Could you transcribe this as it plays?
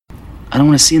I don't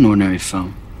want to see an ordinary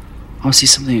film. I want to see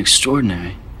something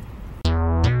extraordinary.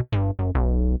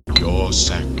 Your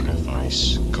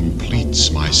sacrifice completes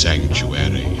my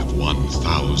sanctuary of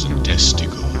 1,000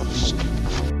 testicles. Do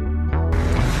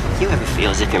you ever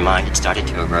feel as if your mind had started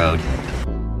to erode?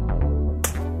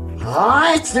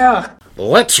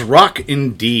 Let's rock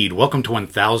indeed. Welcome to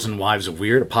 1000 Wives of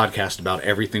Weird, a podcast about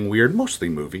everything weird, mostly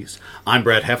movies. I'm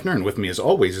Brad Hefner, and with me as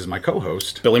always is my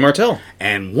co-host, Billy Martell.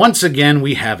 And once again,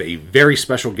 we have a very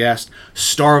special guest,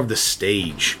 star of the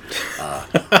stage,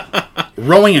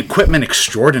 rowing equipment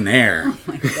extraordinaire, Oh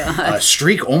my God.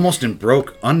 Streak almost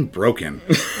unbroken,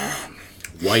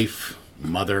 wife,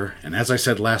 mother, and as I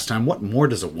said last time, what more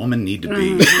does a woman need to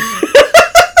be?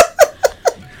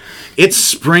 It's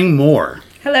Spring Moore.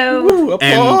 Hello. Woo,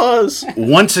 applause. And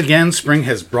once again, Spring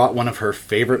has brought one of her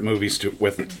favorite movies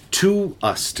to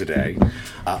us today.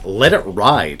 Let It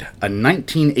Ride, a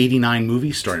 1989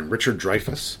 movie starring Richard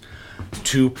Dreyfuss.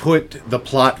 To put the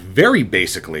plot very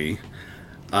basically,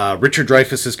 Richard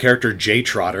Dreyfuss's character, Jay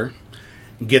Trotter,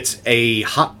 gets a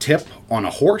hot tip on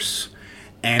a horse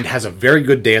and has a very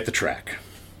good day at the track.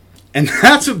 And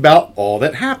that's about all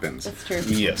that happens. That's true.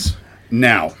 Yes.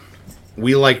 Now,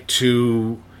 we like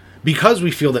to... Because we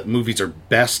feel that movies are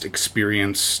best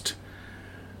experienced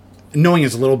knowing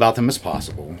as little about them as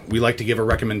possible, we like to give a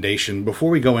recommendation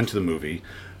before we go into the movie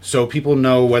so people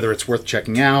know whether it's worth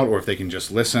checking out or if they can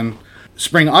just listen.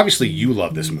 Spring, obviously you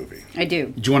love this movie. I do.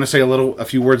 Do you want to say a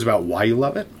few words about why you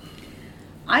love it?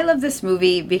 I love this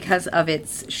movie because of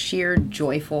its sheer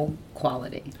joyful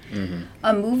quality. Mm-hmm.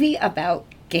 A movie about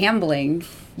gambling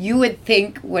you would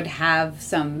think would have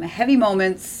some heavy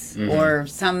moments or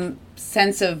some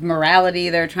sense of morality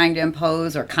they're trying to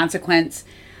impose or consequence,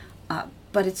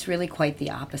 but it's really quite the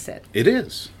opposite. It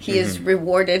is. He is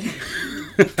rewarded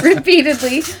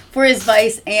repeatedly for his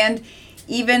vice, and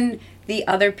even the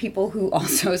other people who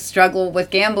also struggle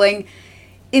with gambling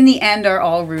in the end are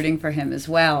all rooting for him as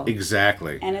well.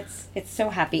 Exactly. And it's so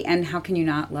happy. And how can you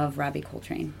not love Robbie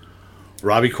Coltrane?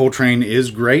 Robbie Coltrane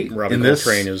is great. Robbie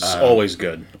Coltrane is always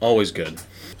good. Always good.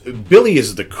 Billy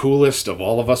is the coolest of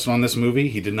all of us on this movie.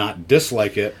 He did not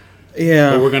dislike it.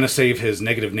 Yeah. But we're going to save his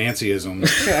negative Nancyism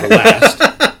for last.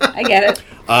 I get it.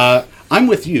 I'm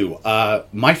with you.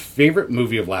 My favorite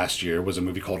movie of last year was a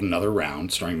movie called Another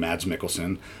Round, starring Mads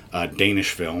Mikkelsen, a Danish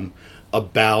film,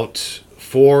 about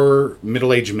 4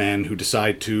 middle-aged men who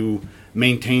decide to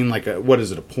maintain like a, what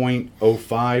is it, a .05,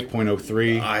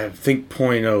 .03? I think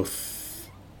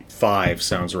 .05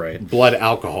 sounds right. Blood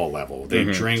alcohol level. They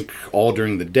drink all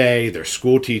during the day. They're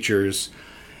school teachers.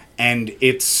 And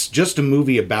it's just a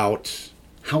movie about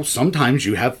how sometimes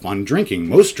you have fun drinking.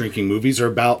 Most drinking movies are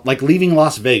about, like, leaving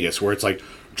Las Vegas, where it's like,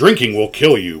 drinking will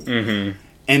kill you. Mm-hmm.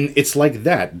 And it's like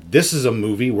that. This is a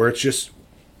movie where it's just,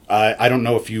 I don't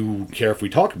know if you care if we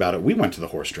talk about it. We went to the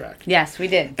horse track. Yes, we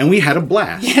did. And we had a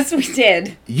blast. Yes, we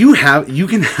did. You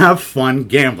can have fun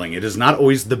gambling. It is not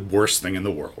always the worst thing in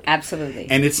the world. Absolutely.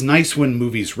 And it's nice when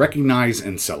movies recognize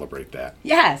and celebrate that.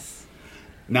 Yes.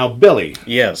 Now, Billy.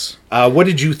 Yes. What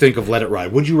did you think of Let It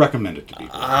Ride? Would you recommend it to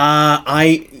people?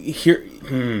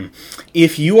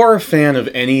 If you are a fan of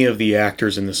any of the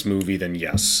actors in this movie, then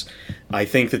yes. I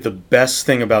think that the best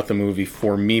thing about the movie,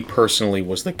 for me personally,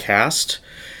 was the cast.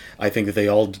 I think that they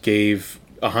all gave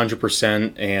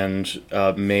 100% and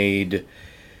made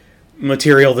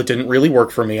material that didn't really work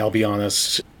for me, I'll be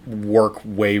honest, work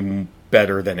way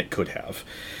better than it could have.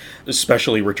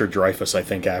 Especially Richard Dreyfuss, I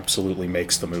think, absolutely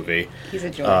makes the movie. He's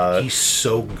a joy. He's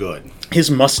so good.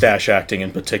 His mustache acting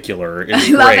in particular is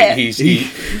I great. love it.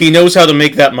 He knows how to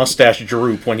make that mustache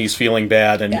droop when he's feeling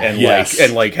bad and Yes.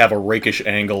 have a rakish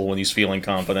angle when he's feeling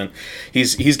confident.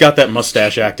 He's got that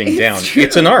mustache acting down. True.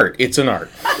 It's an art.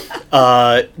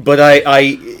 But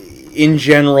I in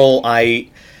general I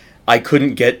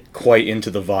couldn't get quite into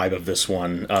the vibe of this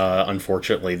one,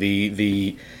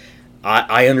 unfortunately.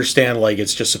 I understand, like,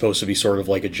 it's just supposed to be sort of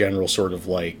like a general sort of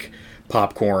like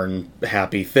popcorn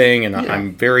happy thing, and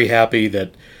I'm very happy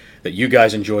that you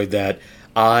guys enjoyed that.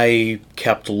 I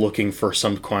kept looking for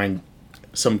some kind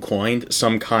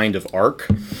of arc,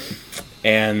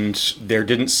 and there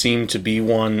didn't seem to be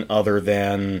one, other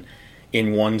than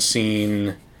in one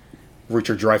scene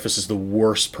Richard Dreyfuss is the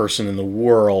worst person in the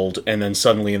world, and then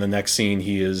suddenly in the next scene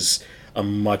he is a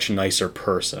much nicer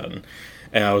person.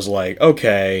 And I was like,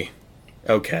 okay,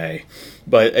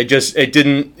 but it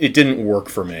didn't work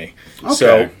for me. Okay.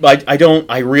 So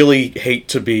I really hate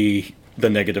to be the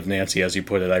negative Nancy, as you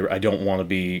put it. I don't want to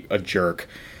be a jerk.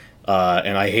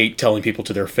 And I hate telling people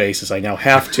to their faces. I now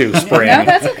have to, Spring, No,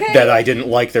 that's okay. that I didn't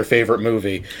like their favorite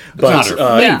movie. But not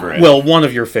her favorite. well, one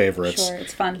of your favorites. Sure,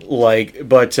 it's fun.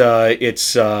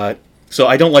 It's So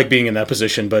I don't like being in that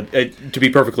position, but to be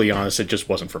perfectly honest, it just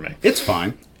wasn't for me. It's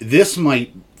fine. This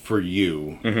might, for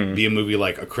you, be a movie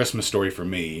like A Christmas Story for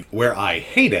me, where I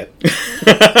hate it.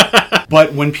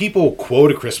 But when people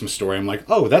quote A Christmas Story, I'm like,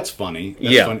 oh, that's funny.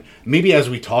 That's funny. Maybe as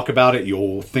we talk about it,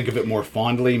 you'll think of it more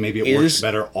fondly. Maybe it works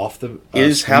better off the It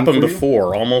has screen happened for you.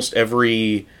 before. Almost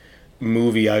every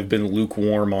movie I've been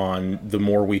lukewarm on, the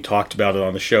more we talked about it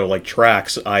on the show. Like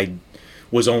Tracks, I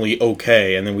was only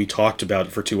okay, and then we talked about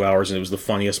it for 2 hours, and it was the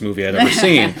funniest movie I'd ever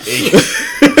seen.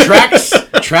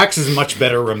 Tracks is much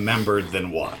better remembered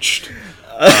than watched.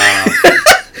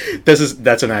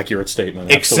 That's an accurate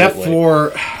statement. Except Absolutely.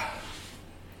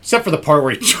 for the part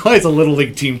where he drives a Little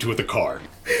League team with a car.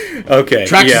 Okay.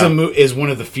 Tracks yeah. is one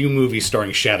of the few movies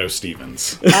starring Shadow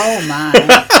Stevens. Oh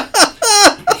my.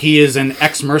 He is an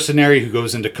ex-mercenary who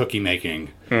goes into cookie making.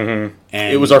 And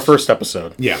It was our first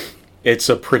episode. Yeah. It's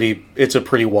a pretty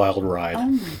wild ride. Oh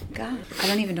my god. I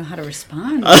don't even know how to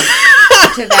respond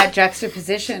to that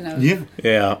juxtaposition of Yeah.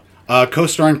 Yeah.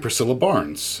 Co-starring Priscilla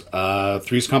Barnes,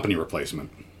 Three's Company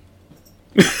replacement.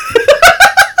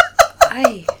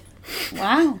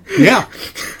 Wow. Yeah.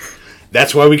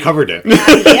 That's why we covered it.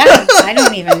 Yeah, I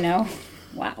don't even know.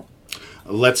 Wow.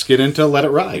 Let's get into Let It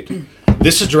Ride.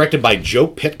 This is directed by Joe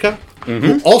Pytka,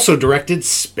 who also directed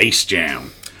Space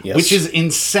Jam, Yes. which is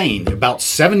insane. About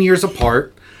 7 years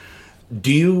apart.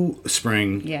 Do you,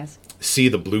 Spring, Yes. see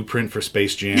the blueprint for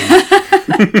Space Jam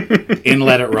in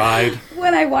Let It Ride?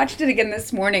 When I watched it again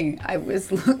this morning, I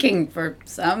was looking for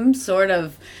some sort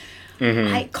of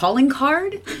calling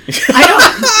card.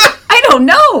 I don't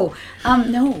know.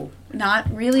 No,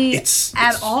 not really It's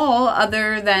at all.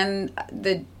 Other than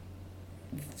the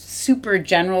super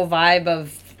general vibe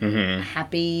of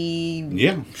happy,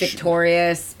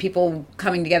 victorious people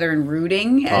coming together and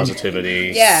rooting. And,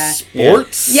 Positivity. yeah.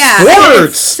 Sports? Yeah. Sports!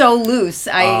 It's so loose.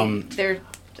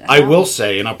 I will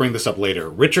say, and I'll bring this up later,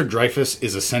 Richard Dreyfuss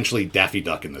is essentially Daffy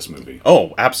Duck in this movie.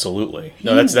 Oh, absolutely.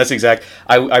 No, that's exact.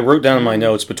 I wrote down in my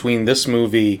notes between this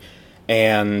movie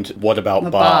and What About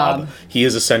Bob? Bob. He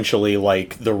is essentially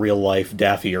like the real life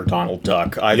Daffy or Donald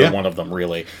Duck. Either Yeah. one of them,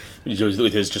 really,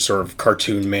 with his just sort of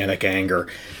cartoon manic anger.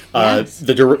 Yes.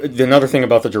 Another thing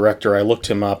about the director, I looked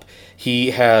him up.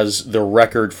 He has the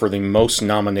record for the most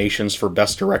nominations for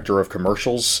Best Director of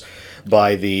Commercials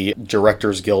by the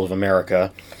Directors Guild of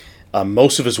America.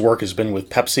 Most of his work has been with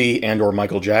Pepsi and or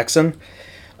Michael Jackson,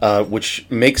 which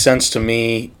makes sense to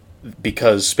me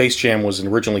because Space Jam was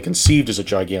originally conceived as a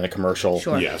gigantic commercial.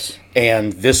 Sure. Yes.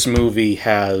 And this movie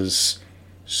has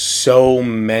so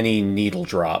many needle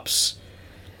drops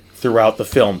throughout the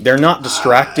film. They're not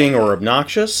distracting or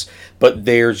obnoxious, but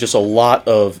there's just a lot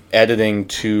of editing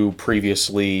to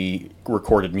previously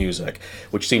recorded music,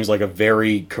 which seems like a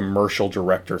very commercial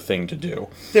director thing to do.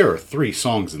 There are 3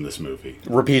 songs in this movie.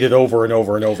 Repeated over and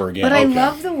over and over again. But I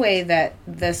love the way that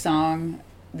the song,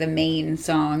 the main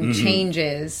song,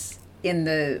 changes in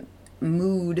the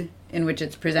mood in which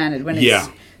it's presented. When it's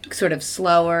sort of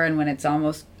slower and when it's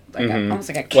almost like almost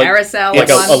like a carousel. like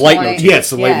at a one leitmotif. point. Yeah, it's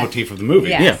the leitmotif of the movie.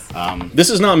 Yes. This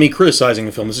is not me criticizing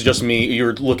the film. This is just me.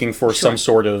 You're looking for some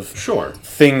sort of Sure.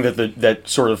 thing that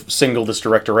sort of singled this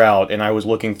director out, and I was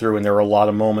looking through, and there were a lot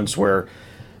of moments where,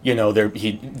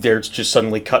 there's just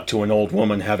suddenly cut to an old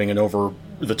woman having an over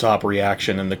the top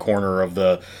reaction in the corner of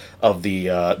the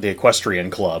equestrian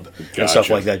club and stuff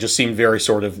Gotcha. like that. It just seemed very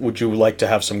sort of, would you like to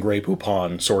have some Grey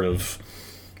Poupon sort of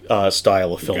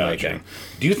style of filmmaking. Gotcha.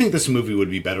 Do you think this movie would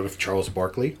be better with Charles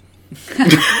Barkley?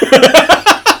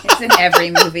 It's in every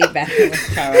movie better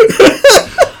with Charles.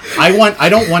 I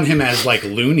don't want him as like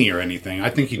loony or anything. I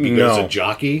think he'd be good as No. a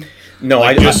jockey. No,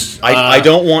 Like, I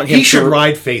don't want him He should to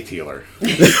ride Faith Healer.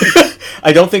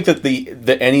 I don't think that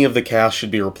that any of the cast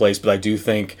should be replaced, but I do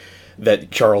think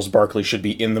that Charles Barkley should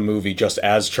be in the movie just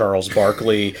as Charles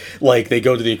Barkley. Like, they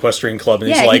go to the equestrian club and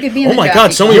Yeah, he's he like, could be in oh the my jockey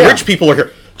god, so many club. rich people are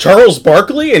here. Charles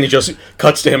Barkley? And he just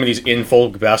cuts to him and he's in full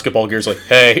basketball gear. He's like,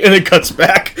 hey, and it cuts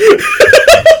back.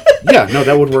 Yeah, no,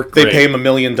 that would work They great. pay him $1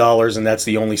 million and that's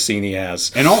the only scene he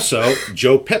has. And also,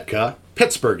 Joe Pytka,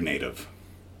 Pittsburgh native.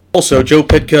 Also, Joe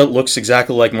Pytka looks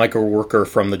exactly like Michael Rooker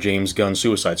from the James Gunn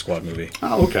Suicide Squad movie.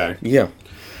 Oh, okay. Yeah.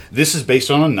 This is based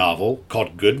on a novel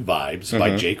called Good Vibes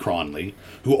by Jay Cronley,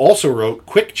 who also wrote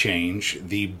Quick Change,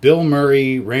 the Bill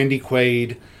Murray, Randy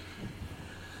Quaid,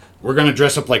 we're going to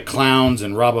dress up like clowns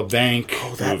and rob a bank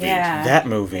movie. Yeah. That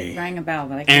movie. Rang a bell,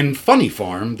 but I can't. And Funny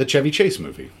Farm, the Chevy Chase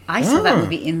movie. I saw that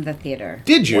movie in the theater.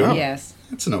 Did you? Yes.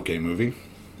 It's an okay movie.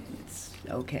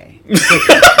 Okay.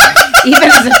 Even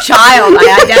as a child,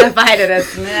 I identified it as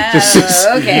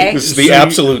okay. This is the So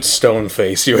absolute stone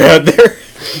face you had there.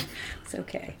 It's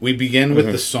okay. We begin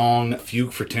with the song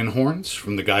Fugue for Tin Horns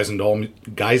from the Guys and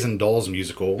Dolls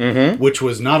musical, which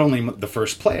was not only the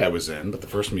first play I was in, but the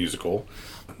first musical.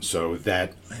 So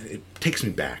that it takes me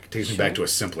back. It takes me back to a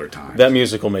simpler time. That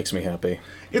musical makes me happy.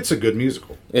 It's a good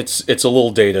musical. It's a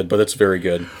little dated, but it's very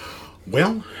good.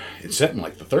 Well, it's set in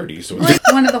like the 30s. So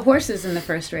it's... One of the horses in the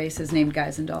first race is named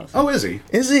Guys and Dolls. Oh, is he?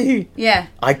 Is he? Yeah.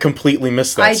 I completely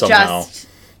missed that I somehow. just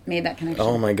made that connection.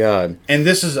 Oh my god. And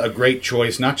this is a great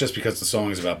choice, not just because the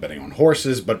song is about betting on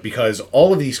horses, but because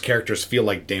all of these characters feel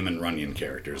like Damon Runyon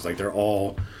characters. Like they're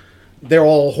all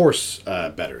horse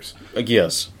bettors.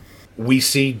 Yes. We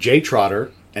see Jay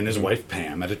Trotter and his wife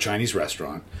Pam at a Chinese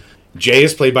restaurant. Jay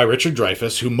is played by Richard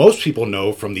Dreyfuss, who most people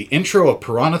know from the intro of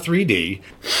Piranha 3D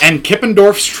and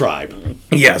Kippendorf's Tribe.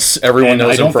 Yes, everyone And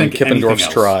knows I him don't from think anything Kippendorf's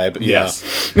else. Tribe.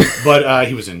 Yes. But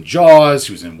he was in Jaws,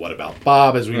 he was in What About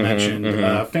Bob, as we mentioned.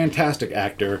 Fantastic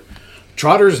actor.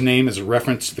 Trotter's name is a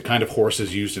reference to the kind of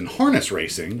horses used in harness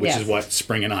racing, which Yes. is what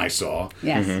Spring and I saw.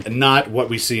 Yes. And not what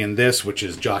we see in this, which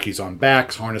is jockeys on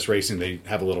backs, harness racing. They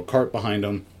have a little cart behind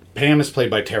them. Pam is played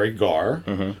by Terry Garr,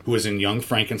 who is in Young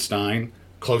Frankenstein,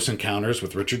 Close Encounters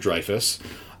with Richard Dreyfuss.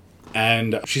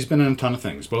 And she's been in a ton of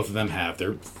things. Both of them have.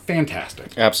 They're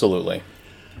fantastic. Absolutely.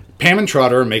 Pam and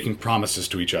Trotter are making promises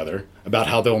to each other about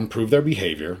how they'll improve their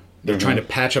behavior. They're trying to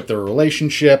patch up their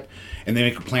relationship, and they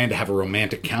make a plan to have a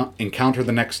romantic encounter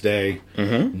the next day.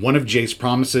 One of Jay's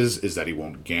promises is that he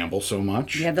won't gamble so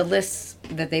much. Yeah, the lists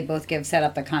that they both give set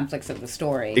up the conflicts of the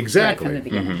story. Exactly. Right from the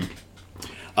beginning.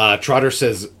 Trotter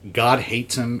says God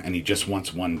hates him and he just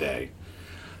wants one day.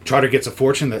 Trotter gets a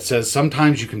fortune that says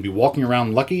sometimes you can be walking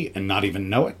around lucky and not even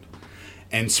know it.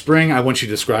 And Spring, I want you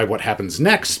to describe what happens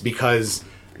next, because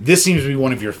this seems to be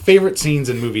one of your favorite scenes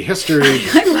in movie history.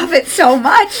 I love it so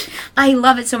much. I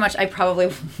love it so much. I probably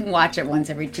watch it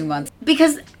once every 2 months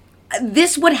because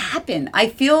this would happen. I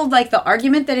feel like the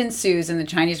argument that ensues in the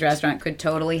Chinese restaurant could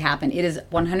totally happen. It is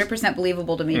 100%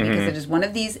 believable to me because it is one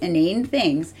of these inane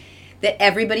things that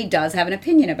everybody does have an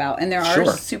opinion about. And there are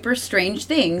Sure. super strange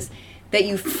things that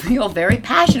you feel very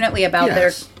passionately about Yes.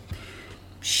 their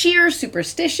sheer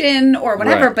superstition or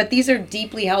whatever, Right. but these are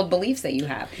deeply held beliefs that you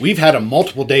have. We've had a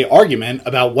multiple day argument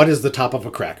about what is the top of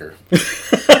a cracker.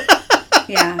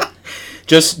 Yeah.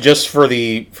 Just for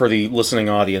the listening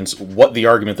audience, what the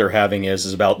argument they're having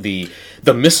is about the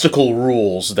mystical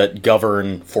rules that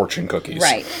govern fortune cookies.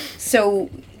 Right. So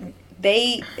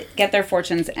they get their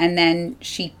fortunes, and then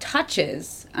she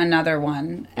touches another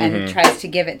one and tries to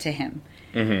give it to him.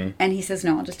 And he says,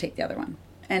 no, I'll just take the other one.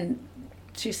 And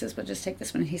she says, well, just take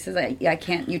this one. And he says, I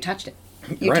can't. You touched it.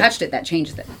 You Right. touched it. That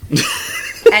changes it.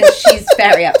 And she's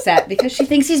very upset because she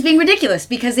thinks he's being ridiculous,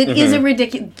 because it is a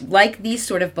ridiculous, like these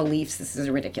sort of beliefs, this is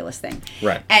a ridiculous thing.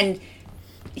 Right. And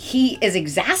he is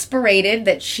exasperated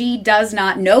that she does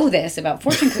not know this about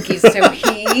fortune cookies, so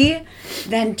he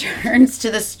then turns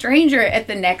to the stranger at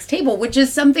the next table, which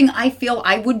is something I feel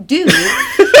I would do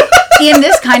in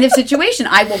this kind of situation.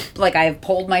 I have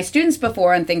polled my students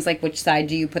before on things like, which side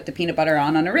do you put the peanut butter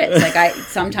on a Ritz?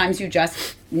 Sometimes you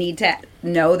just need to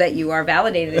know that you are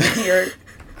validated in your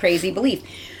crazy belief.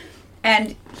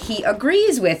 And he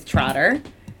agrees with Trotter.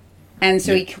 And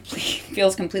so he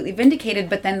feels completely vindicated,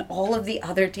 but then all of the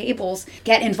other tables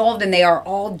get involved, and they are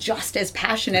all just as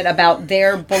passionate about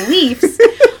their beliefs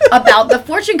about the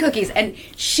fortune cookies. And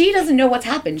she doesn't know what's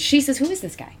happened. She says, who is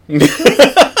this guy? Who is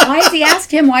this? Why has he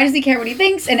asked him? Why does he care what he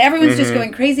thinks? And everyone's just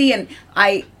going crazy. And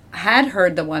I had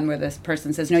heard the one where this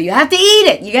person says, no, you have to eat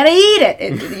it. You got to eat it.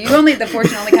 The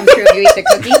fortune only comes true if you eat the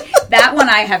cookie. That one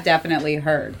I have definitely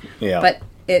heard. Yeah. But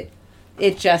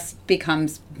it just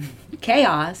becomes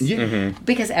chaos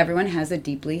because everyone has a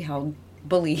deeply held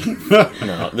belief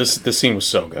No, this scene was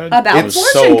so good. About it was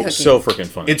fortune cookies. so freaking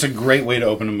funny. It's a great way to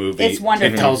open a movie. It's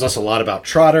wonderful. It tells us a lot about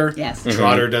Trotter. Yes.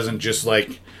 Trotter doesn't just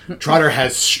Trotter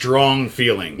has strong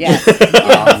feelings. Yes.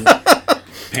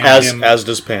 Pam, as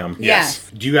does Pam. Yes.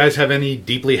 Do you guys have any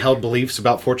deeply held beliefs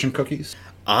about fortune cookies?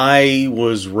 I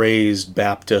was raised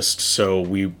Baptist, so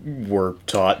we were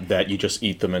taught that you just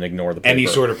eat them and ignore the paper. Any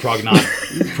sort of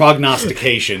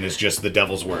prognostication is just the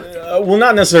devil's work. well,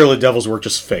 not necessarily devil's work,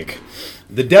 just fake.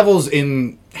 The devil's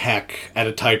in heck at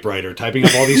a typewriter typing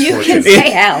up all these You can fortunes. say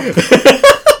hell.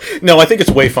 No, I think it's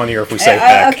way funnier if we say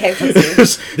heck. Okay,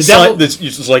 please. The devil- it's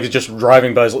just like it's just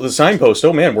driving by the signpost.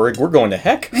 Oh man, we're going to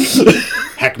heck.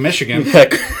 Heck, Michigan.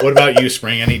 Heck. What about you,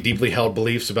 Spring? Any deeply held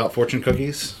beliefs about fortune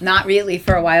cookies? Not really.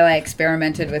 For a while, I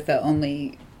experimented with the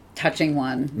only touching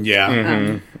one.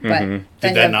 Yeah. But then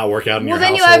Did that not work out in your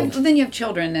then household? you have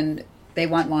children, and they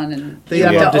want one, and They you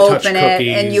have love to to touch open it,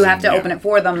 cookies and you have to and- open it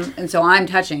for them, and so I'm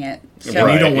touching it. So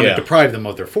And you don't want yeah. to deprive them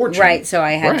of their fortune. right, so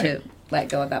I had to let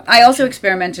go of that. I also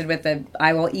experimented with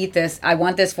I will eat this, I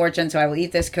want this fortune, so I will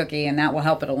eat this cookie, and that will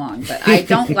help it along. But I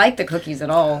don't like the cookies at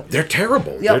all. They're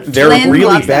terrible. They're Flynn really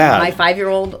loves bad. Them. My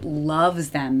 5-year-old loves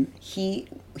them. He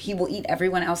will eat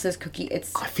everyone else's cookie.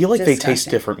 It's I feel like they taste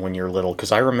disgusting. different when you're little,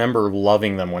 because I remember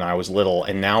loving them when I was little,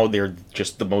 and now they're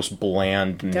just the most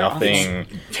bland, nothing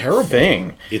terrible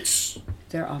thing.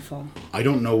 They're awful. I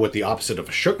don't know what the opposite of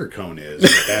a sugar cone is,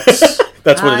 but that's...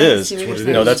 That's what it I is. see what you're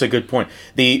No, saying. that's a good point.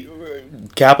 The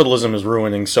capitalism is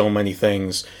ruining so many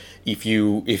things. If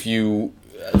you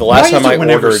the last Why is time I it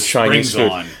whenever ordered Chinese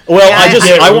spring's food. on? Well,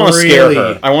 Yeah, I want to scare really-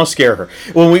 her. I want to scare her.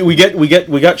 When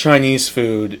we got Chinese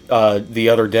food the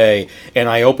other day, and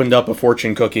I opened up a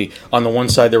fortune cookie. On the one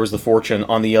side there was the fortune.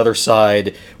 On the other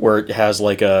side, where it has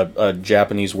like a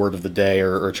Japanese word of the day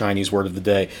or a Chinese word of the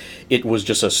day, it was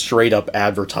just a straight up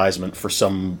advertisement for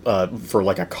some for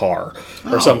like a car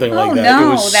or something like Oh that. It no,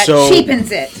 was that so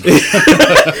cheapens it.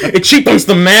 it cheapens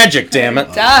the magic. Damn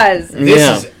it! Does. This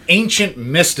Yeah. is ancient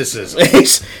mysticism.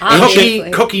 Obviously.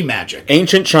 Cookie magic.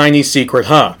 Ancient Chinese secret,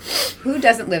 huh? Who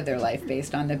doesn't live their life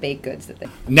based on the baked goods that they...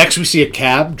 Next, we see a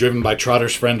cab driven by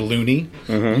Trotter's friend Looney.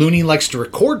 Mm-hmm. Looney likes to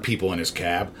record people in his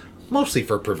cab, mostly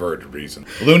for perverted reasons.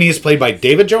 Looney is played by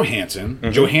David Johansen.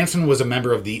 Mm-hmm. Johansen was a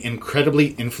member of the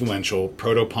incredibly influential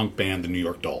proto-punk band, the New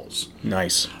York Dolls.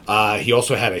 Nice. He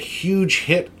also had a huge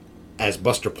hit as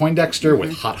Buster Poindexter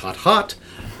with Hot, Hot, Hot.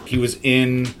 He was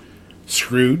in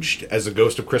Scrooged as the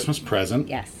Ghost of Christmas Present.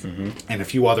 Yes. And a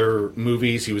few other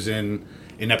movies. He was in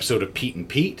an episode of Pete and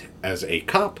Pete as a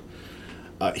cop.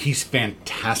 He's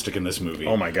fantastic in this movie.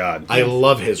 Oh my God. I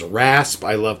love his rasp.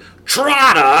 I love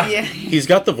Trotter. Yeah. He's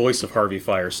got the voice of Harvey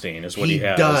Firestein, is what he, He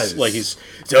has. does. Like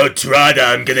so Trotter,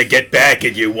 I'm gonna get back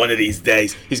at you one of these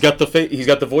days. He's got the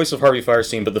voice of Harvey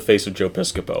Firestein, but the face of Joe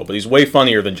Piscopo. But he's way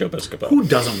funnier than Joe Piscopo. Who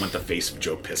doesn't want the face of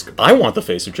Joe Piscopo? I want the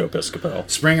face of Joe Piscopo.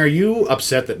 Spring, are you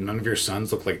upset that none of your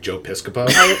sons look like Joe Piscopo?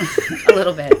 A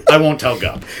little bit. I won't tell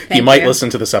Gup. He might you.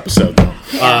 listen to this episode though.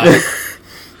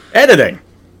 Editing.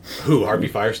 Who, Harvey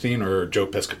Firestein or Joe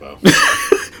Piscopo?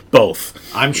 Both.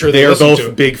 I'm sure They are listen both to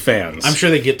it. big fans. I'm sure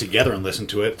they get together and listen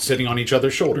to it, sitting on each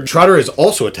other's shoulders. Trotter is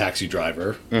also a taxi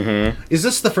driver. Mm-hmm. Is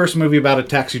this the first movie about a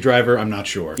taxi driver? I'm not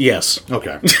sure. Yes.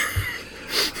 Okay.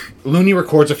 Looney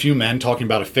records a few men talking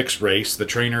about a fixed race. The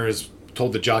trainer has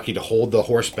told the jockey to hold the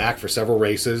horse back for several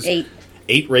races.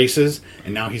 8 races,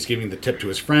 and now he's giving the tip to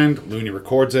his friend. Looney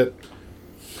records it.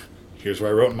 Here's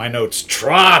where I wrote in my notes,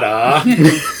 Trotter!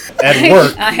 At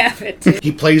work, I have it too.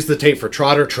 he plays the tape for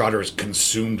Trotter. Trotter is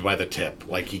consumed by the tip.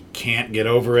 Like, he can't get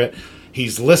over it.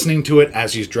 He's listening to it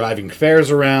as he's driving fares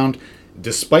around,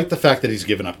 despite the fact that he's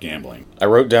given up gambling. I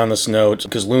wrote down this note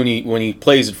because Looney, when he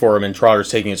plays it for him and Trotter's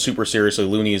taking it super seriously,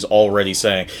 Looney is already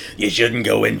saying, "You shouldn't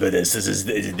go in for this. This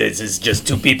is just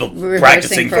two people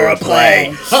practicing for a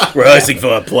play, rehearsing for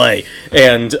a play."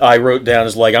 And I wrote down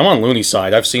as like, I'm on Looney's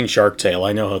side. I've seen Shark Tale.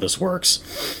 I know how this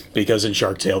works because in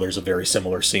Shark Tale there's a very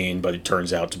similar scene, but it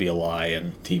turns out to be a lie,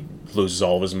 and he loses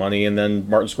all of his money, and then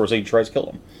Martin Scorsese tries to kill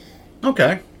him.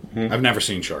 Okay. I've never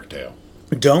seen Shark Tale.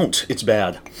 Don't. It's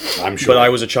bad. I'm sure. But I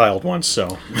was a child once,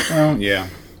 so Well, yeah.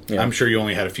 I'm sure you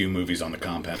only had a few movies on the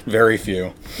compound. very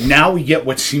few. Now we get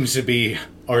what seems to be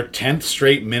our 10th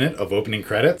straight minute of opening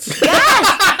credits.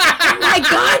 Oh my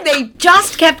God, they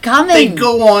just kept coming. They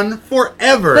go on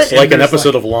forever. But- And Like an there's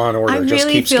episode of Law and Order, I it just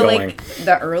really keeps feel going. like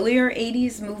the earlier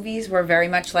 80s movies were very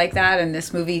much like that, and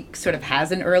this movie sort of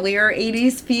has an earlier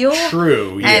 80s feel.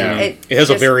 True, yeah. And It has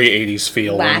a just very 80s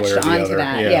feel one way or latched the onto other.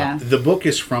 that, yeah. The book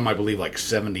is from, I believe, like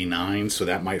 79, so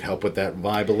that might help with that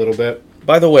vibe a little bit.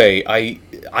 By the way,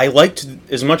 I liked,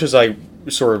 as much as I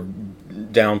sort of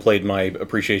downplayed my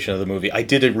appreciation of the movie, I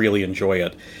did really enjoy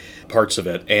it, parts of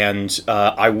it, and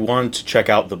I wanted to check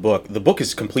out the book. The book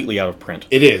is completely out of print.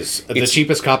 It is. The It's-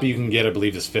 cheapest copy you can get, I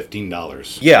believe, is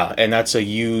 $15. Yeah, and that's a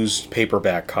used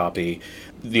paperback copy.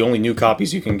 The only new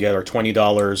copies you can get are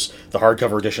 $20. The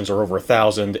hardcover editions are over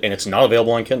 $1,000, and it's not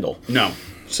available on Kindle. No.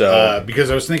 So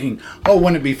Because I was thinking, oh,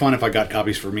 wouldn't it be fun if I got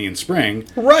copies for me in spring?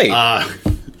 right.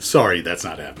 Sorry, that's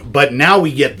not happening. But now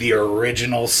we get the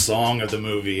original song of the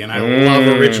movie, and I love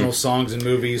original songs in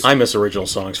movies. I miss original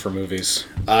songs for movies.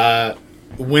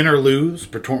 Win or Lose,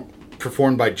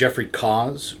 performed by Jeffrey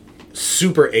Coz.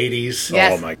 Super 80s.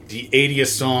 Yes. Oh my. The 80th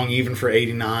song, even for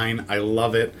 89. I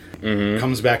love it.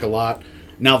 Comes back a lot.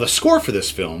 Now, the score for this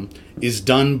film is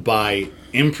done by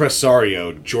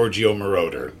impresario Giorgio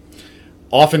Moroder.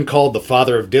 Often called the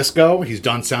father of disco, he's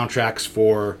done soundtracks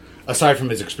for, aside from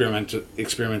his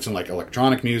experiments in like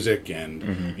electronic music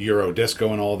and Euro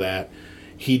disco and all that,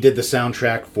 He did the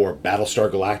soundtrack for Battlestar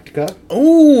Galactica,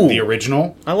 Ooh, the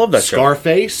original. I love that show.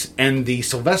 Scarface, and the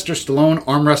Sylvester Stallone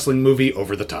arm wrestling movie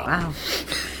Over the Top. Wow.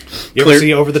 You ever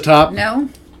see Over the Top? No?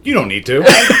 You don't need to.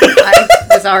 I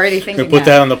was already thinking Put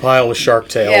that on the pile with Shark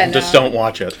Tale. Yeah, Just no. don't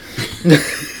watch it.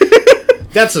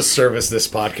 That's a service this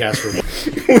podcast for.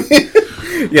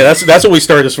 Yeah, that's what we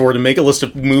started this for, to make a list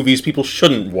of movies people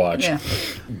shouldn't watch. Yeah.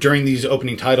 During these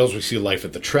opening titles, we see Life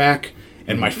at the Track.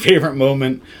 And my favorite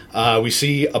moment, we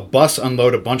see a bus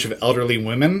unload a bunch of elderly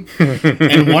women,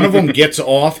 and one of them gets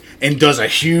off and does a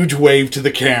huge wave to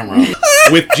the camera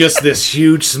with just this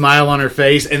huge smile on her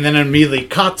face, and then immediately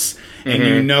cuts, and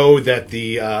you know that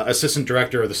the assistant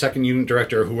director or the second unit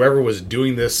director or whoever was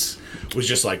doing this was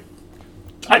just like,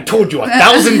 I told you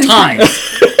 1,000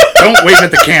 times, don't wave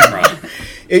at the camera.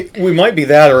 We might be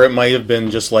that, or it might have been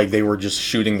just like they were just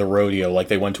shooting the rodeo, like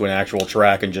they went to an actual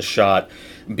track and just shot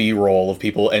B-roll of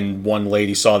people, and one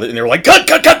lady saw that, and they were like, cut!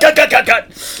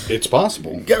 It's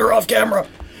possible. Get her off camera!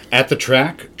 At the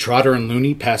track, Trotter and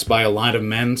Looney pass by a line of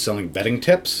men selling betting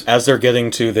tips. As they're getting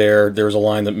to there's a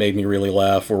line that made me really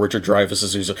laugh, where Richard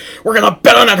Dreyfuss is like, we're gonna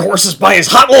bet on that horse by his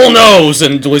hot little nose!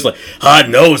 And Julie's like, hot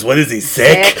nose? What is he,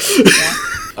 sick? Yeah.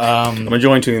 I'm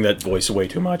enjoying tuning that voice way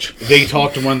too much. They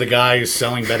talk to one of the guys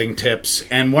selling betting tips,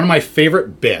 and one of my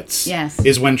favorite bits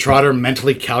is when Trotter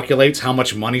mentally calculates how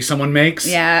much money someone makes.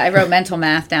 Yeah, I wrote mental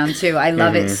math down too. I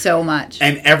love it so much.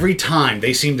 And every time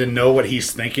they seem to know what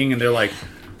he's thinking, and they're like,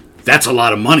 that's a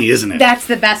lot of money, isn't it? That's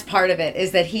the best part of it,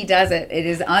 is that he does it. It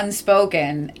is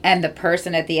unspoken, and the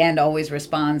person at the end always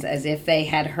responds as if they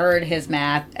had heard his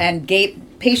math and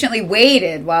patiently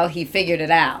waited while he figured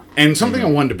it out. And something I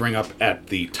wanted to bring up at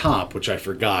the top, which I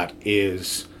forgot,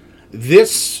 is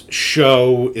this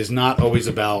show is not always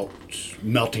about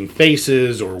melting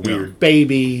faces or weird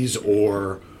babies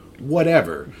or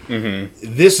whatever.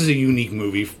 This is a unique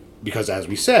movie because, as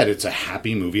we said, it's a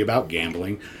happy movie about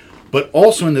gambling. But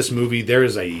also in this movie, there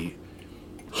is a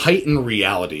heightened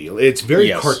reality. It's very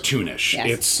cartoonish.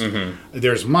 Yes. It's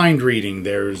there's mind reading.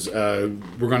 There's we're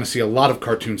going to see a lot of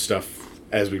cartoon stuff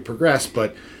as we progress,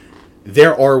 but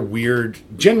there are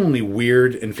genuinely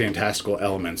weird and fantastical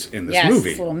elements in this movie.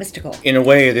 Yes, a little mystical. In a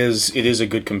way, it is a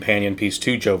good companion piece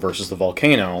to Joe versus the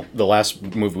Volcano, the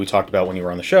last movie we talked about when you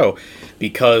were on the show,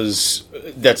 because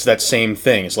that's that same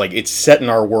thing. It's like it's set in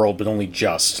our world, but only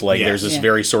just. Like there's this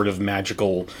very sort of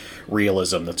magical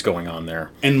realism that's going on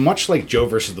there. And much like Joe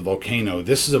versus the Volcano,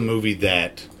 this is a movie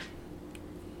that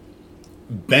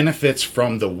benefits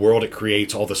from the world it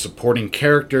creates, all the supporting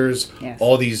characters,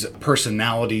 all these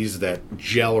personalities that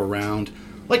gel around.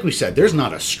 Like we said, there's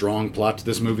not a strong plot to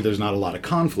this movie. There's not a lot of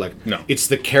conflict. No. It's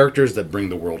the characters that bring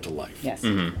the world to life. Yes.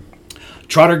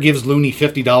 Trotter gives Looney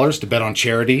 $50 to bet on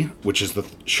Charity, which is the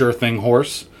sure thing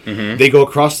horse. They go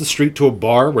across the street to a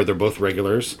bar where they're both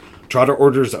regulars. Trotter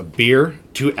orders a beer,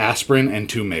 2 aspirin, and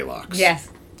 2 Maalox. Yes.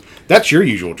 That's your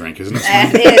usual drink, isn't it?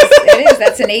 It is.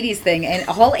 That's an 80s thing. And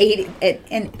all 80,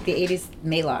 in the 80s,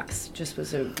 Maalox just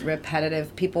was a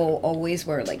repetitive. People always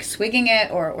were like swigging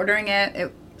it or ordering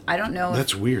it. I don't know.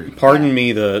 That's weird. Pardon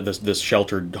me, this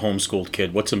sheltered, homeschooled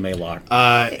kid. What's a Maalox?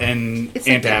 And It's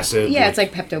antacid. Like, it's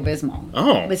like Pepto-Bismol.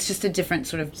 Oh. It's just a different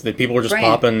sort of So people were just brand.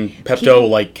 popping Pepto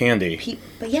like candy.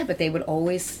 But they would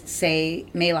always say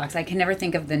Maalox. I can never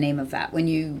think of the name of that. When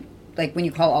you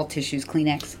call all tissues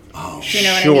Kleenex. Oh, Do you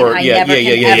know what sure. I mean? I never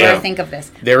can ever think of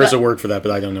this. There is a word for that,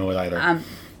 but I don't know it either.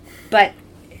 But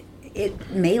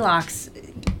Maalox,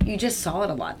 you just saw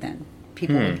it a lot then.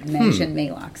 People would mention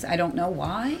Maalox. I don't know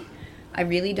why. I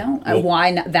really don't. Why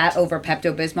not that over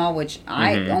Pepto-Bismol, which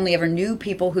I only ever knew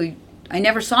people who... I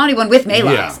never saw anyone with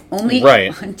Maalox. Yeah. Only Right.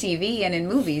 on TV and in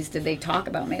movies did they talk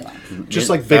about Maalox.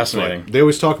 Just like Fascinating. Bigfoot. They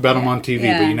always talk about him on TV,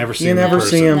 but you never see him in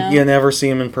person. No. You never see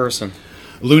him in person.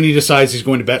 Looney decides he's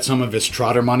going to bet some of his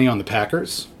Trotter money on the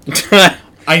Packers.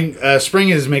 Spring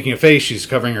is making a face. She's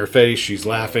covering her face. She's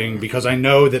laughing because I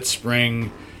know that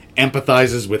Spring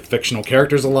empathizes with fictional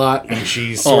characters a lot, and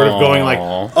she's sort of going like,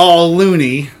 "Oh,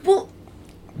 Looney." Well,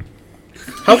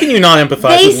 How can you not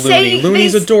empathize with Looney?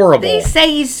 Looney's adorable. They say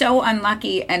he's so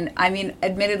unlucky, and I mean,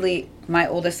 admittedly, my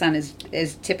oldest son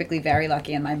is typically very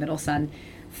lucky, and my middle son,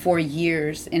 for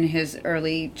years in his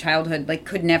early childhood, like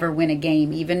could never win a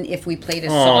game, even if we played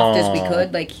as soft as we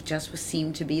could. Like he just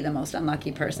seemed to be the most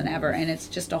unlucky person ever, and it's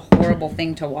just a horrible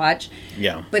thing to watch.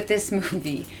 Yeah. But this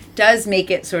movie does make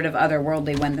it sort of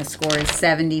otherworldly when the score is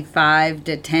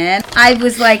 75-10. I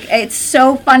was like, it's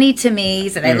so funny to me. He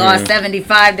said, I lost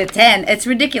 75-10. It's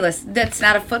ridiculous. That's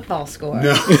not a football score.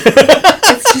 No.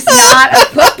 It's just not a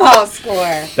football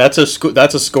score. That's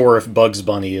a score if Bugs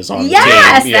Bunny is on the team.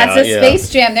 Yes, Yeah, that's a Space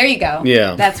Jam. There you go.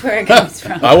 Yeah. That's where it comes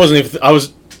from. I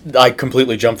I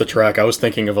completely jumped the track. I was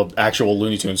thinking of an actual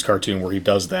Looney Tunes cartoon where he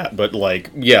does that, but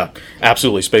yeah,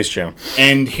 absolutely Space Jam.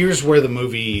 And here's where the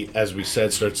movie, as we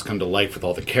said, starts to come to life with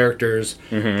all the characters.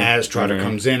 As Trotter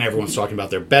comes in, everyone's talking about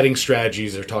their betting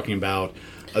strategies. They're talking about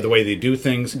the way they do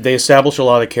things. They establish a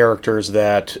lot of characters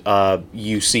that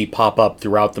you see pop up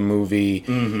throughout the movie,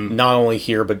 not only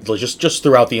here but just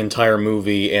throughout the entire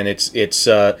movie. And it's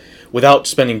without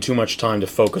spending too much time to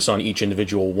focus on each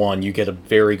individual one, you get a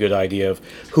very good idea of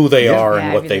who they are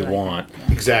and what they want.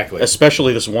 Exactly.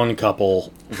 Especially this one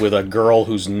couple with a girl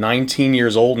who's 19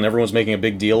 years old and everyone's making a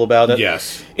big deal about it.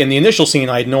 Yes. In the initial scene,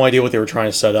 I had no idea what they were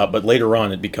trying to set up, but later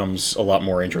on it becomes a lot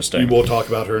more interesting. We'll talk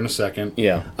about her in a second.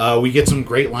 Yeah. We get some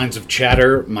great lines of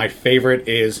chatter. My favorite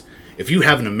is, if you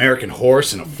have an American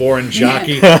horse and a foreign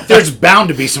jockey, there's bound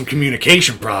to be some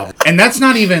communication problem. And that's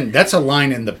a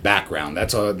line in the background.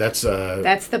 That's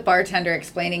the bartender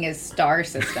explaining his star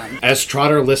system. As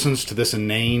Trotter listens to this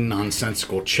inane,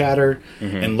 nonsensical chatter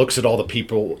and looks at all the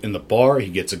people in the bar, he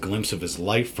gets a glimpse of his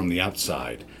life from the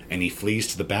outside. And he flees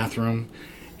to the bathroom.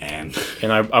 And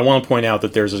I want to point out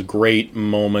that there's a great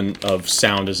moment of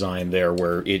sound design there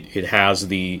where it has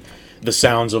the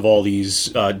sounds of all these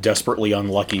desperately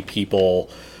unlucky people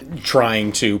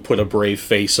trying to put a brave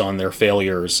face on their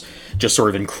failures, just sort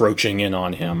of encroaching in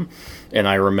on him. And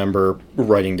I remember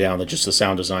writing down that just the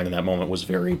sound design in that moment was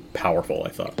very powerful, I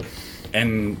thought.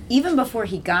 And even before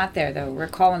he got there, though,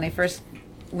 recall when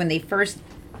they first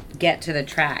get to the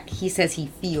track, he says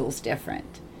he feels different.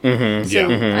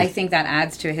 I think that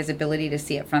adds to his ability to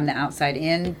see it from the outside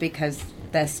in, because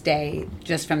this day,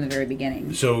 just from the very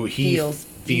beginning. So he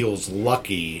feels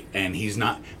lucky, and he's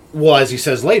not... Well, as he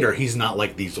says later, he's not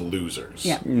like these losers.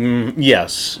 Yeah.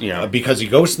 Yes. Yeah. Because he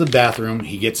goes to the bathroom,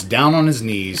 he gets down on his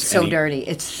knees. It's so dirty.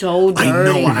 It's so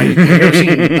dirty. I know.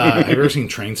 Have you ever seen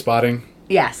Trainspotting?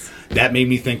 Yes. That made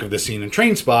me think of the scene in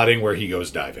Trainspotting where he goes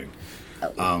diving.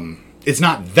 It's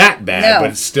not that bad, but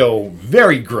it's still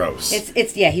very gross.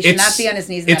 He should not be on his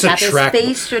knees in that bath. His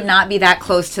face should not be that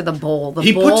close to the bowl. The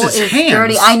he bowl puts his is hands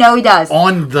dirty. I know he does.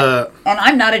 On the... And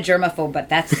I'm not a germaphobe, but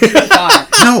that's too far.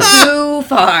 No. Too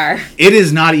far. It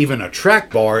is not even a track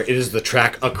bar. It is the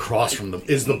track across from the...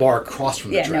 Is the bar across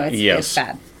from the track. Yeah, no, it's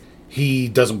bad. He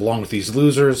doesn't belong with these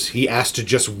losers. He asks to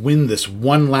just win this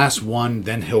one last one,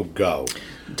 then he'll go.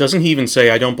 Doesn't he even say,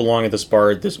 I don't belong at this bar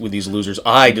with these losers.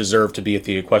 I deserve to be at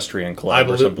the equestrian club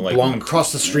or something like that. I belong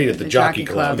across the street at the Jockey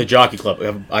Club. The Jockey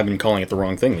Club. I've been calling it the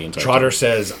wrong thing the entire Trotter time.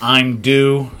 says, I'm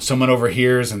due. Someone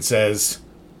overhears and says,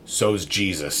 so's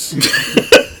Jesus.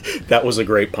 That was a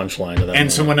great punchline to that.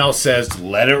 And someone else says,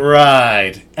 let it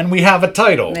ride. And we have a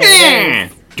title.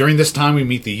 During this time, we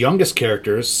meet the youngest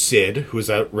characters, Sid, who is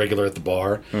a regular at the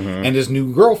bar, and his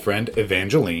new girlfriend,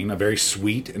 Evangeline, a very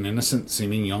sweet and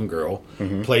innocent-seeming young girl,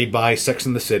 played by Sex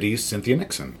and the City's Cynthia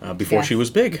Nixon. Before she was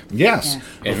big. Yes,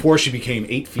 before she became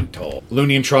 8 feet tall.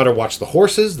 Looney and Trotter watch the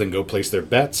horses, then go place their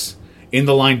bets. In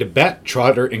the line to bet,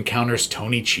 Trotter encounters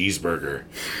Tony Cheeseburger.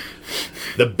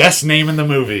 The best name in the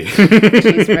movie.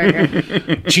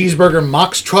 Cheeseburger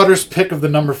mocks Trotter's pick of the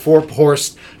number 4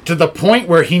 horse to the point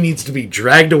where he needs to be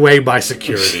dragged away by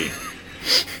security.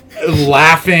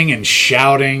 Laughing and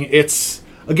shouting. It's...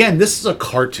 Again, this is a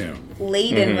cartoon.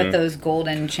 Laden with those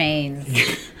golden chains.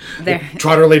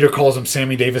 Trotter later calls him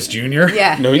Sammy Davis Jr.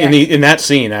 Yeah. No, in that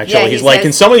scene, actually. He's like, says,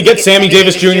 can somebody get Sammy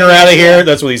Davis Jr. out of here?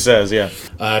 That's what he says, yeah.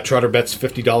 Trotter bets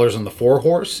 $50 on the 4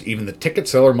 horse. Even the ticket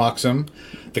seller mocks him.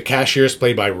 The cashier is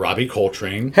played by Robbie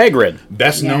Coltrane. Hagrid.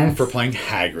 Best known for playing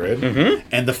Hagrid.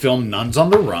 And the film Nuns on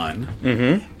the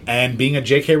Run. And being a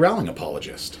J.K. Rowling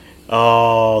apologist.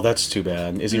 Oh, that's too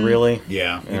bad. Is he really?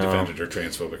 Yeah, he defended her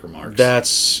transphobic remarks.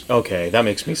 That's... Okay, that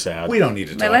makes me sad. We don't need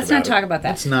to talk about it. Let's not talk about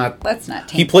that. Let's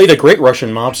not... He played a great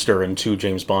Russian mobster in 2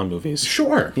 James Bond movies.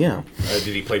 Sure. Yeah. Did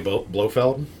he play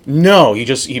Blofeld? No,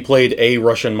 he played a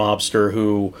Russian mobster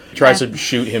who tries to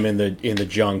shoot him in the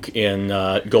junk in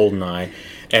GoldenEye,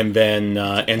 and then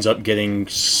ends up getting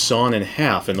sawn in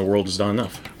half, and the world is not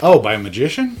enough. Oh, by a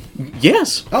magician?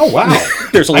 Yes. Oh, wow.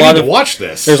 There's a I lot need of to watch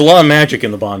this. There's a lot of magic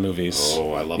in the Bond movies.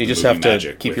 Oh, I love You the just movie have to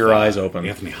Magic keep with, your eyes open.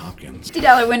 Anthony Hopkins.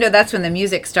 $50 window, that's when the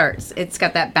music starts. It's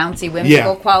got that bouncy,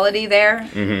 whimsical quality there.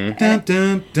 Dun,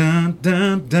 dun, dun,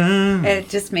 dun, dun. It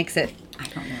just makes it... I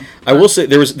don't know. I will say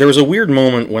there was a weird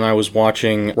moment when I was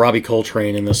watching Robbie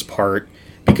Coltrane in this part,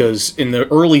 because in the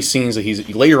early scenes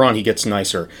that later on he gets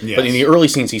nicer, Yes. but in the early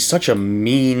scenes he's such a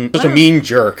mean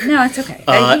jerk. No, it's okay.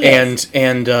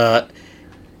 And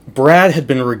Brad had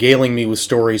been regaling me with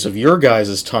stories of your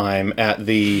guys' time at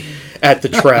the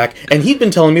track, and he'd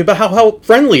been telling me about how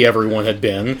friendly everyone had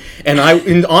been, and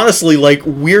honestly, like,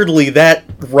 weirdly, that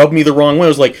rubbed me the wrong way. I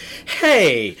was like,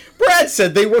 hey, Brad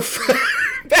said they were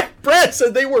Brad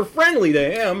said they were friendly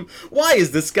to him. Why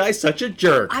is this guy such a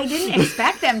jerk? I didn't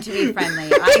expect them to be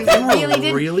friendly. I really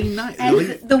didn't. Really nice. And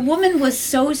Really, the woman was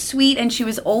so sweet, and she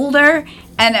was older.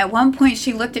 And at one point,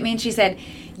 she looked at me and she said,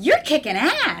 "You're kicking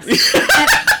ass."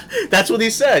 And That's what he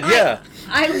said. Yeah.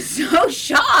 I was so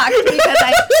shocked because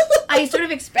I sort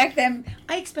of expect them.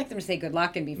 I expect them to say good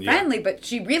luck and be friendly, but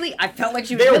I felt like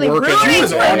she was They were really working. rooting she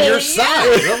was for on me. your Yeah.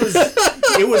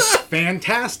 side. It was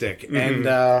fantastic, and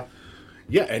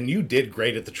and you did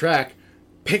great at the track,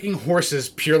 picking horses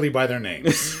purely by their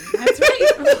names. That's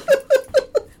right.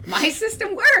 My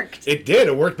system worked. It did.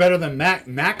 It worked better than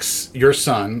Max, your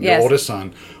son, Yes. your oldest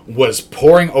son, was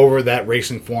poring over that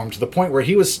racing form to the point where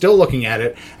he was still looking at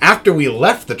it after we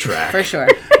left the track. For sure.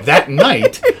 That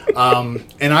night.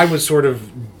 And I was sort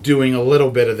of doing a little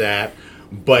bit of that,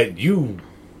 but you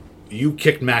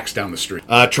kicked Max down the street.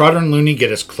 Trotter and Looney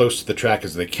get as close to the track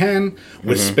as they can,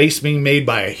 with space being made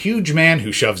by a huge man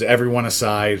who shoves everyone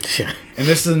aside. And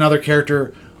this is another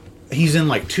character. He's in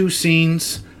like 2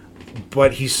 scenes,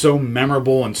 but he's so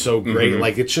memorable and so great.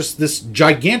 Like, it's just this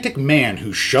gigantic man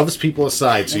who shoves people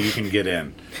aside so you can get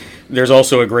in. There's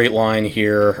also a great line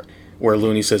here where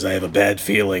Looney says, "I have a bad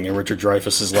feeling," and Richard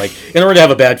Dreyfuss is like, "In order to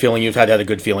have a bad feeling, you've had a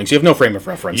good feeling, so you have no frame of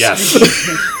reference." Yes.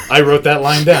 I wrote that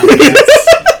line down.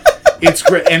 It's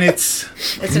great. And it's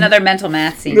another mental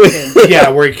math scene, too. yeah,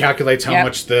 where he calculates how Yep.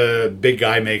 much the big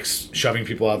guy makes shoving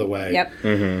people out of the way. Yep.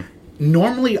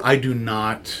 Normally, I do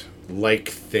not like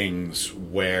things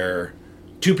where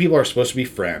 2 people are supposed to be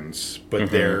friends,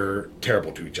 but they're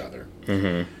terrible to each other.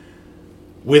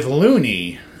 With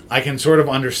Looney, I can sort of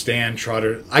understand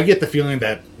Trotter. I get the feeling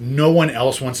that no one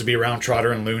else wants to be around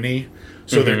Trotter and Looney,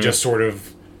 so they're just sort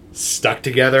of stuck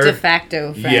together. De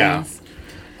facto friends. Yeah.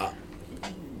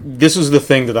 This is the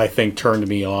thing that I think turned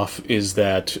me off, is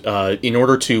that in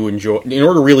order to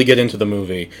really get into the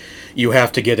movie, you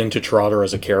have to get into Trotter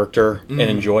as a character and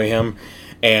enjoy him.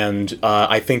 And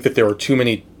I think that there were too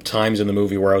many times in the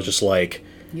movie where I was just like,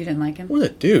 You didn't like him? "What a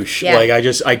douche!" Yeah. Like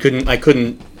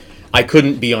I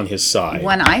couldn't be on his side.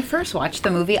 When I first watched the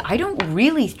movie, I don't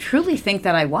really truly think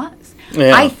that I was.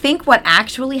 Yeah. I think what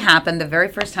actually happened the very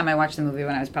first time I watched the movie,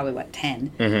 when I was probably,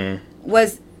 10,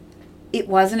 was it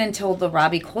wasn't until the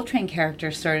Robbie Coltrane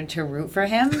character started to root for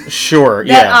him Sure,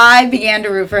 that yeah. I began to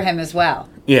root for him as well.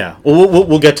 Yeah, well,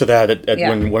 we'll get to that Yeah.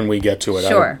 when we get to it.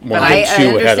 Sure, I don't wanna but get I too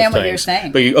ahead of understand what you're things.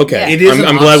 saying. But okay, Yeah. It is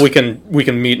I'm an glad obs- we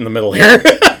can meet in the middle here.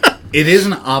 It is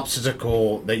an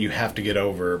obstacle that you have to get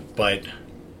over, but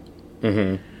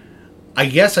I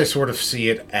guess I sort of see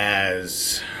it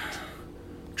as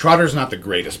Trotter's not the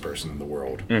greatest person in the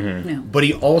world, No. but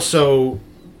he also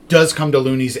does come to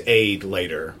Looney's aid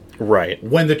later. Right.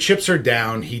 When the chips are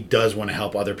down, he does want to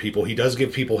help other people. He does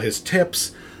give people his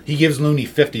tips. He gives Looney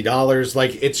 $50.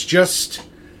 Like, it's just...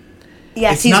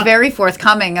 Yes, It's he's not- very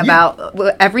forthcoming about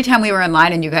every time we were in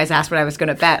line and you guys asked what I was going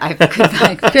to bet. I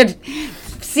could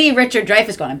see Richard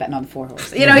Dreyfuss going, "I'm betting on the 4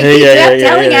 horse." You know, he Yeah, kept yeah,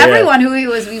 telling yeah. everyone who he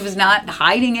was. He was not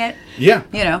hiding it. Yeah.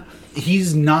 You know,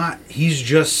 He's not... He's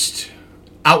just...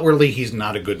 Outwardly, he's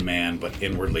not a good man, but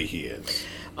inwardly, he is.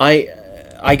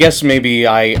 I guess maybe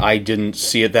I didn't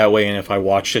see it that way, and if I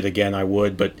watched it again, I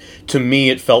would. But to me,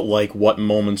 it felt like what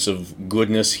moments of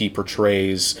goodness he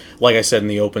portrays, like I said in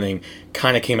the opening,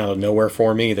 kind of came out of nowhere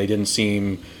for me. They didn't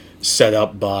seem set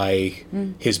up by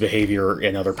his behavior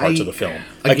in other parts of the film.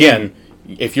 Again,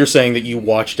 if you're saying that you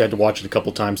had to watch it a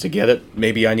couple times to get it,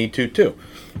 maybe I need to too.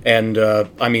 And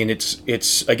I mean, it's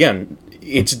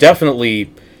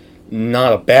definitely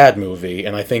not a bad movie,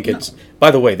 and I think it's...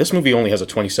 By the way, this movie only has a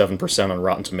 27% on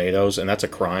Rotten Tomatoes, and that's a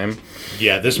crime.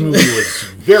 Yeah, this movie was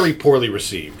very poorly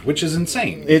received, which is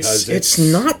insane. because It's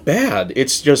not bad. It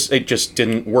just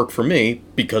didn't work for me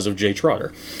because of Jay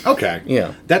Trotter. Okay.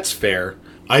 Yeah. That's fair.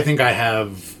 I think I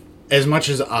have... As much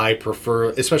as I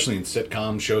prefer, especially in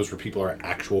sitcom shows where people are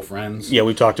actual friends. Yeah,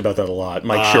 we've talked about that a lot.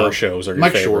 Mike Schur shows are your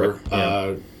Mike favorite.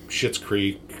 Schur, Schitt's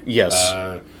Creek. Yes.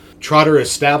 Trotter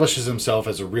establishes himself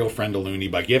as a real friend to Looney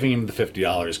by giving him the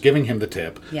 $50, giving him the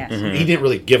tip. Yes. He didn't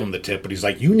really give him the tip, but he's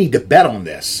like, "You need to bet on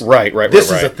this. Right. This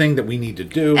is a thing that we need to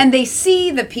do." and they see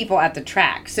the people at the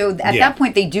track, so at Yeah. that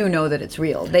point they do know that it's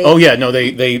real. Oh yeah, no,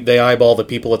 they eyeball the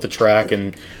people at the track,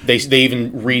 and they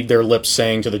even read their lips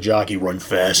saying to the jockey, "Run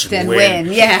fast then and win."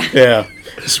 win. Yeah. Yeah,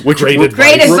 which Great advice.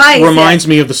 Great advice. reminds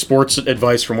me of the sports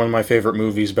advice from one of my favorite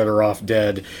movies, Better Off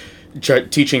Dead.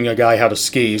 Teaching a guy how to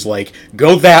ski is like,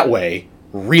 go that way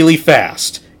really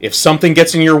fast. If something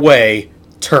gets in your way,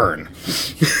 turn.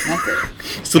 That's it.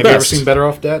 It's the Have you ever best. seen Better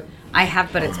Off Dead? I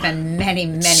have, but it's been many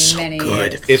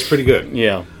good. years. It's pretty good.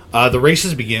 Yeah. The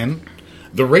races begin.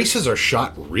 The races are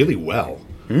shot really well.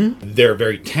 They're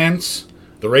very tense.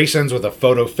 The race ends with a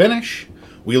photo finish.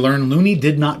 We learn Looney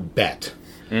did not bet.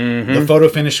 The photo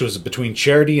finish was between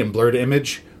Charity and Blurred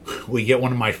Image. We get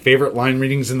one of my favorite line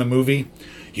readings in the movie.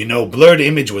 You know, Blurred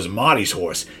Image was Marty's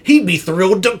horse. He'd be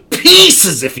thrilled to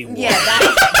pieces if he won. Yeah,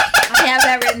 I have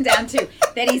that written down too.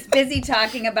 That he's busy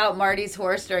talking about Marty's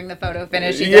horse during the photo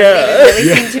finish. He doesn't even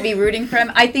really seem to be rooting for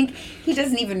him. I think he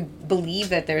doesn't even believe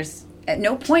that there's... At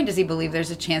no point does he believe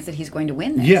there's a chance that he's going to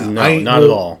win this. Yeah, No, not at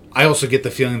all. I also get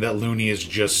the feeling that Looney is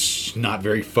just not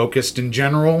very focused in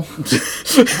general.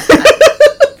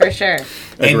 For sure.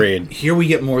 Agreed. And here we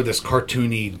get more of this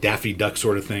cartoony Daffy Duck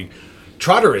sort of thing.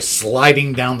 Trotter is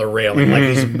sliding down the railing like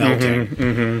he's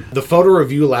melting. The photo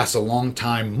review lasts a long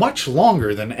time, much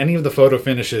longer than any of the photo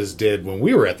finishes did when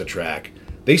we were at the track.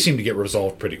 They seem to get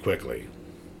resolved pretty quickly.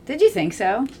 Did you think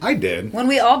so? I did. When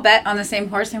we all bet on the same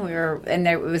horse and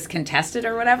it was contested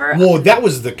or whatever? Well, that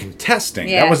was the contesting.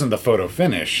 Yeah. That wasn't the photo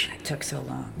finish. It took so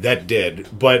long. That did.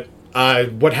 But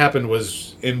what happened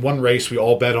was, in one race, we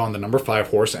all bet on the number 5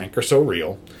 horse, Anchor So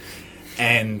Real.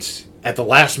 And at the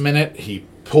last minute, he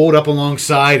pulled up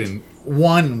alongside and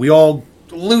won. We all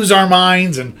lose our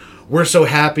minds, and we're so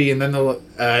happy. And then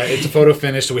it's a photo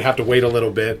finish, so we have to wait a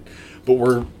little bit. But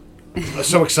we're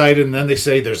so excited. And then they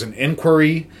say there's an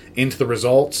inquiry into the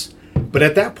results. But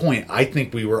at that point, I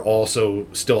think we were also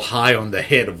still high on the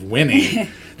hit of winning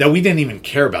that we didn't even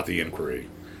care about the inquiry.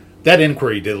 That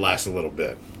inquiry did last a little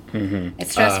bit.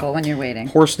 It's stressful when you're waiting.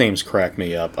 Horse names crack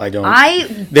me up. I don't.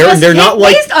 They're not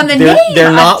like based on the they're, name. they're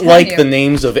I'm not telling like you. the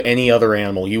names of any other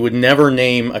animal. You would never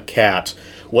name a cat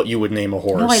what you would name a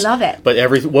horse. No, I love it. But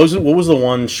what was the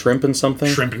one? Shrimp and something.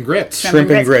 Shrimp and grits. Shrimp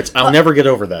and grits. I'll never get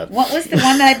over that. What was the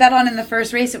one that I bet on in the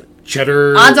first race?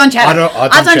 Cheddar. Odds on cheddar.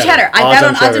 Odds on cheddar. I bet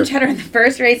on Odds on odds on cheddar. cheddar in the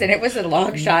first race, and it was a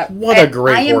long shot. What a And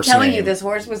great I am horse telling name. you, this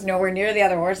horse was nowhere near the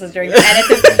other horses during the and at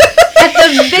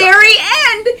the very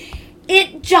end,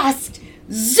 it just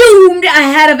zoomed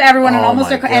ahead of everyone and Oh almost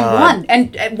my and God. won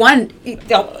and won.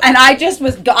 And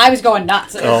I was going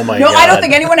nuts. Oh my I God. don't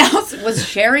think anyone else was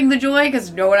sharing the joy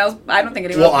because no one else. I don't think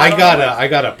anyone. Well, else I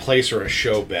got a place or a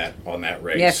show bet on that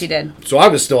race. Yes, you did. So I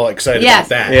was still excited Yes.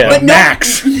 about that. Yeah. But But no-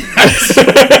 Max,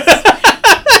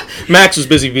 Max was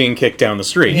busy being kicked down the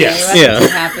street. Yes. Yeah, Yeah. so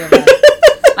happy about it.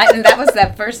 And that was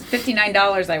that first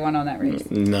 $59 I won on that race.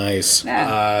 Nice.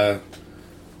 Yeah.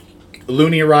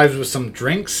 Looney arrives with some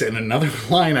drinks and another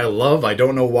line I love. I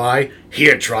don't know why.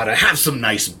 Here, Trotter, have some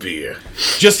nice beer.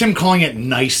 Just him calling it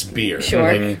nice beer.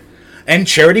 Sure. And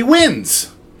Charity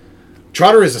wins.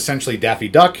 Trotter is essentially Daffy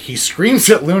Duck. He screams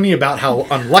at Looney about how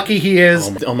unlucky he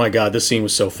is. Oh my God, this scene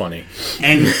was so funny.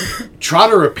 And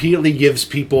Trotter repeatedly gives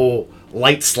people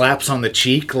light slaps on the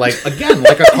cheek, like a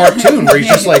cartoon where he's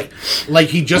just like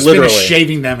he just Literally. finished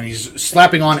shaving them and he's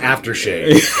slapping on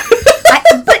aftershave.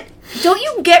 But don't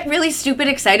you get really stupid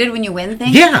excited when you win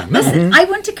things? Yeah, no. Listen, I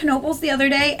went to Knoebels the other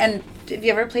day, and have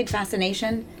you ever played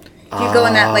Fascination? You go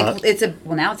in that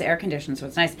now it's air conditioned, so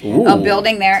it's nice. A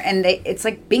building there, and it's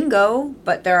like bingo,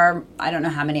 but there are I don't know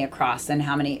how many across and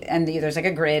how many, and there's like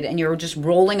a grid, and you're just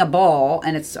rolling a ball,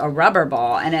 and it's a rubber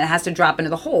ball, and it has to drop into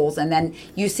the holes, and then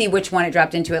you see which one it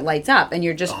dropped into, it lights up, and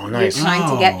you're just nice. you're trying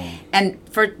to get, and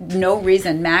for no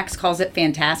reason, Max calls it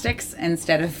Fantastics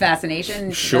instead of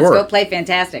Fascination. Sure. Let's go play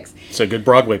Fantastics. It's a good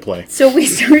Broadway play. So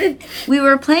we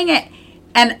were playing it,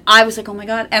 and I was like, oh my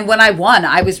God. And when I won,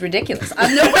 I was ridiculous.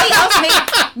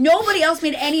 Nobody else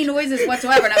made any noises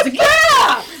whatsoever. And I was like,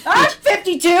 yeah, I'm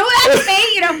 52, that's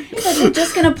me, you know. He's like, we're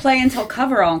just going to play until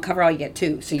coverall, and coverall you get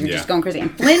 2. So you're just going crazy.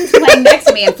 And Flynn's playing next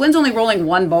to me, and Flynn's only rolling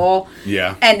 1 ball.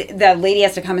 Yeah. And the lady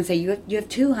has to come and say, you have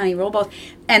 2, honey, roll balls.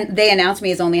 And they announced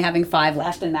me as only having 5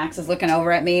 left, and Max is looking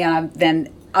over at me, and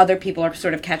then other people are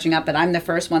sort of catching up, but I'm the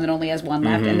first one that only has 1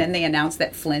 left. And then they announced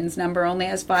that Flynn's number only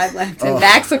has 5 left. And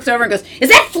Max looks over and goes, is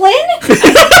that Flynn?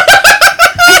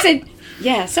 I said,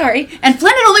 yeah, sorry. And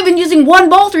Flynn had only been using 1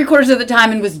 ball 3/4 of the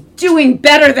time and was doing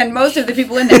better than most of the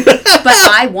people in there. But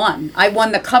I won. I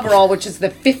won the coverall, which is the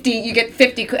 50. You get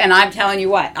 50, and I'm telling you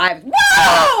what, I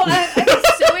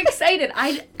was so excited.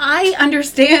 I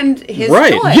understand his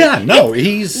Right. joy. Yeah, no,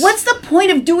 he's... What's the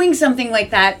point of doing something like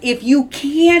that if you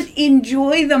can't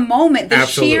enjoy the moment, the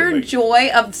sheer Absolutely. joy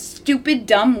of stupid,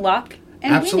 dumb luck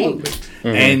and winning? Absolutely.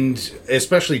 And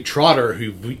especially Trotter,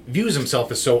 who views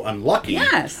himself as so unlucky.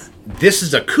 Yes. This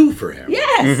is a coup for him.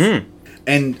 Yes.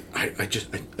 And I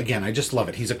just love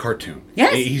it. He's a cartoon.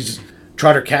 Yes.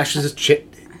 Trotter cashes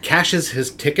cashes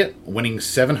his ticket, winning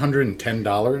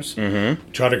 $710.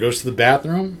 Trotter goes to the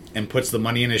bathroom and puts the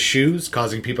money in his shoes,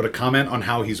 causing people to comment on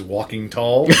how he's walking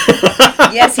tall.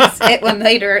 Yes,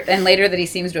 later that he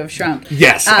seems to have shrunk.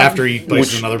 Yes, after he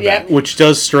places another bet. Which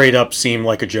does straight up seem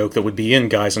like a joke that would be in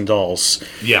Guys and Dolls.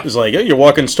 Yeah. It's like, hey, you're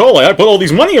walking tall. I put all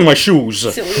these money in my shoes.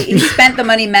 So he spent the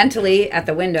money mentally at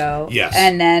the window. Yes.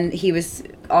 And then he was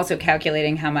also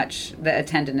calculating how much the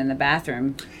attendant in the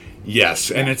bathroom. Yes,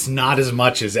 and it's not as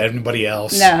much as everybody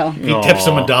else. No. He tips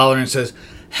him $1 and says,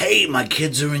 "Hey, my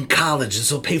kids are in college.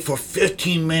 This will pay for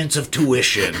 15 minutes of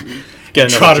tuition."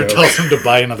 Get another Trotter joke. tells him to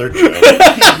buy another joke.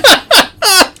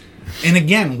 And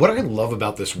again, what I love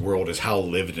about this world is how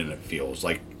lived in it feels.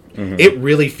 Like, it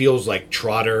really feels like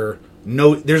Trotter...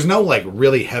 there's no, like,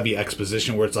 really heavy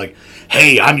exposition where it's like,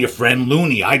 "Hey, I'm your friend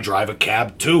Looney. I drive a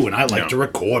cab, too, and I like to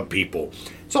record people."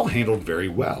 It's all handled very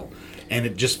well. And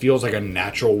it just feels like a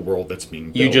natural world that's being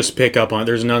built. You just pick up on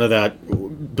there's none of that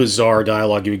bizarre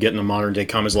dialogue you would get in a modern day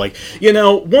comics like,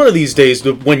 one of these days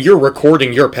when you're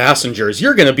recording your passengers,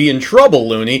 you're going to be in trouble,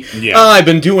 Looney. Yeah. I've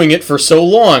been doing it for so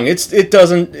long.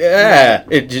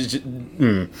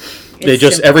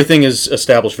 Everything is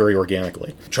established very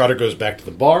organically. Trotter goes back to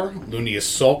the bar. Looney is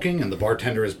sulking, and the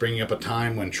bartender is bringing up a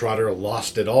time when Trotter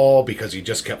lost it all because he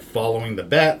just kept following the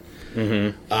bet.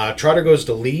 Trotter goes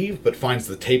to leave, but finds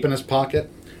the tape in his pocket.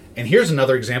 And here's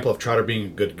another example of Trotter being a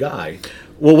good guy.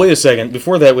 Well, wait a second.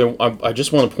 Before that, I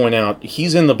just want to point out,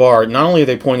 he's in the bar. Not only are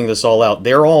they pointing this all out,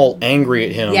 they're all angry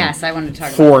at him. Yes, I wanted to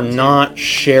talk for about that, not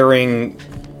sharing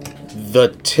the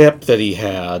tip that he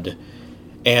had.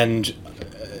 And...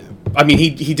 I mean,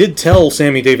 he did tell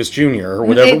Sammy Davis Jr. or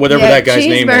whatever that guy's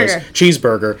name was.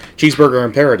 Cheeseburger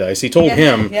in Paradise. He told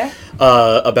him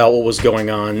about what was going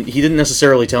on. He didn't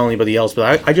necessarily tell anybody else,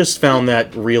 but I just found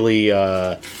that really,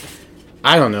 I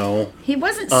don't know. He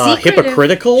wasn't secretive.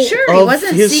 Hypocritical. Sure, he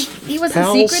wasn't. He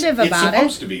wasn't secretive It's about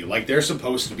supposed it. to be like they're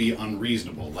supposed to be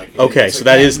unreasonable. Like Okay, so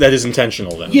that is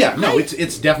intentional then. Yeah, no,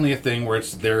 it's definitely a thing where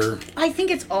it's their. I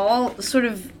think it's all sort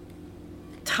of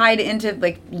tied into,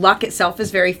 like, luck itself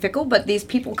is very fickle, but these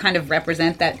people kind of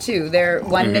represent that too. They're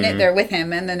one minute they're with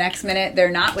him, and the next minute they're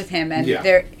not with him, and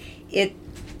it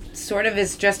sort of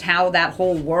is just how that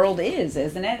whole world is,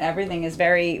 isn't it? Everything is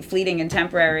very fleeting and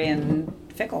temporary and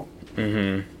fickle.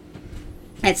 It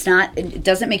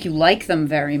doesn't make you like them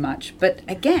very much, but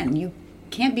again, you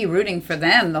can't be rooting for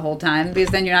them the whole time because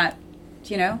then you're not,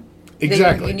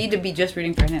 Exactly. You need to be just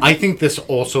rooting for him. I think this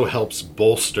also helps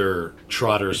bolster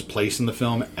Trotter's place in the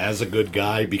film as a good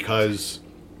guy because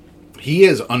he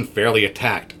is unfairly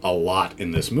attacked a lot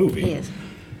in this movie. He is.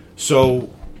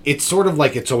 So it's sort of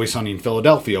like It's Always Sunny in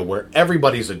Philadelphia where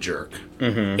everybody's a jerk.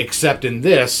 Except in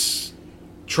this,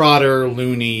 Trotter,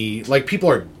 Looney, like,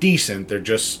 people are decent. They're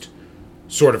just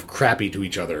sort of crappy to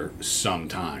each other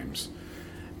sometimes.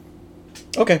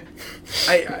 Okay.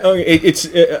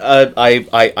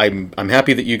 I'm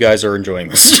happy that you guys are enjoying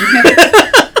this.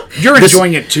 You're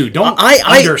enjoying it too. Don't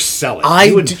undersell it.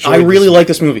 I really like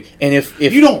this movie, and if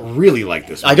you don't really like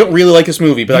this movie. I don't really like this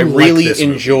movie, but I like really this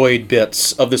movie. enjoyed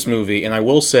bits of this movie, and I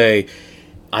will say,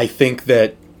 I think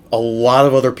that a lot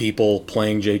of other people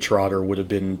playing Jay Trotter would have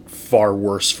been far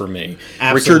worse for me.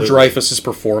 Absolutely. Richard Dreyfuss's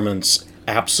performance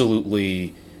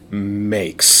absolutely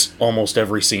makes almost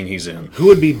every scene he's in. Who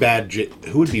would be bad?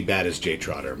 Who would be bad as Jay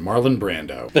Trotter? Marlon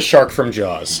Brando, The shark from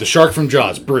Jaws. the shark from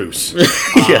Jaws, Bruce.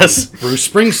 Yes. Bruce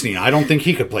Springsteen. I don't think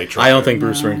he could play Trotter. I don't think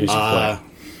Bruce Springsteen should play.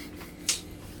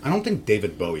 I don't think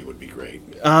David Bowie would be great.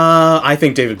 I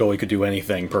think David Bowie could do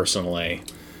anything personally,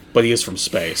 but he is from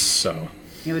space, so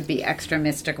It would be extra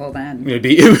mystical then.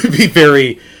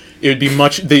 it would be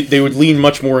much. They would lean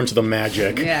much more into the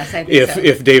magic. Yes, I think so.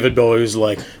 If David Bowie was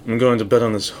like, I'm going to bet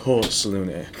on this horse,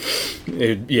 Looney.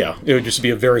 It would just be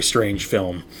a very strange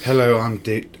film. Hello, I'm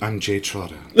Jay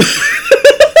Trotter.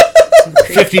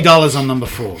 $50 on number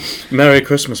 4. Merry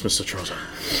Christmas, Mr. Trotter.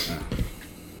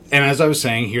 And as I was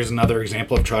saying, here's another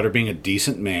example of Trotter being a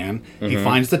decent man. He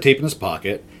finds the tape in his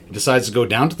pocket. He decides to go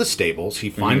down to the stables. He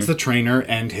finds the trainer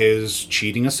and his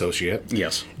cheating associate.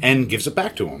 Yes. And gives it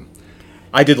back to him.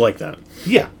 I did like that.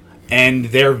 Yeah. And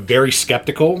they're very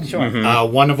skeptical. Sure.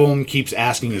 One of them keeps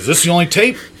asking, "Is this the only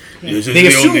tape?" This is They the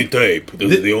assume- only tape.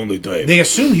 This is the only tape. They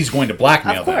assume he's going to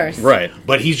blackmail Of course. them. Right.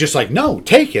 But he's just like, "No,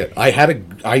 take it.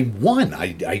 I won.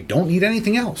 I don't need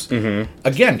anything else."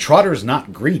 Again, Trotter's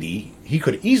not greedy. He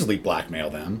could easily blackmail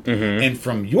them. And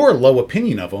from your low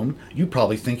opinion of him, you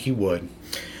probably think he would.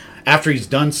 after he's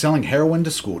done selling heroin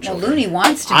to school Well, children. Looney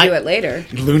wants to do it later.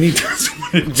 Looney does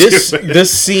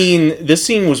This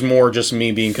scene was more just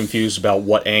me being confused about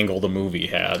what angle the movie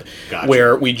had. Gotcha.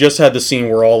 Where we just had the scene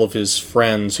where all of his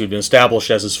friends who'd been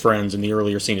established as his friends in the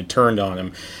earlier scene had turned on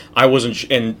him. I wasn't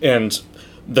and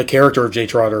the character of Jay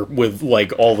Trotter, with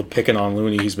like all the picking on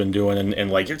Looney he's been doing,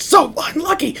 and like, it's so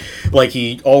unlucky, like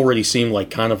he already seemed like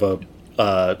kind of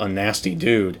a nasty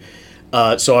dude.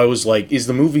 So I was like, is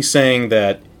the movie saying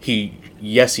that he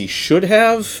should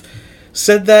have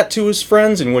said that to his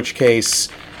friends? In which case,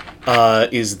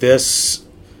 is this?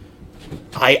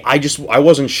 I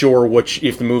wasn't sure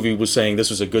if the movie was saying this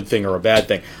was a good thing or a bad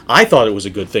thing. I thought it was a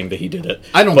good thing that he did it.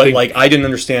 I didn't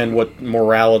understand what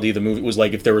morality the movie was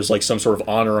like. If there was like some sort of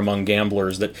honor among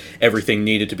gamblers, that everything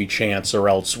needed to be chance, or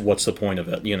else what's the point of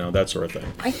it? You know, that sort of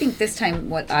thing. I think this time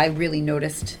what I really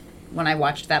noticed when I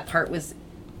watched that part was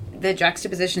the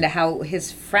juxtaposition to how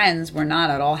his friends were not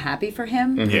at all happy for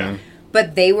him. Yeah.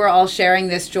 But they were all sharing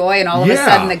this joy, and all of a Yeah.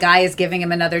 sudden the guy is giving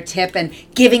him another tip and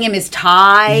giving him his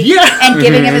tie Yeah. and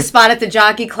giving him a spot at the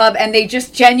jockey club, and they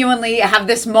just genuinely have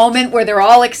this moment where they're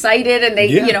all excited, and they,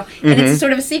 Yeah. you know, and it's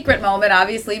sort of a secret moment,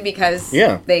 obviously, because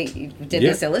they did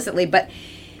this illicitly, but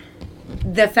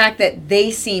the fact that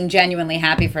they seem genuinely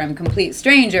happy for him, complete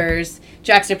strangers,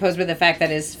 juxtaposed with the fact that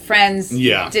his friends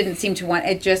didn't seem to want,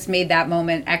 it just made that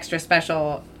moment extra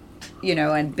special, you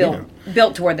know, and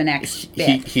built toward the next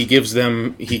bit. He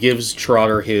gives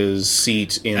Trotter his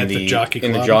seat in the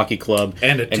jockey club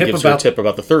and gives her a tip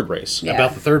about the third race. Yeah.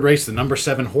 About the third race, the number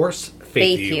 7 horse,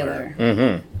 Faith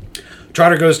Healer.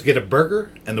 Trotter goes to get a burger,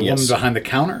 and the Yes. woman behind the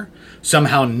counter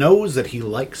somehow knows that he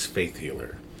likes Faith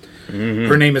Healer.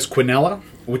 Her name is Quinella,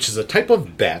 which is a type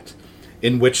of bet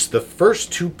in which the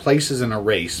first 2 places in a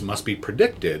race must be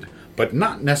predicted, but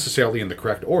not necessarily in the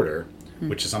correct order,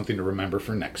 which is something to remember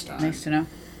for next time. Nice to know.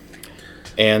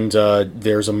 And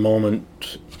there's a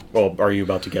moment... Well, are you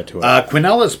about to get to it?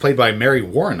 Quinella is played by Mary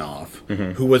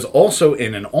Warrenoff, who was also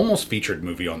in an almost featured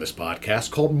movie on this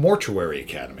podcast called Mortuary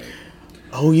Academy.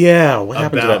 Oh, yeah. What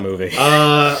happened to that movie?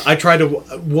 I tried to...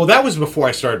 Well, that was before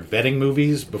I started vetting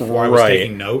movies, before I was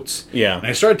taking notes. Yeah. And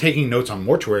I started taking notes on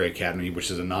Mortuary Academy, which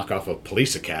is a knockoff of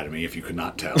Police Academy, if you could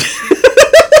not tell.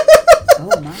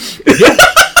 Oh, my.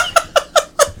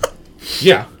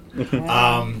 Yeah.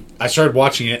 I started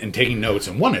watching it and taking notes,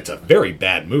 and 1, it's a very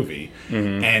bad movie,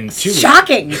 and 2,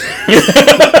 Shocking!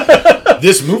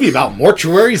 this movie about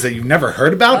mortuaries that you've never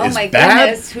heard about is Oh my bad.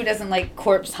 goodness, who doesn't like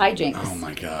corpse hijinks? Oh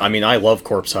my god! I mean, I love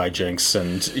corpse hijinks,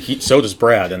 and so does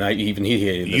Brad, and he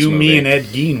hated this movie. me, and Ed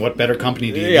Gein. What better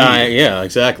company do you need? Yeah,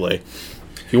 exactly.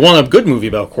 If you want a good movie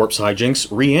about corpse hijinks,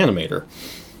 Reanimator.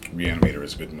 Reanimator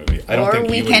is a good movie. I don't Or think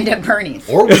Weekend at Bernie's.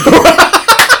 Or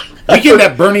Weekend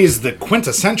at Bernie's is the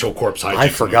quintessential corpse hijinks. I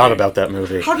forgot movie. about that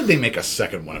movie. How did they make a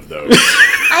second one of those?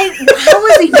 How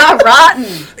is he not rotten?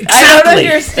 I don't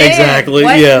understand. Exactly,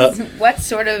 What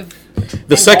sort of...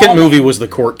 The second movie was The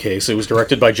Court Case. It was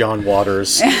directed by John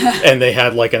Waters, and they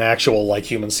had like an actual like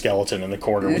human skeleton in the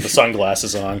corner with the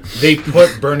sunglasses on. They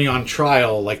put Bernie on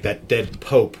trial like that dead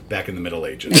Pope back in the Middle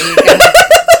Ages.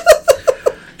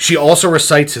 She also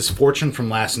recites his fortune from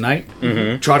last night.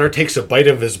 Trotter takes a bite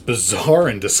of his bizarre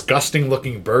and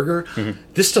disgusting-looking burger.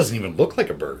 This doesn't even look like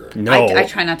a burger. No, I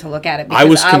try not to look at it because I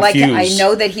was I confused.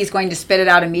 know that he's going to spit it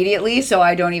out immediately, so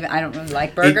I don't really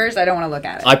like burgers. I don't want to look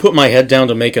at it. I put my head down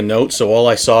to make a note, so all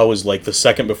I saw was like the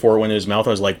second before it went in his mouth.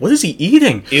 I was like, "What is he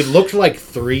eating?" It looked like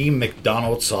 3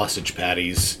 McDonald's sausage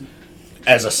patties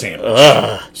as a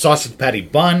sandwich. Sausage patty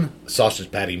bun,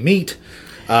 sausage patty meat.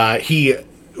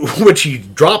 Which he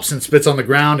drops and spits on the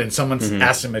ground, and someone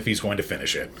asks him if he's going to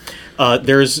finish it.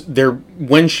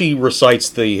 When she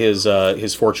recites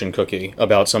his fortune cookie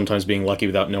about sometimes being lucky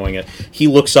without knowing it, he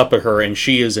looks up at her and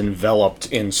she is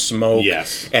enveloped in smoke.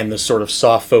 Yes. And this sort of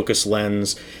soft focus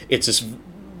lens.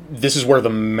 This is where the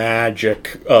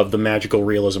magic of the magical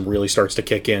realism really starts to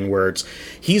kick in, where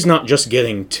he's not just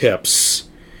getting tips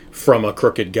from a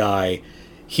crooked guy.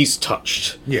 He's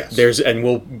touched. Yes. And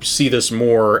we'll see this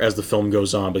more as the film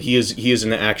goes on, but he is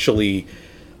an actually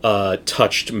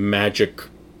touched magic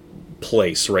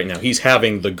place right now. He's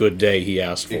having the good day he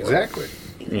asked for. Exactly.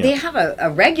 They have a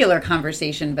regular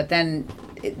conversation, but then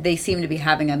they seem to be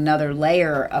having another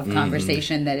layer of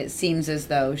conversation that it seems as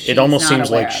though she's It almost not seems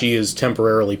aware like of. she is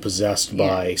temporarily possessed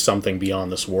by something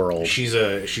beyond this world. She's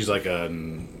like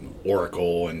an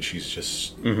oracle, and she's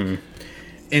just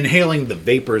inhaling the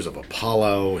vapors of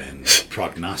Apollo and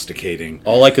prognosticating.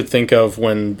 All I could think of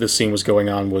when this scene was going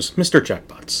on was Mr.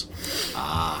 Jackpots.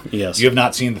 Yes. You have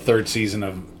not seen the 3rd season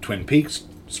of Twin Peaks.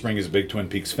 Spring is a big Twin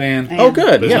Peaks fan. Oh,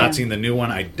 good. But has Yeah. not seen the new one.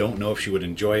 I don't know if she would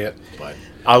enjoy it, but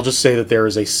I'll just say that there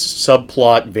is a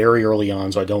subplot very early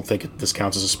on, so I don't think this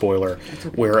counts as a spoiler,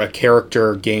 where a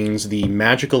character gains the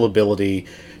magical ability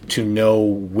to know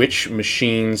which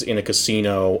machines in a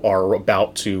casino are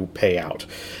about to pay out.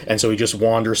 And so he just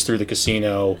wanders through the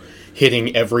casino,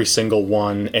 hitting every single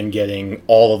one and getting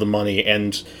all of the money,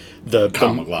 and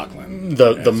Kyle MacLachlan.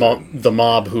 the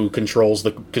mob who controls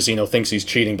the casino thinks he's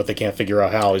cheating, but they can't figure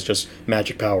out how. It's just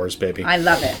magic powers, baby. I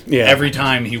love it. Yeah, Every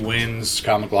time he wins,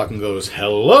 Kyle MacLachlan goes,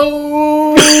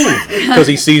 "Hello!" because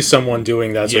he sees someone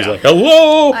doing that, so he's Yeah. like,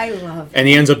 "Hello!" I love it. And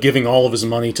he ends up giving all of his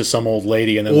money to some old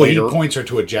lady, and then Well, he later points her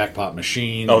to a jackpot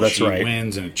machine. Oh, and that's she right.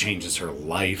 wins, and it changes her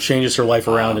life. changes her life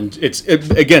around, and it's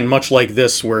again much like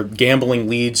this, where gambling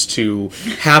leads to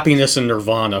happiness and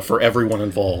nirvana for everyone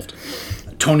involved.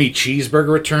 Tony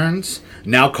Cheeseburger returns,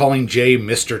 now calling Jay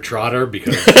Mr. Trotter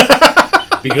because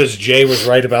because Jay was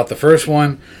right about the first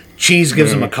one. Cheese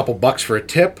gives him a couple bucks for a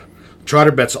tip.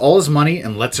 Trotter bets all his money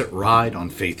and lets it ride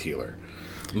on Faith Healer.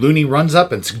 Looney runs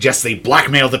up and suggests they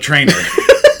blackmail the trainer.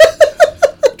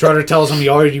 Trotter tells him he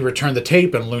already returned the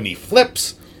tape, and Looney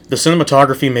flips. The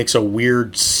cinematography makes a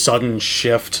weird sudden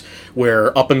shift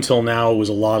where up until now it was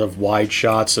a lot of wide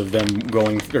shots of them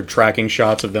going, or tracking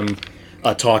shots of them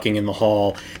talking in the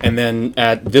hall, and then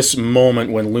at this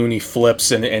moment when Looney flips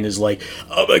and is like,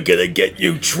 "I'm gonna get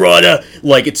you, Trotter,"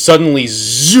 like it suddenly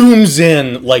zooms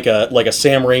in like a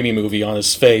Sam Raimi movie on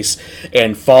his face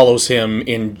and follows him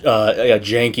in a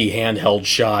janky handheld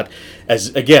shot, as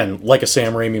again like a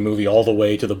Sam Raimi movie, all the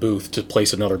way to the booth to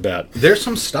place another bet. There's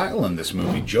some style in this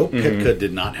movie. Joe Pytka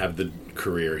did not have the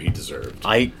career he deserved.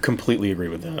 I completely agree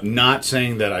with that. Not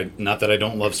saying that not that I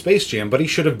don't love Space Jam, but he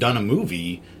should have done a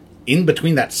movie in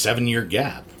between that 7-year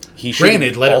gap. He should have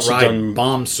Granted, Let It also Ride done-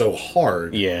 bombed so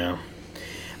hard. Yeah.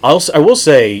 I will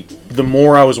say, the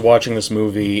more I was watching this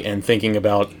movie and thinking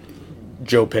about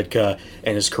Joe Pytka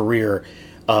and his career,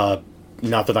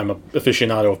 not that I'm an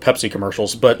aficionado of Pepsi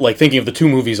commercials, but like thinking of the two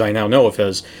movies I now know of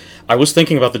his, I was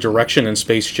thinking about the direction in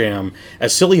Space Jam.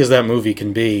 As silly as that movie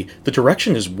can be, the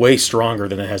direction is way stronger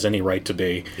than it has any right to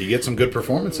be. He gets some good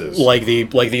performances. Like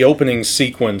the opening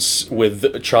sequence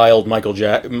with child Michael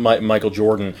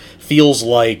Jordan feels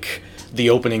like the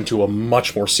opening to a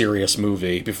much more serious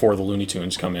movie before the Looney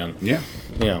Tunes come in. Yeah.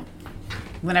 Yeah.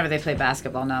 Whenever they play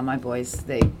basketball now, my boys,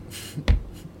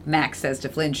 Max says to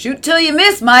Flynn, "Shoot till you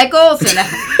miss, Michael." So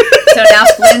now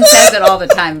Flynn says it all the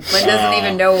time. Flynn doesn't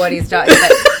even know what he's talking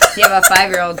about. You have a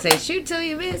 5-year-old say, "Shoot till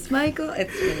you miss, Michael."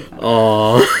 It's really fun.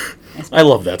 Aww. I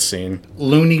love that scene.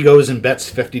 Looney goes and bets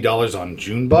 $50 on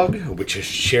Junebug, which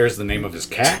shares the name of his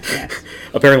cat.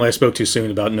 Apparently I spoke too soon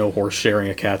about no horse sharing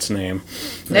a cat's name.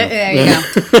 There you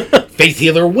go. Faith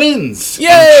Healer wins. Yay!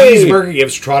 And Cheeseburger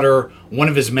gives Trotter one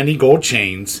of his many gold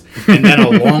chains and then a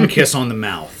long kiss on the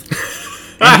mouth.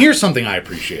 And here's something I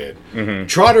appreciate.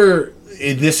 Trotter,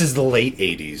 this is the late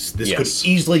 80s. This Yes. could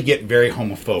easily get very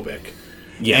homophobic.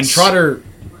 Yes. And Trotter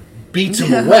beats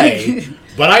him away.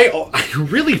 But I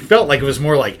really felt like it was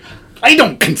more like, I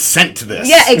don't consent to this.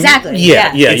 Yeah, exactly.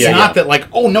 Yeah. It's not that like,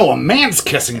 oh no, a man's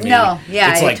kissing me. No,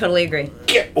 yeah, it's I like, totally agree.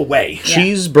 get away.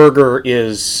 Cheeseburger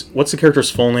is... What's the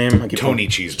character's full name? Tony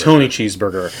Cheeseburger. Tony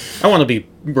Cheeseburger. I want to be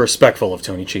respectful of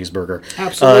Tony Cheeseburger.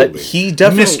 Absolutely. He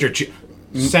definitely...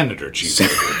 Senator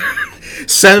Cheeseburger.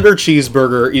 Senator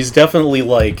Cheeseburger is definitely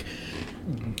like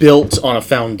built on a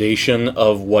foundation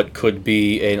of what could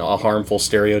be a harmful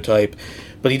stereotype,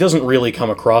 but he doesn't really come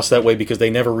across that way because they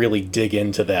never really dig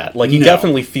into that. Like, he No.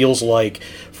 definitely feels like,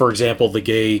 for example, the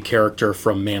gay character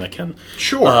from Mannequin.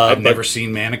 Sure. I've but never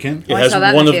seen Mannequin. It I has saw that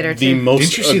in one the of theater, the too. most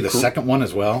Didn't you see the second one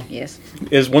as well? Yes.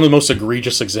 is one of the most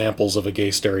egregious examples of a gay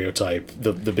stereotype.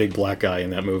 The big black guy in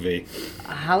that movie.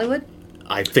 Hollywood?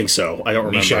 I think so. I don't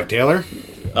remember. Meshack Taylor?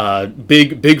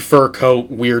 Big fur coat,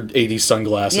 weird 80s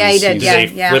sunglasses. Yeah, he did. He's- Yeah,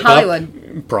 they yeah. flip up?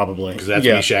 Hollywood. Probably. Because that's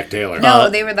yeah. Meshack Taylor. No,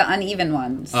 they were the uneven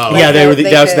ones. Oh. Like Yeah, they were. the-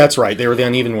 That's right. They were the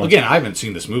uneven ones. Again, I haven't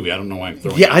seen this movie. I don't know why I'm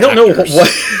throwing Yeah, out I don't know actors.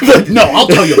 what. No, I'll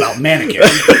tell you about Mannequin.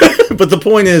 But the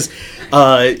point is,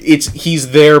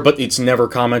 he's there, but it's never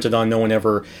commented on. No one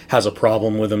ever has a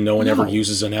problem with him. No one ever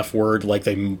uses an F word like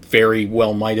they very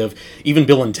well might have. Even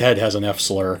Bill and Ted has an F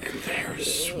slur.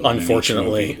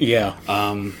 Unfortunately, yeah.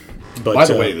 But By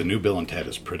the way, the new Bill and Ted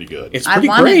is pretty good. it's I pretty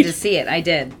wanted great. to see it. I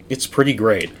did. It's pretty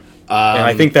great. And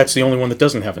I think that's the only one that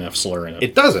doesn't have an F slur in it.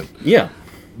 It doesn't. Yeah.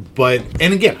 But,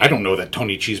 and again, I don't know that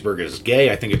Tony Cheeseburger is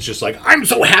gay. I think it's just like, I'm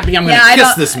so happy I'm going Yeah, to I kiss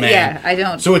don't- this man. yeah, I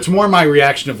don't- So it's more my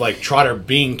reaction of like Trotter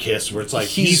being kissed, where it's like,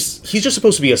 He's just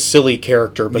supposed to be a silly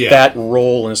character, but Yeah. that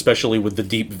role, and especially with the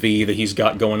deep V that he's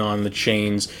got going on, the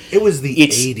chains. It was the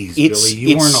It's- 80s, it's- Billy. You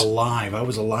it's- weren't alive. I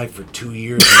was alive for 2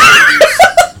 years.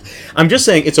 I'm just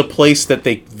saying it's a place that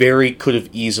they very could have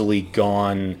easily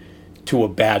gone to a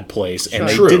bad place, and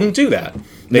they True. didn't do that.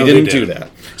 They No, didn't they do didn't. that.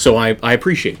 So I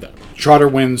appreciate that. Trotter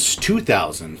wins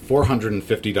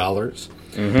 $2,450.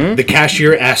 The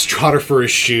cashier asks Trotter for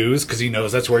his shoes because he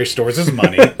knows that's where he stores his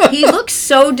money. He looks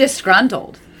so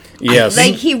disgruntled. Yes.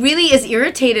 Like, he really is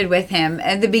irritated with him.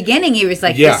 At the beginning, he was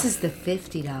like, Yeah. this is the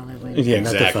 $50 window. Yeah,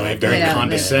 not the Exactly. $5. Very Yeah.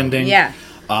 condescending. Yeah.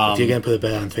 If you're gonna put a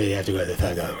bet on three, you have to go to the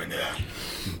 $5 window.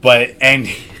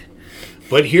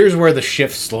 But here's where the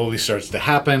shift slowly starts to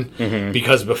happen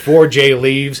because before Jay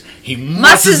leaves, he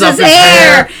musses up his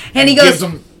hair and he goes, gives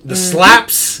him the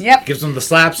slaps. Yep. Gives him the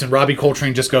slaps, and Robbie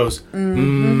Coltrane just goes,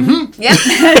 Yep.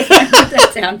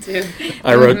 That's down too.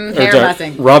 I wrote hair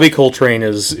mussing. Robbie Coltrane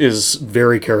is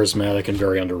very charismatic and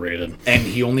very underrated. and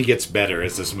he only gets better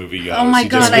as this movie goes. Oh my He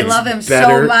just God, I gets love him so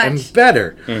better much. and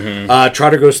better.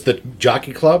 Trotter goes to the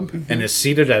jockey club and is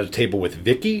seated at a table with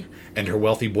Vicky and her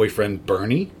wealthy boyfriend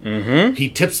Bernie. He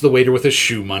tips the waiter with his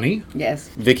shoe money. Yes.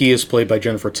 Vicky is played by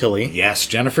Jennifer Tilly. Yes,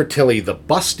 Jennifer Tilly, the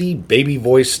busty,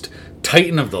 baby-voiced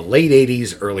titan of the late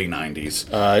 80s, early 90s.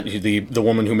 The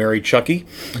woman who married Chucky.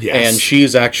 Yes. And she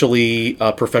is actually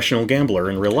a professional gambler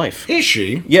in real life. Is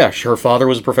she? Yeah, her father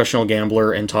was a professional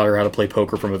gambler and taught her how to play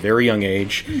poker from a very young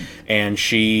age. And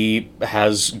she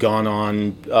has gone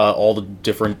on all the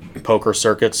different poker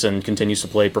circuits and continues to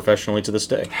play professionally to this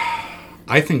day.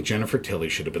 I think Jennifer Tilly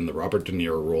should have been the Robert De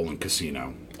Niro role in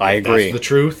Casino. I If agree. That's the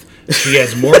truth. She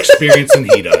has more experience than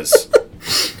he does.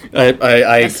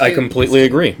 I true. completely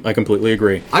agree. I completely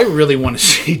agree. I really want to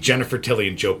see Jennifer Tilly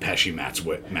and Joe Pesci match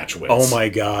wits. Oh my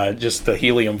god, just the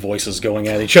helium voices going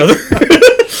at each other.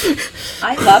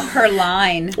 I love her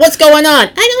line. What's going on?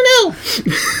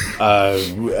 I don't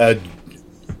know.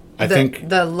 I think.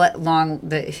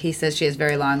 He says she has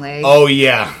very long legs. Oh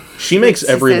yeah. She makes She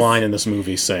every says- line in this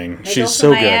movie sing. They go She's from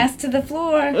so my good. ass to the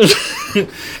floor.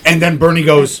 And then Bernie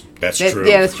goes, "That's true."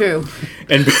 Yeah, that's true.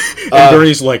 And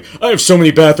Bernie's like, I have so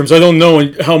many bathrooms. I don't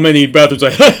know how many bathrooms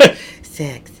I have.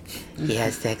 6. He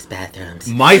has 6 bathrooms.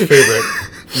 My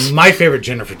favorite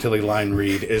Jennifer Tilly line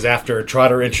read is after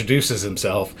Trotter introduces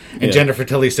himself, and Yeah. Jennifer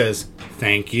Tilly says,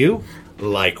 "Thank you,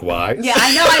 likewise." Yeah,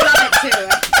 I know. I love it too.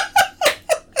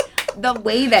 The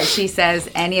way that she says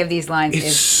any of these lines It's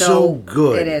is so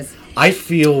good. It is. I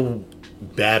feel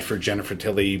bad for Jennifer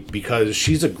Tilly because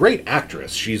she's a great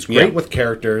actress. She's great Yeah. with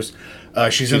characters.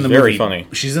 She's in the very movie. funny.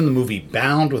 She's in the movie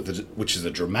Bound, which is a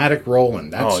dramatic role,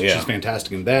 and that's Oh, yeah. she's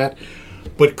fantastic in that.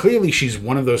 But clearly, she's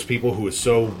one of those people who is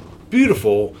so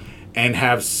beautiful and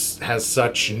has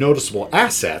such noticeable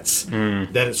assets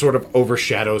that it sort of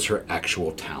overshadows her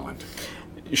actual talent.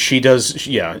 She does,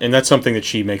 yeah, and that's something that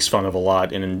she makes fun of a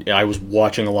lot. And I was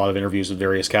watching a lot of interviews with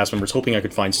various cast members, hoping I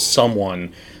could find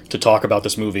someone to talk about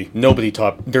this movie.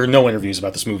 There are no interviews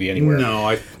about this movie anywhere.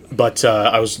 No, But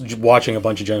I was watching a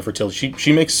bunch of Jennifer Tilly.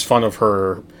 She makes fun of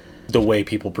her, the way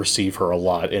people perceive her a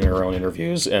lot in her own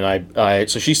interviews, and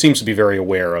so she seems to be very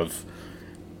aware of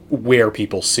where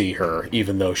people see her,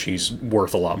 even though she's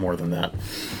worth a lot more than that.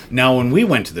 Now, when we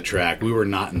went to the track, we were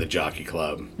not in the jockey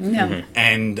club. No.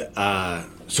 And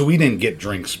so we didn't get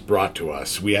drinks brought to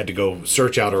us. We had to go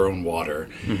search out our own water.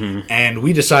 And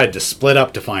we decided to split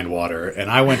up to find water.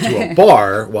 And I went to a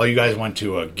bar while you guys went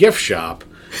to a gift shop.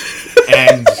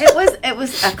 And It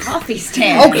was a coffee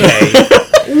stand. okay,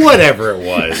 whatever it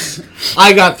was.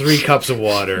 I got 3 cups of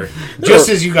water just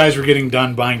as you guys were getting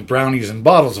done buying brownies and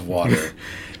bottles of water.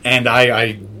 And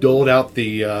I doled out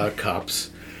the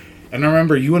cups. And I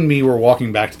remember you and me were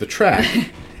walking back to the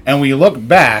track. And we look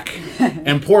back,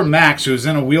 and poor Max, who's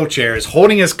in a wheelchair, is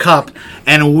holding his cup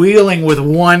and wheeling with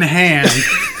one hand,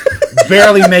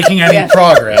 barely making any Yeah.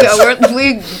 progress. So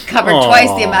we covered twice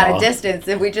the amount of distance,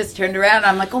 and we just turned around. And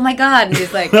I'm like, "Oh my god!" And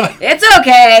he's like, "It's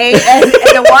okay." And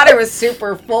the water was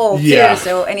super full too. Yeah.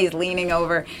 So, and he's leaning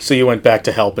over. So you went back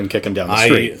to help and kick him down the I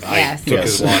street. Yes. took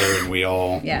Yes. his water, and we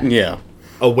all... Yeah. Yeah.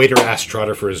 A waiter asks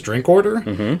Trotter for his drink order,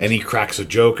 and he cracks a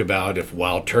joke about if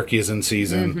wild turkey is in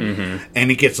season,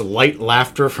 and he gets light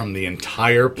laughter from the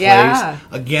entire place. Yeah.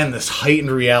 Again, this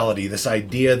heightened reality, this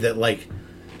idea that like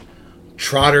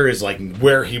Trotter is like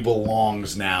where he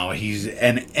belongs now.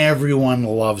 And everyone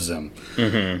loves him.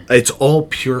 It's all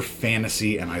pure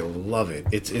fantasy, and I love it.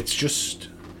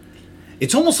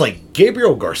 It's almost like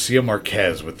Gabriel Garcia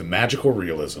Marquez with the magical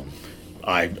realism.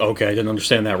 I didn't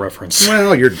understand that reference.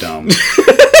 Well, you're dumb.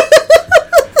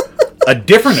 A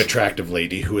different attractive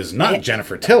lady who is not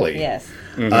Jennifer Tilly Yes.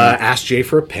 asked Jay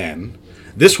for a pen.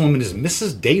 This woman is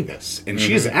Mrs. Davis, and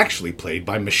she is actually played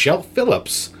by Michelle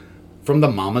Phillips from the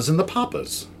Mamas and the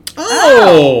Papas.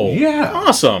 Oh, Yeah.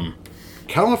 awesome!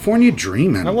 California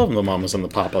Dreamin'. I love the Mamas and the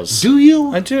Papas. Do you?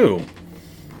 I do.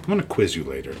 going to quiz you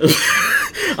later.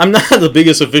 I'm not the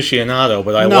biggest aficionado,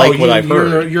 but I like what I've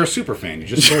heard. You're a super fan. You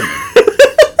just told me.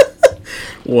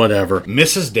 Whatever.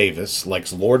 Mrs. Davis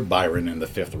likes Lord Byron in The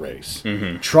Fifth Race.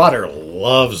 Trotter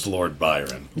loves Lord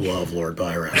Byron. Love Lord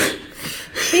Byron.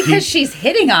 Because she's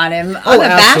hitting on him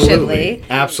absolutely. unabashedly.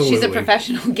 Absolutely. She's a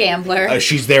professional gambler.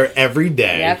 She's there every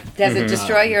day. Yep. Does it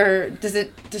destroy your? Does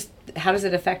it just? How does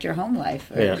it affect your home life?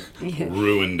 Yeah.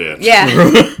 Ruined it. Yeah.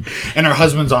 And her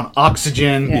husband's on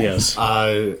oxygen. Yes.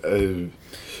 Uh,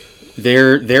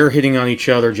 They're hitting on each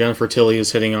other. Jennifer Tilly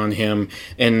is hitting on him,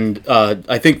 and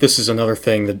I think this is another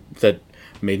thing that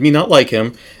made me not like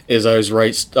him. Is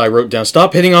I wrote down,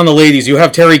 "Stop hitting on the ladies. You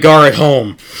have Terry Garr at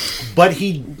home." But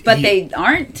they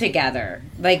aren't together.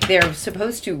 Like, they're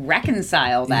supposed to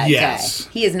reconcile that Yes. day.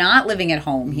 He is not living at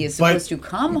home. He is supposed to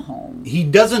come home. he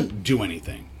doesn't do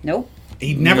anything. Nope.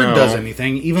 He never No. does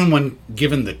anything, even when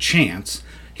given the chance.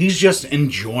 He's just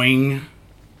enjoying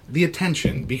the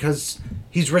attention because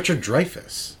he's Richard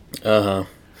Dreyfuss.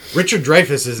 Richard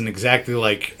Dreyfuss isn't exactly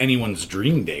like anyone's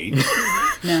dream date.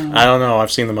 No. I don't know.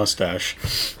 I've seen the mustache.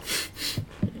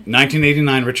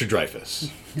 1989 Richard Dreyfuss.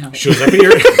 No. Shows up at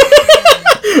your...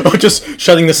 Oh, just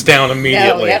shutting this down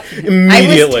immediately. No, yep.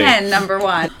 Immediately. I was 10, number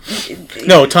one.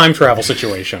 No, time travel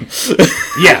situation.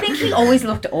 Yeah, I think he always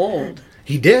looked old.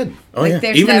 he did. Oh, yeah.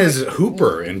 there's Even never- as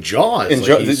Hooper in Jaws. And he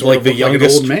sort of the looked like an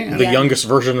youngest, old man. the Yeah. youngest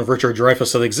version of Richard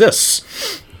Dreyfuss that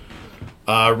exists.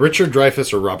 Richard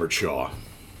Dreyfuss or Robert Shaw?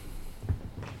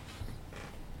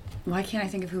 Why can't I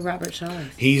think of who Robert Shaw is?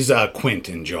 He's Quint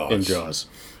in Jaws. In Jaws.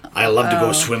 I love to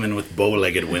go swimming with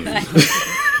bow-legged women.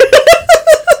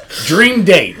 Dream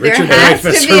date, Richard there has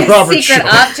Dreyfuss to be or a Robert secret Shaw.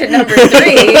 option number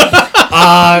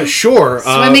 3. Sure.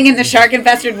 Swimming in the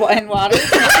shark-infested water.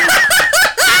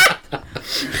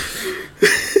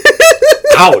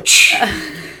 Ouch.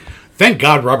 Thank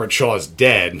God Robert Shaw is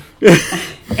dead.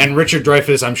 And Richard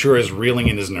Dreyfuss, I'm sure, is reeling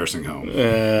in his nursing home.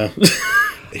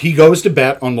 He goes to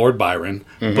bet on Lord Byron,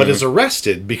 but is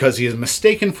arrested because he is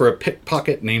mistaken for a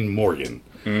pickpocket named Morgan.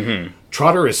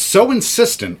 Trotter is so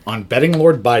insistent on betting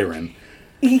Lord Byron.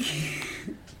 This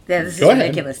is Go ahead.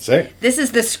 ridiculous. Say it. This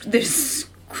is the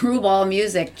screwball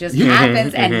music just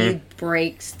happens, and he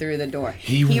breaks through the door.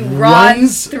 He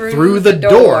runs through the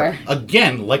door.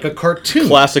 Again, like a cartoon.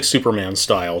 Classic Superman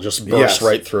style. Just bursts Yes.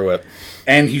 right through it.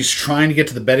 And he's trying to get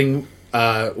to the betting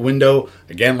window.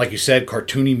 Again, like you said,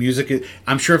 cartoony music.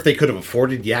 I'm sure if they could have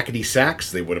afforded Yakety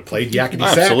Sax, they would have played Yakety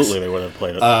Sax. Absolutely, they would have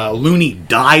played it. Looney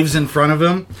dives in front of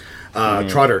him.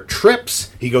 Trotter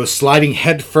trips. He goes sliding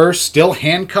head first, still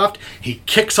handcuffed. He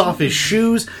kicks off his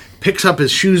shoes, picks up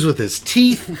his shoes with his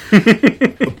teeth.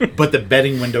 But the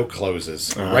betting window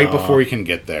closes right before he can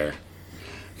get there.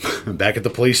 Back at the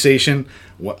police station,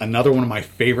 another one of my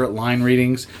favorite line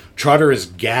readings. Trotter is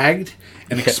gagged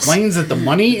and explains that the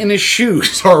money in his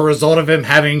shoes are a result of him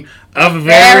having a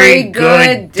very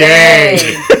good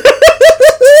day.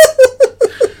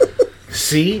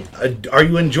 See, are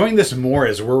you enjoying this more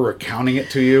as we're recounting it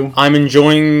to you? I'm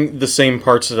enjoying the same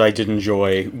parts that I did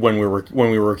enjoy when we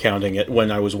were recounting it, when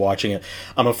I was watching it.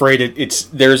 I'm afraid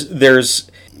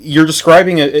there's you're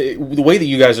describing it the way that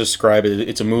you guys describe it.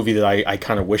 It's a movie that I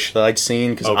kind of wish that I'd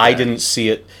seen because I didn't see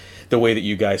it the way that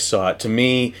you guys saw it. To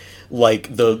me,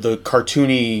 like the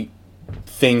cartoony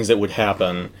things that would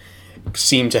happen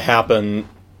seem to happen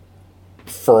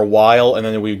for a while, and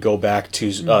then we would go back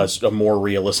to a more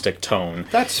realistic tone.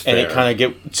 That's And fair. it kind of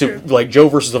get to like Joe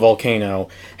versus the Volcano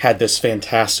had this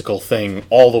fantastical thing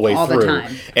all the way All the through,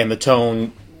 time. and the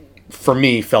tone for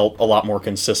me felt a lot more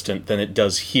consistent than it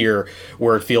does here,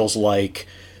 where it feels like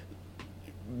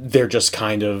they're just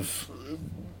kind of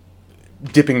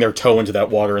dipping their toe into that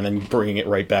water and then bringing it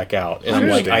right back out. And I'm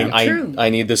like, True. I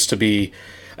need this to be.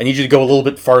 I need you to go a little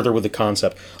bit farther with the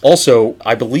concept. Also,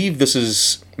 I believe this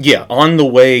is, on the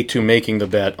way to making the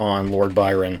bet on Lord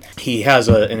Byron, he has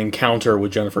an encounter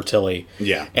with Jennifer Tilly.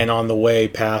 Yeah. And on the way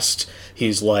past,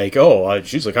 he's like,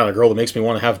 she's the kind of girl that makes me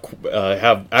want to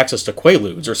have access to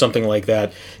Quaaludes or something like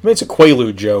that. He makes a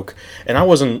Quaalude joke, and I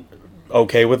wasn't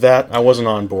okay with that. I wasn't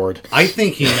on board. I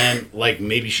think he meant like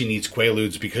maybe she needs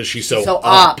Quaaludes because she's so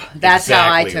up. That's how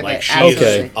I took like it. She Absolutely.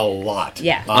 is a lot.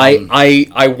 Yeah.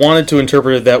 I wanted to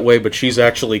interpret it that way, but she's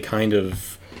actually kind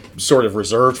of sort of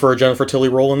reserved for a Jennifer Tilly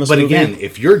role in this movie. But again,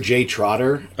 if you're Jay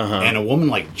Trotter and a woman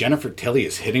like Jennifer Tilly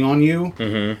is hitting on you,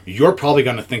 you're probably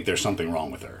going to think there's something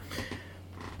wrong with her.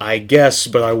 I guess,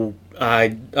 but I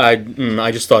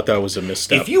just thought that was a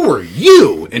misstep. If you were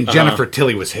you and Jennifer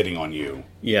Tilly was hitting on you,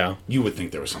 Yeah. you would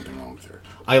think there was something wrong with her.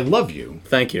 I love you.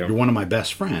 Thank you. You're one of my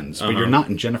best friends, but you're not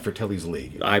in Jennifer Tilly's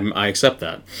league. I accept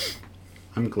that.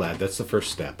 I'm glad. That's the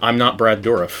first step. I'm not Brad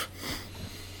Dourif.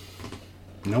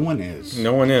 No one is.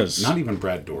 No one is. Not even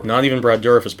Brad Dourif. Not even Brad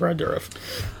Dourif is Brad Dourif.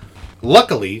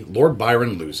 Luckily, Lord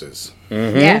Byron loses,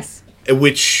 Yes.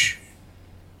 which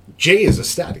Jay is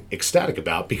ecstatic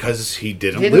about because he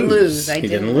didn't Didn't lose. lose. He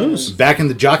didn't lose. Back in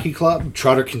the Jockey Club,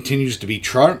 Trotter continues to be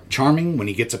charming when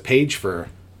he gets a page for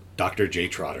Dr. J.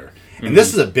 Trotter. And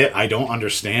this is a bit I don't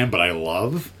understand, but I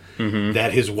love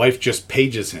that his wife just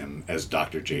pages him as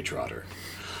Dr. J. Trotter.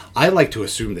 I like to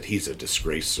assume that he's a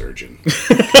disgraced surgeon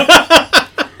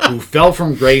who fell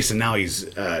from grace, and now he's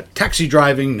taxi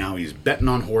driving, now he's betting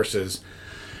on horses.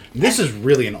 This is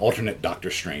really an alternate Doctor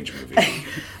Strange movie.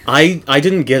 I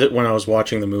didn't get it when I was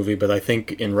watching the movie, but I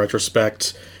think in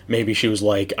retrospect, maybe she was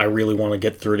like, I really want to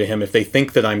get through to him. If they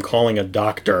think that I'm calling a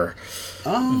doctor,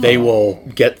 they will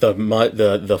get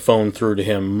the phone through to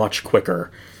him much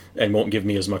quicker and won't give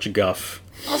me as much guff.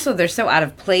 Also, they're so out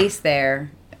of place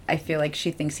there. I feel like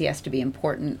she thinks he has to be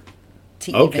important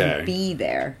to even be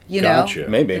there. You Gotcha. know?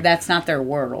 Maybe. That's not their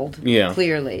world, Yeah.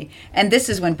 clearly. And this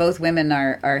is when both women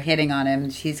are hitting on him.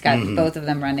 She's got both of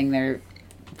them running their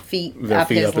feet up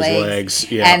his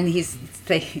legs. Yeah. And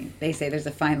they say there's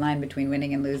a fine line between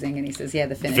winning and losing, and he says, yeah,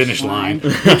 the Finish line,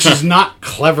 which is not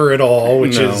clever at all,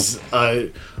 which is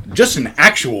just an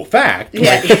actual fact.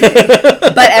 Yeah.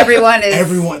 But everyone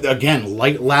again,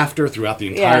 light laughter throughout the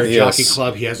entire Jockey Yes.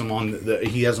 Club. He has them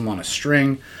on a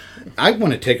string. I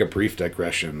want to take a brief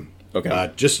digression,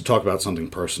 just to talk about something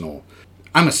personal.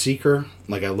 I'm a seeker.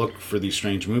 Like, I look for these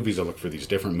strange movies. I look for these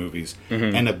different movies,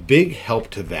 and a big help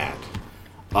to that.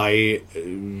 A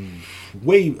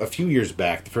few years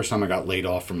back, the first time I got laid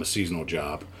off from a seasonal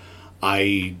job,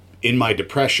 I, in my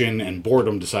depression and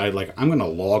boredom, decided, like, I'm going to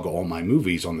log all my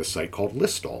movies on this site called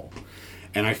Listall.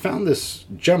 And I found this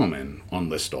gentleman on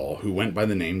Listall who went by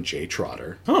the name Jay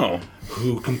Trotter,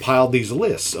 who compiled these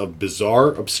lists of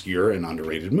bizarre, obscure, and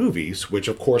underrated movies, which,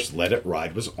 of course, Let It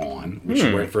Ride was on, which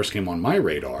is where it first came on my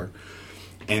radar.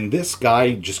 And this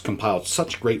guy just compiled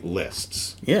such great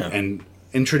lists and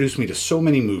introduced me to so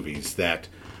many movies that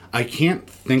I can't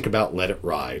think about Let It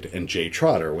Ride and Jay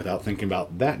Trotter without thinking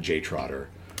about that Jay Trotter,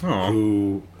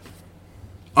 who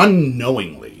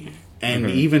unknowingly, and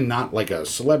even not like a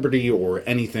celebrity or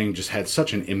anything, just had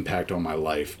such an impact on my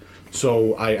life.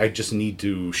 So I just need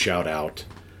to shout out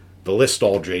the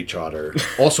Listall Jay Trotter,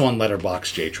 also on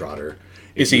Letterboxd Jay Trotter.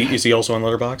 Is he also on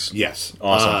Letterboxd? Yes.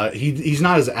 Awesome. He's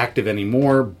not as active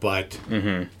anymore, but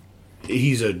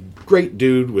he's a great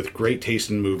dude with great taste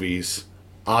in movies,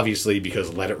 obviously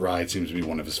because Let It Ride seems to be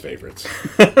one of his favorites.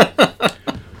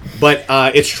 But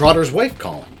it's Trotter's wife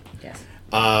calling.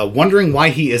 Wondering why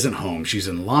he isn't home. She's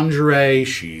in lingerie.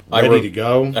 She's ready to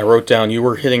go. I wrote down, you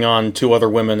were hitting on two other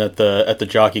women at the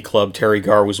Jockey Club. Terry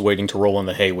Garr was waiting to roll in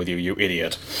the hay with you, you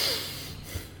idiot.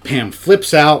 Pam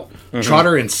flips out.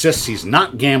 Trotter insists he's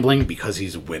not gambling because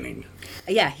he's winning.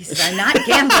 Yeah, he says, I'm not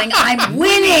gambling, I'm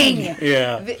winning!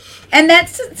 Yeah. And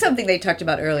that's something they talked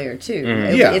about earlier, too.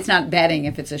 Yeah. It's not betting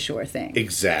if it's a sure thing.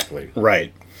 Exactly.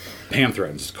 Right. Pam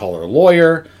threatens to call her a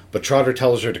lawyer, but Trotter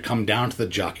tells her to come down to the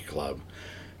Jockey Club.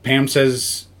 Pam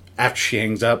says, after she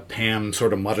hangs up, Pam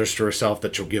sort of mutters to herself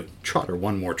that she'll give Trotter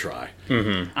one more try.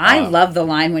 I love the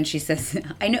line when she says,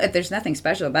 I know there's nothing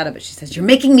special about it, but she says, you're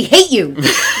making me hate you.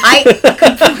 I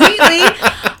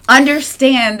completely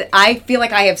understand. I feel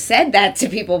like I have said that to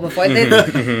people before.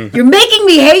 You're making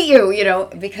me hate you,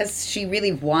 because she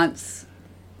really wants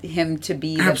him to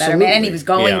be the better man. And he was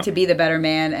going to be the better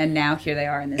man, and now here they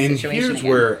are in this situation And here's again.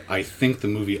 where I think the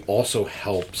movie also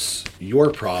helps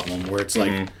your problem, where it's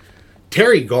like,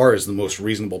 Terry Garr is the most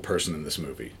reasonable person in this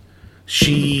movie.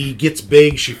 She gets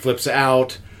big, she flips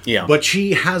out, but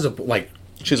she has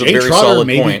she's a Jay very Trotter solid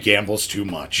maybe point. gambles too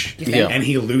much, Yeah. and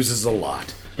he loses a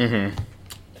lot.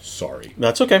 Sorry.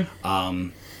 That's okay.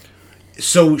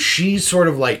 So she's sort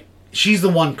of like, she's the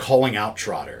one calling out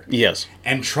Trotter. Yes.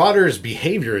 And Trotter's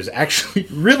behavior is actually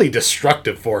really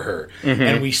destructive for her.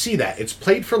 And we see that. It's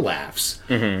played for laughs,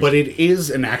 but it is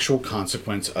an actual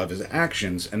consequence of his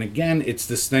actions. And again, it's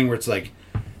this thing where it's like,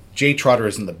 Jay Trotter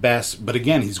isn't the best, but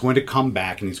again, he's going to come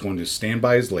back and he's going to stand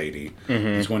by his lady.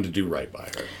 He's going to do right by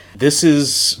her. This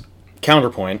is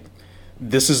counterpoint.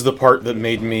 This is the part that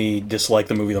made me dislike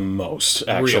the movie the most,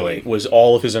 actually, Really? was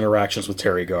all of his interactions with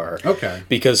Terry Garr. Okay.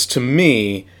 Because to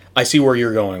me, I see where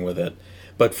you're going with it,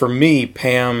 but for me,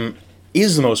 Pam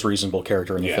is the most reasonable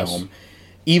character in the film,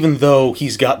 even though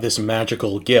he's got this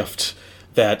magical gift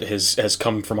that has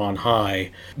come from on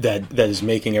high that is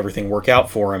making everything work out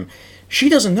for him. She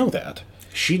doesn't know that.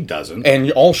 She doesn't.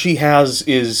 And all she has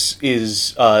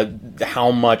is how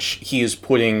much he is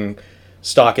putting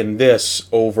stock in this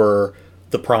over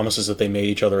the promises that they made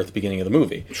each other at the beginning of the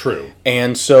movie. True.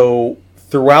 And so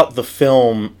throughout the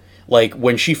film, Like,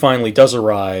 when she finally does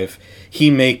arrive, he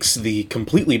makes the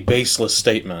completely baseless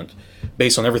statement,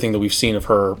 based on everything that we've seen of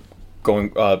her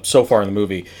going so far in the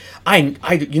movie.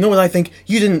 You know what I think?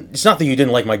 It's not that you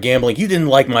didn't like my gambling, you didn't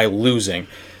like my losing.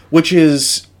 Which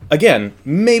is, again,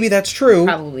 maybe that's true.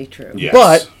 Probably true. Yes.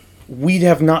 But we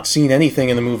have not seen anything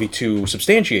in the movie to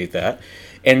substantiate that.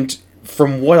 And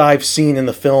from what I've seen in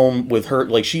the film with her,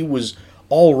 like, she was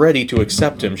all ready to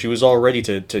accept him. She was all ready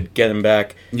to get him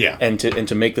back, Yeah. and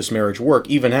to make this marriage work,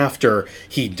 even after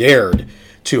he dared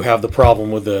to have the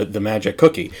problem with the magic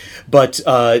cookie. But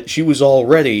she was all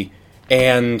ready,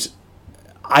 and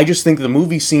I just think the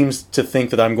movie seems to think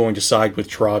that I'm going to side with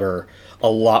Trotter a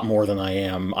lot more than I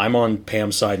am. I'm on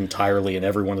Pam's side entirely in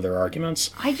every one of their arguments.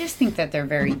 I just think that they're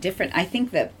very different. I think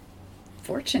the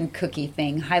fortune cookie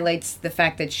thing highlights the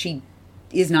fact that she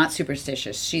is not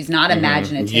superstitious. She's not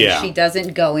imaginative. Yeah. She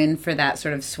doesn't go in for that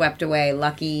sort of swept away,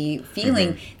 lucky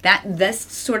feeling. That this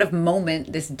sort of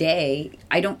moment, this day,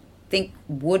 I don't think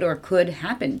would or could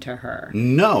happen to her.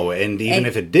 No, and even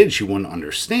if it did, she wouldn't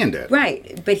understand it.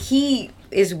 Right. But he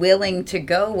is willing to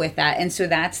go with that. And so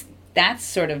that's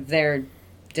sort of their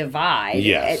divide.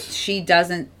 Yes. She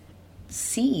doesn't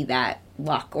see that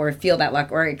luck or feel that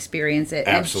luck or experience it.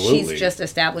 Absolutely. And she's just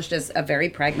established as a very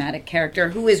pragmatic character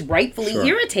who is rightfully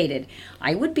irritated.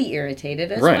 I would be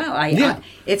irritated as Right. well.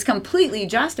 It's completely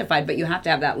justified, but you have to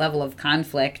have that level of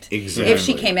conflict. Exactly. If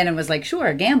she came in and was like,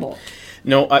 sure, gamble.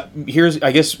 No, here's,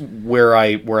 I guess, where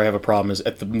I have a problem is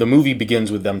the movie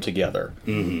begins with them together.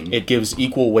 Mm-hmm. It gives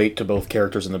equal weight to both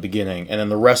characters in the beginning, and then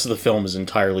the rest of the film is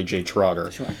entirely Jay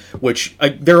Trotter. Sure. Which,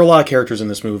 there are a lot of characters in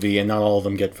this movie, and not all of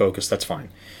them get focused. That's fine.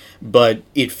 But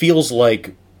it feels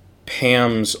like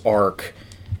Pam's arc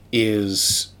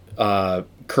is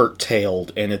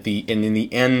curtailed, and in the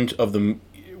end of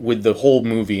with the whole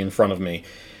movie in front of me,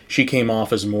 she came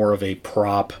off as more of a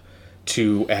prop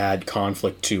to add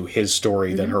conflict to his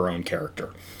story than her own character.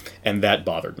 And that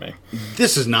bothered me.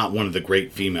 This is not one of the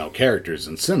great female characters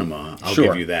in cinema. I'll Sure.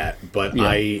 give you that. But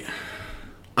Yeah.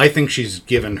 I think she's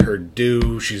given her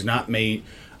due. She's not made...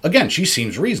 Again, she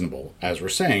seems reasonable, as we're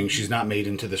saying. She's not made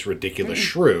into this ridiculous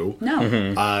shrew. No.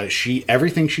 Mm-hmm.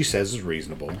 Everything she says is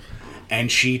reasonable.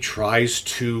 And she tries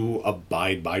to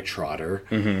abide by Trotter.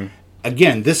 Mm-hmm.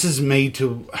 Again, this is made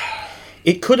to...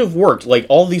 It could have worked. Like,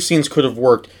 all these scenes could have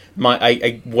worked.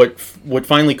 What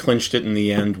finally clinched it in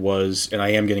the end was, and I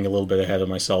am getting a little bit ahead of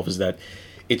myself, is that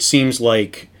it seems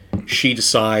like she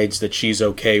decides that she's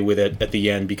okay with it at the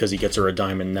end because he gets her a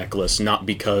diamond necklace, not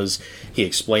because he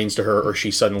explains to her or she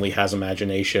suddenly has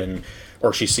imagination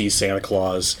or she sees Santa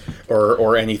Claus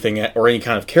or anything, or any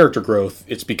kind of character growth.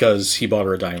 It's because he bought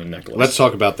her a diamond necklace. Let's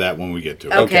talk about that when we get to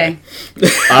it. Okay.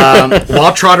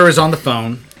 While Trotter is on the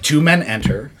phone, two men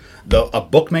enter. A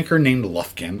bookmaker named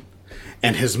Lufkin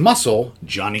and his muscle,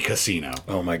 Johnny Casino.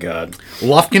 Oh my God.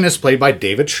 Lufkin is played by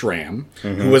David Schramm,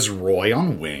 who is Roy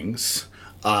on Wings.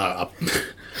 A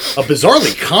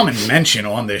bizarrely common mention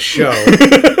on this show.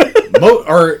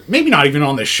 Or maybe not even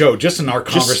on this show, just in our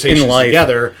conversations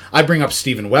together. I bring up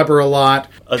Steven Weber a lot.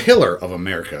 A pillar of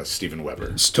America, Steven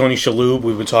Weber. It's Tony Shalhoub.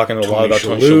 We've been talking a lot about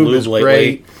Tony Shalhoub Shalhoub is lately.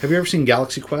 great. Have you ever seen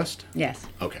Galaxy Quest? Yes.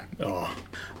 Okay.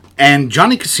 And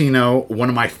Johnny Casino, one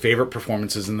of my favorite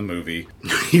performances in the movie.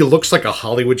 He looks like a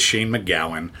Hollywood Shane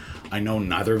McGowan. I know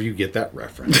neither of you get that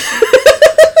reference.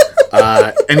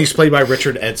 And he's played by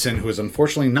Richard Edson, who has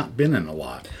unfortunately not been in a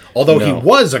lot. Although he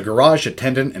was a garage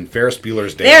attendant in Ferris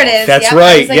Bueller's Day There Off. it is. That's Yep.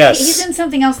 right, I was like, yes. He's in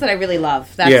something else that I really love.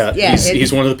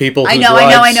 He's one of the people who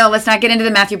I know. Let's not get into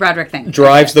the Matthew Broderick thing.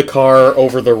 drives the car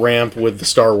over the ramp with the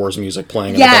Star Wars music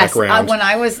playing in the background. When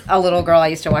I was a little girl, I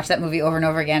used to watch that movie over and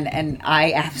over again, and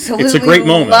I absolutely It's a great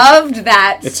moment. loved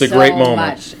that. It's a great moment.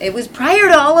 Much. It was prior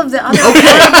to all of the other.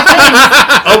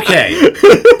 Okay.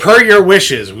 Per your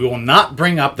wishes, we will not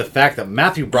bring up the fact that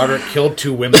Matthew Broderick killed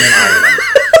two women in Ireland.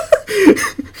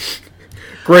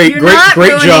 Great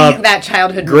ruining job. That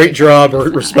childhood. Great movie. job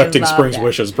respecting I love Spring's that.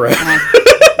 wishes, Brad.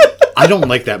 I don't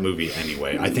like that movie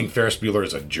anyway. I think Ferris Bueller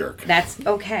is a jerk. That's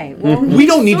okay. Well, We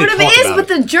don't need to sort of talk is, about but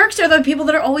it. the jerks are the people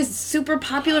that are always super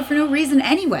popular for no reason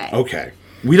anyway. Okay.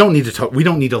 We don't need to talk. We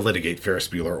don't need to litigate Ferris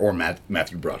Bueller or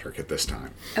Matthew Broderick at this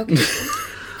time. Okay.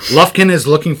 Lufkin is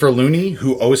looking for Looney,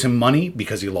 who owes him money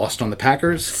because he lost on the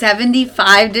Packers.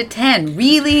 75-10.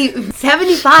 Really?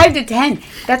 75-10.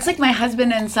 That's like my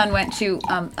husband and son went to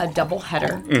a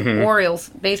doubleheader Orioles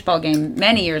baseball game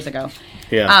many years ago.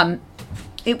 Yeah.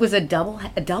 It was a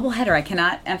doubleheader. I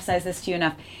cannot emphasize this to you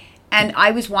enough. And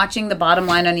I was watching the bottom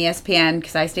line on ESPN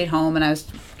because I stayed home and I was,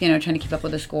 trying to keep up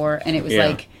with the score. And it was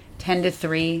like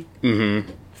 10-3.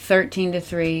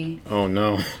 13-3, Oh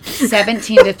no.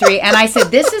 17-3, and I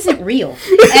said, "This isn't real."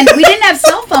 And we didn't have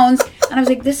cell phones, and I was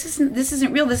like, "This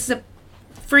isn't real. This is a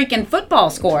freaking football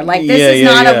score. Like this is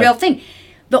not a real thing."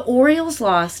 The Orioles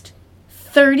lost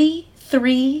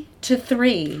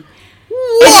 33-3.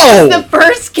 Whoa! It was the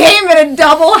first game in a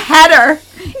doubleheader.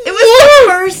 It was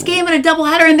the first game in a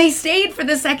doubleheader, and they stayed for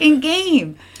the second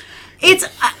game. It's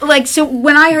like, so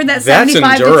when I heard that That's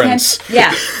 75 endurance. to 10,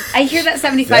 yeah, I hear that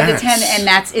 75 to 10,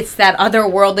 and it's that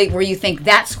otherworldly where you think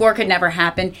that score could never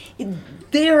happen.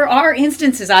 There are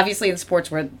instances, obviously, in sports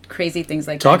where crazy things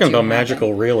like Talking that do about happen.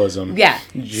 magical realism. Yeah.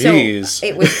 Jeez. So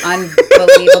it was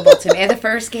unbelievable to me. The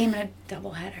first game in a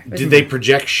doubleheader. Did they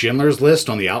project Schindler's List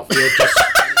on the outfield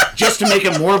just to make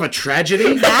it more of a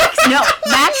tragedy? Max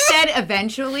said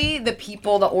eventually the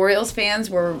Orioles fans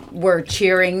were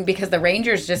cheering because the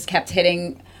Rangers just kept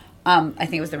hitting, I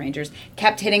think it was the Rangers,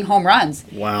 kept hitting home runs.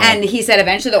 Wow. And he said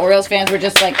eventually the Orioles fans were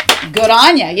just like, good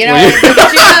on you. You know,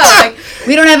 like,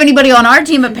 we don't have anybody on our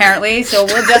team apparently, so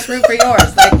we'll just root for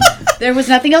yours. Like, there was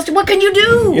nothing else to, what can you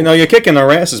do? You know, you're kicking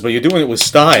our asses, but you're doing it with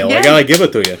style. I Yeah. gotta give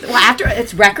it to you. Well, after,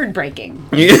 it's record breaking.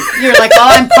 Yeah. You're like, oh,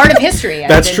 I'm part of history.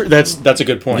 That's true. That's a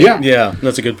good point. Yeah. Yeah,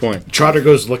 that's a good point. Trotter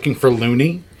goes looking for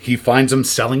Looney. He finds him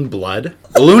selling blood.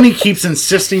 Looney keeps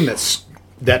insisting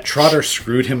that Trotter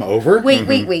screwed him over.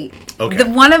 Wait. Okay.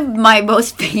 One of my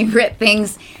most favorite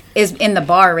things is in the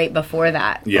bar right before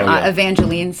that. Yeah.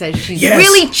 Evangeline says she's Yes.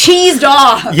 really cheesed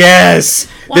off. Yes.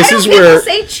 Why this do is people where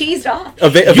say cheesed off?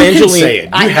 You can Evangeline. say it. You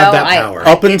I have know, that power.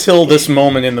 Up until this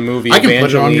moment in the movie, I can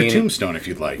put it on your Evangeline. tombstone if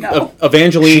you'd like. No. She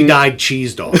Evangeline. died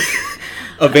cheesed off.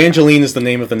 Evangeline is the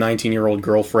name of the 19-year-old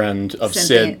girlfriend of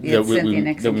Cynthia- Sid yeah, that Cynthia we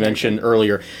Nixon mentioned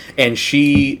earlier, and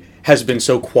she has been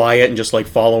so quiet and just like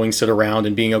following Sid around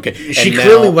and being okay. She And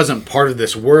clearly now- wasn't part of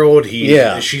this world.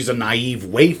 Yeah. She's a naive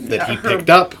waif that he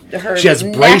picked up. Her She has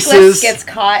necklace braces. gets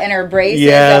caught in her braces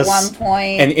Yes. at one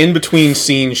point. And in between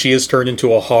scenes, she has turned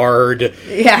into a hard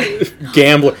yeah.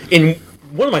 gambler. In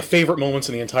one of my favorite moments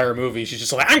in the entire movie, she's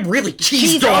just like, "I'm really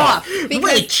cheesed off. because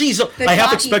Really cheesed off." The I half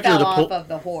jockey expected her fell to pull. off of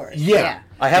the horse. Yeah.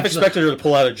 I half expected her to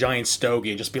pull out a giant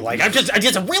stogie and just be like, "I just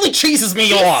it really cheeses me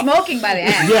She's off." smoking by the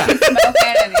end. Yeah. She's smoking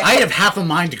and, I have half a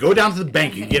mind to go down to the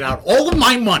bank and get out all of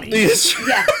my money. Yes.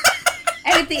 yeah.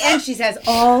 And at the end, she says,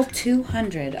 "All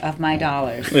 200 of my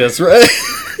dollars." That's right.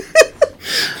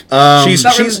 But she's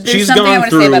there's she's something I gone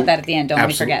want to say through. about that at the end. Don't let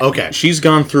me Absolutely. forget. Okay. She's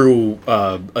gone through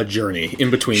a journey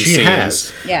in between She scenes.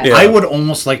 has. Yeah. I would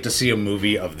almost like to see a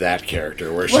movie of that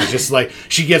character where she's just like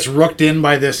she gets rooked in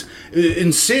by this.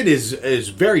 And Sid is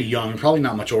very young, probably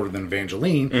not much older than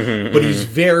Evangeline, but he's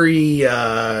very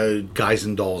guys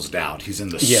and dolls out. He's in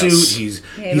the Yes. suit. He's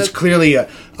looks- clearly at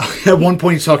one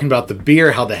point he's talking about the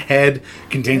beer, how the head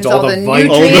contains There's all all the the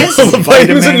vitamins, nutrients. All the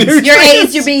vitamins and nutrients. Your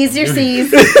A's, your B's, your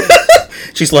C's.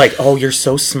 She's like, "Oh, you're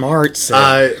so smart, Sid."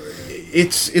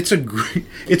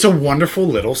 it's a wonderful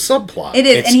little subplot. It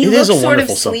is, and he it looks is a sort of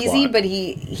wonderful sleazy, subplot. but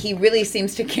he really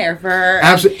seems to care for her.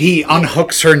 Absolutely. He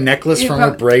unhooks her necklace from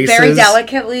her braces. very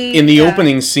delicately. In the yeah.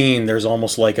 opening scene, there's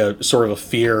almost like a sort of a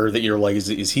fear that you're like,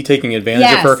 is he taking advantage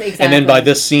Yes, of her? And then by exactly.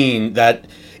 this scene, that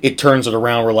it turns it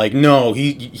around. We're like, no,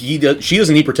 she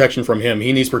doesn't need protection from him.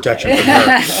 He needs protection from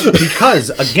her. Because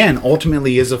again,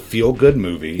 ultimately is a feel good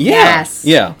movie. Yes.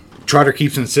 Yeah. Trotter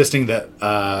keeps insisting that,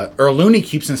 or Looney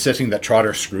keeps insisting that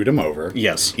Trotter screwed him over.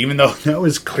 Yes. Even though that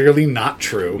was clearly not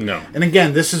true. No. And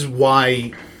again, this is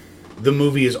why the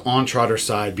movie is on Trotter's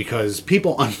side, because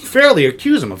people unfairly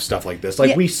accuse him of stuff like this.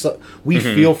 Like, Yeah. we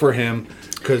feel for him,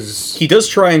 because... He does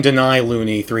try and deny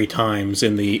Looney 3 times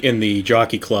in the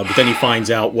jockey club, but then he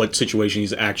finds out what situation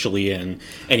he's actually in,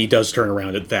 and he does turn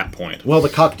around at that point. Well, the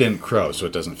cock didn't crow, so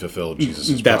it doesn't fulfill Jesus'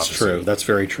 That's prophecy. true. That's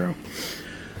very true.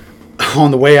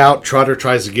 On the way out, Trotter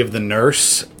tries to give the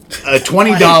nurse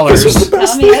 $20.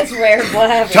 Tell me it's rare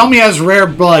blood. Tell me has rare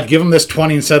blood. Give him this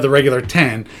 20 instead of the regular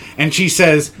 10. And she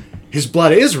says his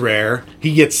blood is rare.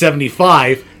 He gets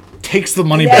 75. Takes the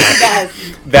money Yes, back. it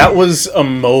does. That was a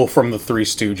Mo from the Three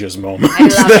Stooges moment. I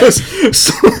love That it.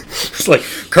 was- it's like,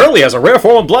 Curly has a rare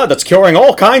form of blood that's curing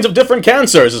all kinds of different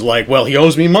cancers. It's like, well, he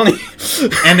owes me money.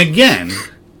 And again,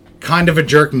 kind of a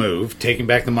jerk move, taking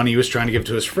back the money he was trying to give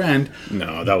to his friend.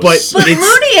 No, that But, was... But it's-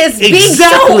 Looney is being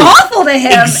exactly. so awful to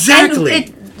him. Exactly.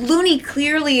 And Looney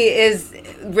clearly is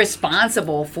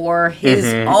responsible for his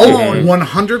Mm-hmm. own.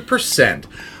 100%.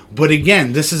 But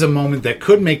again, this is a moment that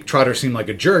could make Trotter seem like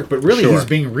a jerk, but really Sure. he's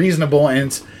being reasonable, and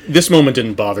it's, This moment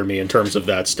didn't bother me in terms of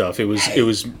that stuff. It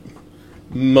was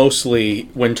mostly,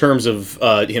 in terms of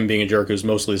him being a jerk, it was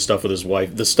mostly the stuff with his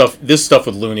wife. This stuff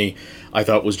with Looney, I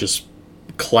thought was just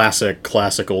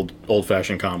classic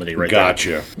old-fashioned comedy right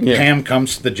Gotcha. Yeah. Pam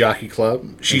comes to the jockey club.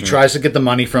 She tries to get the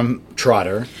money from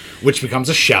Trotter, which becomes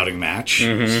a shouting match.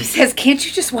 She says, "Can't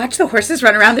you just watch the horses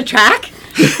run around the track?"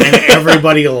 And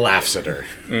everybody laughs at her.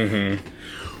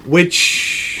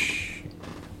 Which,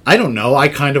 I don't know, I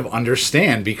kind of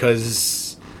understand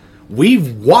because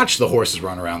we've watched the horses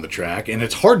run around the track, and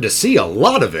it's hard to see a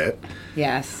lot of it.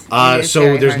 Yes. It is So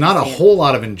very there's hard not to a see it. whole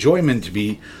lot of enjoyment to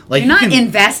be like. You're you not can-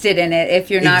 invested in it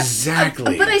if you're not.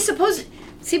 Exactly. But I suppose.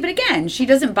 See, but again, she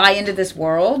doesn't buy into this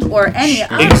world or any of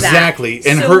that. Exactly,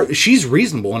 and So- she's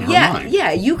reasonable in her Yeah, mind.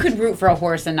 yeah. You could root for a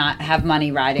horse and not have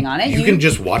money riding on it. You can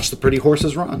just watch the pretty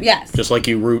horses run. Yes. Just like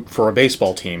you root for a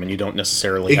baseball team and you don't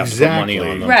necessarily have to put money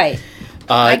Exactly. on them. Right.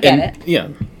 I get and- it. Yeah.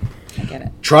 I get it.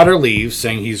 Trotter leaves,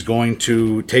 saying he's going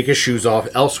to take his shoes off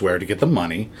elsewhere to get the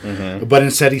money, but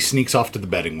instead he sneaks off to the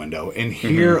betting window. And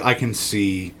here I can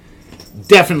see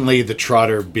definitely the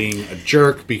Trotter being a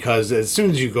jerk, because as soon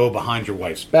as you go behind your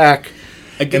wife's back,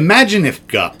 imagine if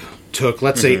Gup took,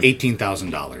 let's say,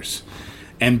 $18,000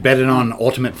 and bet it on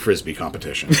ultimate frisbee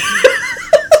competition.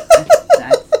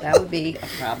 That would be a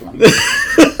problem.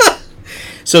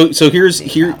 So here's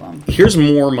problem. here's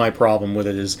more my problem with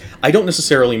it is I don't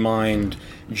necessarily mind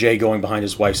Jay going behind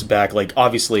his wife's back. Like,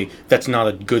 obviously that's not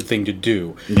a good thing to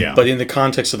do. Yeah. But in the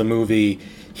context of the movie,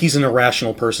 he's an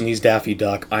irrational person. He's Daffy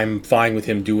Duck. I'm fine with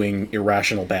him doing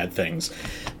irrational bad things.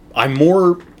 I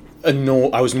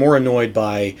was more annoyed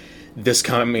by this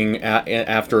coming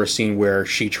after a scene where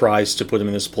she tries to put him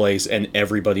in this place and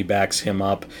everybody backs him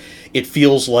up. It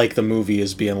feels like the movie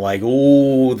is being like,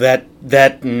 "Oh,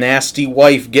 that nasty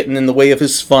wife getting in the way of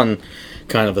his fun,"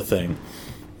 kind of a thing.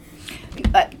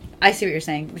 I see what you're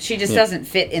saying. She just doesn't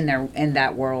fit in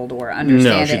that world or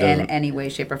understand she it in doesn't. any way,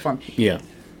 shape, or form. Yeah.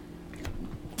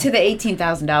 To the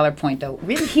 $18,000 point, though,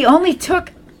 really, he only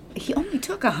took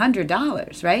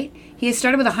 $100, right? He had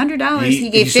started with $100. He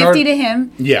gave 50 to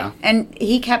him. Yeah. And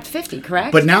he kept 50,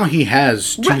 correct? But now he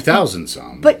has 2,000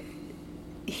 some. But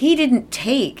he didn't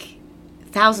take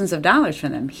thousands of dollars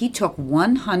from them. He took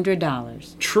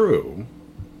 $100. True.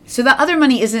 So the other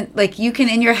money isn't like you can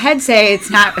in your head say it's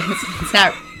not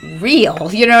real.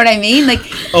 You know what I mean? Like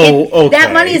Okay.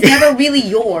 that money is never really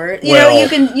yours. You know,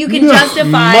 you can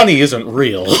justify Money isn't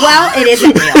real. Well, it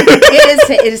isn't real.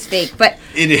 It is fake. But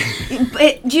It is.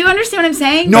 do you understand what I'm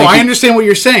saying? No, I understand what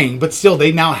you're saying, but still,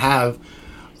 they now have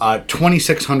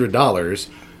 $2,600.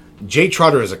 Jay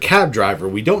Trotter is a cab driver.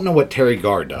 We don't know what Terry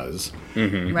Garr does.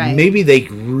 Right. Maybe they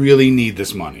really need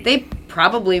this money. They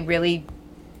probably really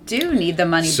do need the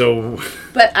money. So,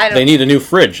 but I don't. They need a new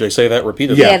fridge. They say that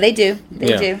repeatedly. Yeah, they do. They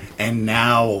Yeah. do. and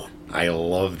now I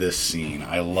love this scene.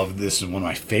 This is one of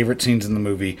my favorite scenes in the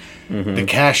movie. The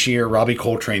cashier, Robbie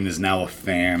Coltrane, is now a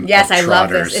fan. Yes, of I love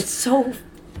Trotter's, this. It's so.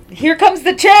 Here comes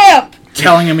the champ.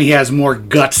 telling him he has more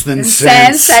guts than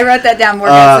Sense. I wrote that down. More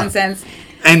guts and sense.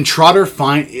 And Trotter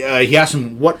he asks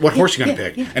him what horse you gonna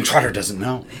pick, and Trotter doesn't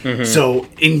know. So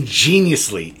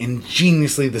ingeniously,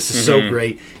 this is so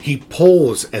great. He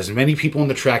pulls as many people on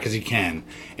the track as he can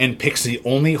and picks the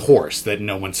only horse that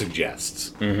no one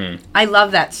suggests. I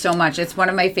love that so much. It's one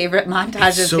of my favorite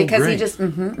montages It's so because he great. just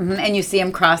and you see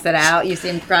him cross it out. You see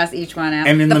him cross each one out.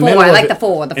 And in the the four, middle, I of like it, the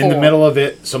four. The in four. the middle of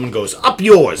it, someone goes up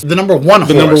yours. The number one horse.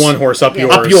 The number one horse, up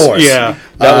yours. Up yours. Yeah,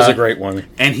 that was a great one.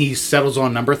 And he settles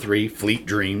on number 3, Fleet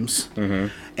Dreams.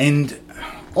 And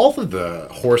all of the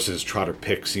horses Trotter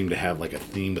picks seem to have like a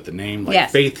theme with the name, like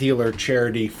Yes. Faith Healer,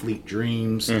 Charity, Fleet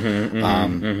Dreams.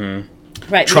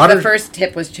 Right. Trotter- The first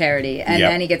tip was charity, and Yep.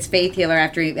 then he gets faith healer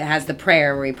after he has the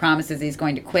prayer where he promises he's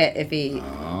going to quit if he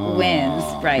wins.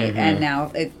 Right. And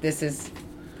now this is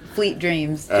Fleet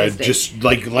Dreams. Tuesday. Just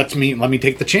like let me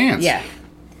take the chance. yeah.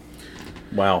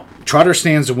 Wow, Trotter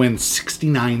stands to win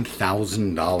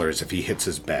 $69,000 if he hits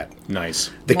his bet. nice.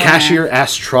 The Wow. cashier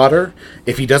asks Trotter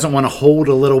if he doesn't want to hold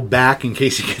a little back in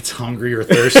case he gets hungry or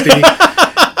thirsty.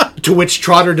 To which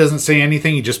Trotter doesn't say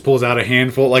anything. He just pulls out a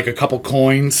handful, like a couple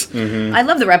coins. I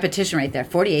love the repetition right there.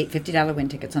 48 $50 win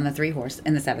tickets on the 3-horse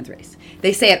in the 7th race.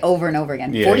 They say it over and over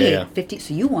again. Yeah, 48 yeah. 50.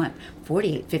 So you want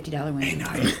 48 $50 win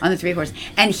tickets on the 3-horse.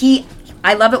 And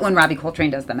I love it when Robbie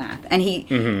Coltrane does the math. And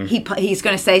he's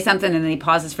going to say something and then he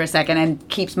pauses for a second and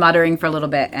keeps muttering for a little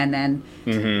bit and then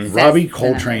says Robbie the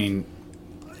Coltrane,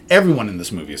 everyone in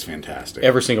this movie is fantastic.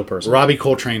 Every single person. Robbie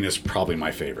Coltrane is probably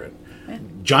my favorite.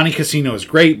 Johnny Casino is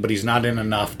great, but he's not in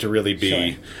enough to really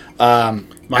be.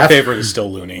 My favorite is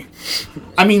still Looney.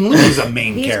 I mean, Lou's a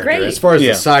main He's character great. as far as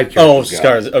Yeah. the side Oh, characters go.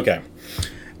 Scars. Okay.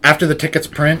 After the tickets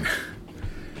print,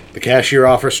 the cashier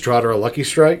offers Trotter a lucky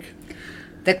strike.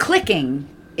 The clicking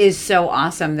is so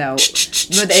awesome, though.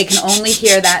 They can only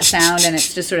hear that sound, and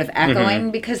it's just sort of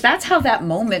echoing, because that's how that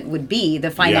moment would be,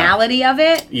 the finality of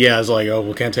it. Yeah, it's like, oh,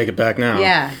 we can't take it back now.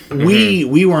 Yeah.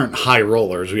 We weren't high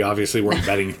rollers. We obviously weren't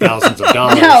betting thousands of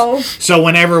dollars. No. So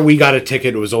whenever we got a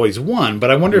ticket, it was always one.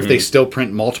 But I wonder if they still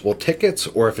print multiple tickets,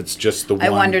 or if it's just the one. I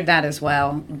wondered that as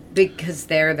well, because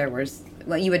there was,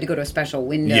 well, you had to go to a special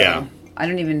window. Yeah. I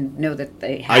don't even know that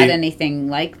they had anything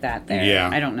like that there. Yeah.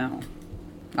 I don't know.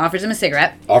 Offers him a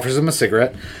cigarette. Offers him a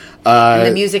cigarette. And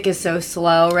the music is so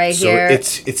slow here.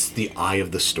 It's the eye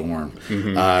of the storm.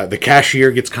 The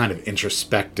cashier gets kind of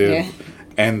introspective,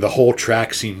 and the whole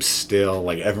track seems still,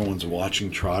 like everyone's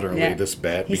watching Trotter lay this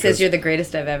bet. He says, "You're the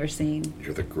greatest I've ever seen."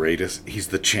 You're the greatest. He's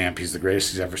the champ. He's the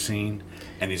greatest he's ever seen,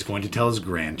 and he's going to tell his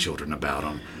grandchildren about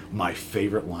him. My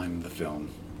favorite line in the film.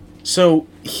 So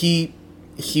he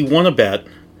won a bet.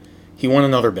 He won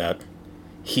another bet.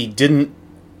 He didn't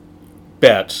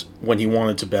bet when he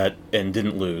wanted to bet and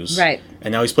didn't lose. Right.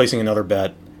 And now he's placing another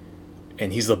bet,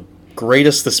 and he's the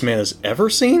greatest this man has ever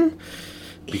seen?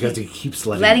 Because he keeps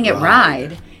letting it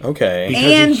ride. Okay. Because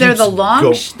And he they're the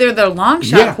keeps long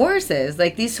shot Yeah. horses.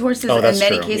 Like, these horses Oh, in that's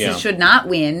many true, cases yeah. should not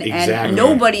win, Exactly. and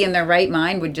nobody in their right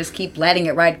mind would just keep letting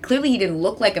it ride. Clearly, he didn't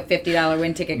look like a $50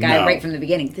 win ticket guy No. right from the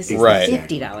beginning. This is Right. the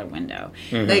 $50 window,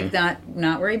 like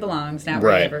not where he belongs, not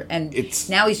where Right. he ever. And It's-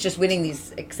 now he's just winning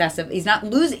these excessive. He's not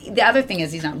losing. The other thing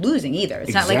is he's not losing either.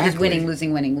 It's not like he's Exactly. winning,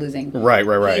 losing. Right.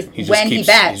 He's- when he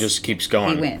bets, he just keeps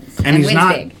going. He wins and and he's wins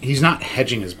not big. he's not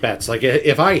hedging his bets. Like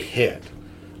if I hit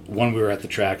when we were at the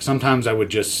track, sometimes I would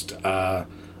just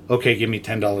okay, give me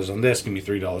 $10 on this, give me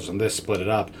 $3 on this, split it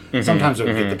up. Sometimes I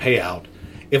would get the payout.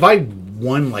 If I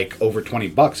won like over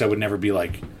 $20, I would never be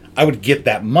like, I would get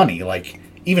that money. Like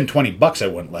even $20 I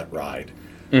wouldn't let ride.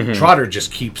 Trotter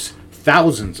just keeps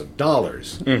thousands of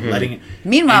dollars letting it.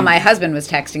 Meanwhile, and- my husband was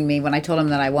texting me when I told him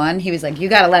that I won. He was like, "You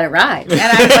got to let it ride," and I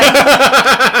was like,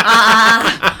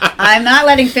 "I'm not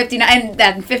letting $59." And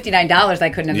that $59, I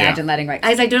couldn't imagine letting ride.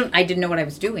 I didn't know what I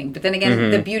was doing. But then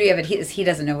again, the beauty of it is he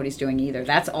doesn't know what he's doing either.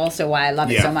 That's also why I love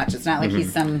it Yeah. so much. It's not like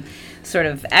he's some sort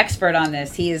of expert on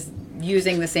this. He is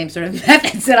using the same sort of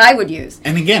methods that I would use.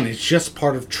 And again, it's just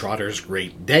part of Trotter's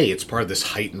great day. It's part of this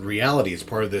heightened reality. It's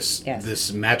part of this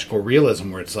this magical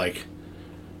realism where it's like,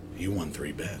 you won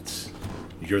 3 bets.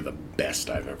 You're the best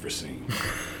I've ever seen.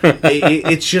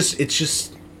 It's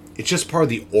just part of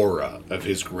the aura of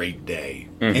his great day,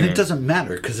 and it doesn't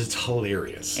matter because it's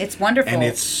hilarious. It's wonderful. and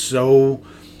it's so.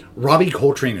 Robbie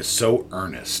Coltrane is so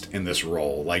earnest in this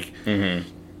role, like.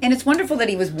 And it's wonderful that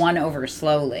he was won over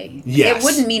slowly. Yes. It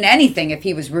wouldn't mean anything if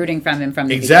he was rooting from him from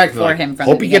the Exactly. for Like, him from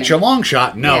hope the you get your beginning. long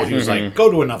shot. No, Yeah. he was like, go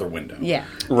to another window. Yeah.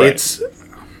 Right.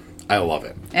 I love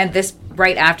it. And this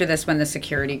right after this, when the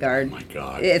security guard, Oh my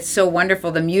God. it's so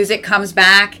wonderful. The music comes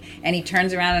back, and he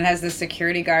turns around and has the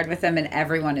security guard with him, and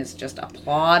everyone is just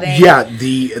applauding. Yeah,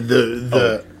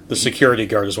 the The security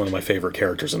guard is one of my favorite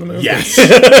characters in the movie. yes,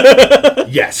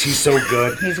 yes, he's so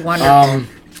good. He's wonderful.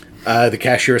 The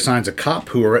cashier assigns a cop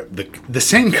the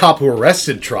same cop who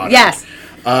arrested Trotter. Yes.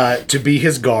 To be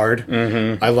his guard.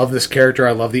 I love this character.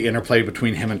 I love the interplay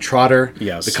between him and Trotter.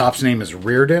 Yes. The cop's name is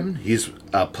Reardon. He's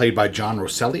played by John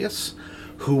Roselius,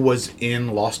 who was in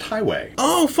Lost Highway.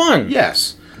 Oh, fun.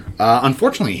 Yes.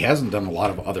 Unfortunately, he hasn't done a lot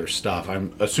of other stuff.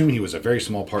 I'm assuming he was a very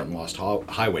small part in Lost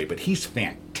Highway, but he's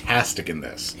fantastic in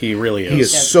this. He really is. He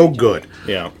is so good.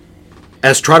 Yeah.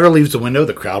 As Trotter leaves the window,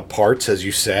 the crowd parts, as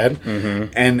you said,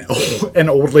 and an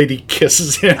old lady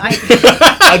kisses him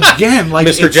again, like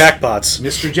Mr. it's- Jackpots.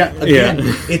 Mr. Jack. Again,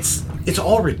 Yeah. it's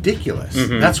all ridiculous.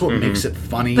 That's what makes it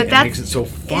funny But and that's makes it so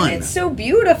fun. And it's so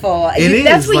beautiful. It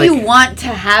That's is, what you like- want to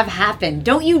have happen.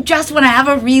 Don't you just want to have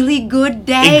a really good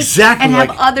day? Exactly, And have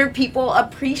like- other people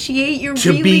appreciate your to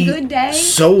really be good day?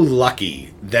 so lucky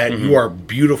that you are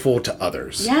beautiful to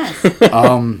others. Yes.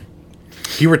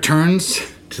 He returns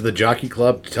to the jockey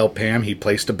club to tell Pam he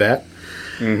placed a bet.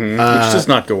 Which does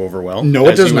not go over well. No,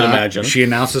 it as does you would not. Imagine. She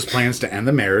announces plans to end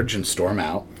the marriage and storm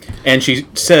out. And she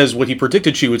says what he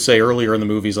predicted she would say earlier in the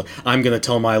movies. I'm going to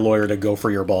tell my lawyer to go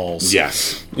for your balls.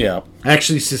 Yes. Yeah.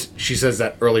 Actually, she says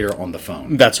that earlier on the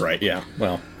phone. That's right. Yeah.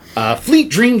 Well. Fleet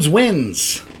Dreams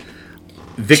wins.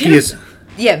 Vicky is...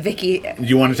 Yeah, Vicky.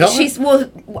 You want to tell She's her? well.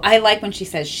 I like when she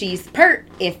says she's pert.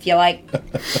 If you like,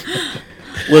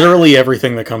 Literally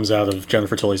everything that comes out of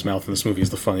Jennifer Tilly's mouth in this movie is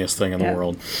the funniest thing in the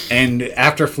world. And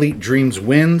after Fleet Dreams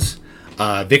wins,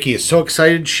 Vicky is so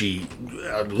excited she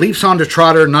leaps onto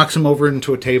Trotter, knocks him over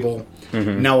into a table.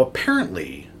 Now,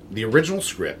 apparently, the original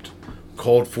script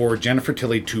called for Jennifer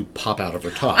Tilly to pop out of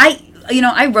her top.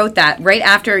 I wrote that right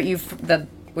after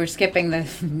we're skipping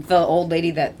the old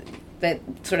lady that that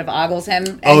sort of ogles him.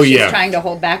 And Oh, she's yeah. trying to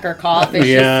hold back her cough and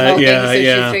Yeah, she's smoking, yeah, so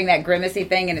yeah. she's doing that grimacy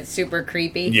thing, and it's super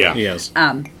creepy. Yeah. Yes.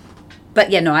 But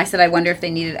yeah, no, I said I wonder if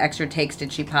they needed extra takes.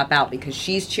 Did she pop out? Because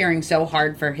she's cheering so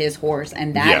hard for his horse,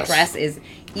 and that Yes. dress is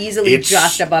easily It's-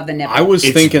 just above the nipple. I was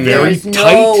It's thinking very There's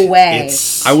tight. no way.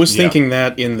 It's- I was yeah. thinking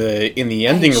that in the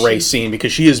ending she- race scene,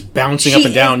 because she is bouncing up She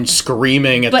and down, is-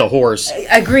 screaming at But- the horse.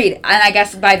 Agreed. And I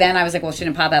guess by then I was like, well, she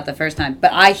didn't pop out the first time.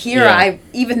 But Yeah.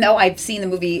 even though I've seen the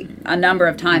movie a number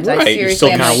of times, I Right, seriously you're still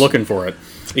am kind of like, looking for it.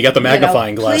 You got the you know,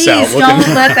 magnifying glass please out. don't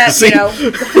looking. let that, See?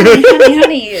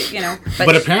 honey,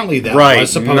 But apparently that Right,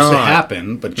 was supposed to not.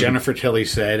 happen. But Jennifer Tilly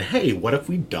said, "Hey, what if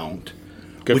we don't?"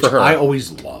 Good Which for her. I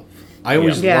always love. I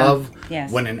always Yeah. love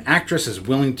Yes. when an actress is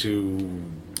willing to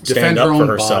Stand defend up her for own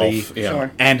herself. body, Yeah.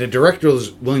 Sure. and a director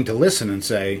is willing to listen and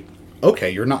say,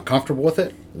 "Okay, you're not comfortable with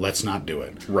it. Let's not do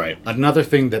it." Right. Another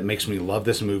thing that makes me love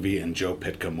this movie and Joe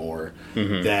Pytka more,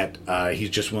 that he's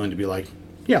just willing to be like,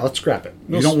 "Yeah, let's scrap it.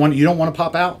 You don't want to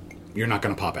pop out. You're not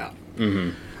going to pop out."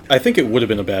 I think it would have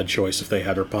been a bad choice if they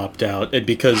had her popped out,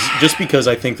 because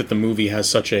I think that the movie has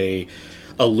such a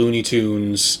Looney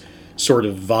Tunes sort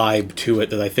of vibe to it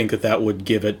that I think that would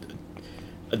give it,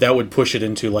 that would push it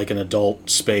into like an adult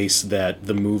space that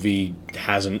the movie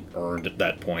hasn't earned at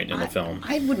that point in the film.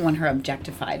 I wouldn't want her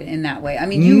objectified in that way. I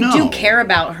mean, you No. do care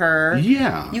about her.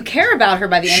 Yeah. You care about her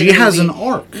by the end She of the has movie. an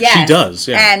arc. Yes. She does,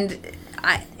 yeah. And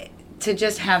to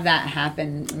just have that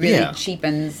happen really Yeah.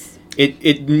 cheapens.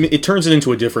 It turns it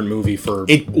into a different movie for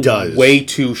It does. way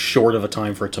too short of a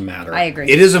time for it to matter. I agree.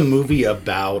 It is a movie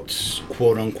about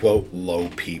quote unquote low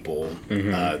people,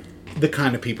 the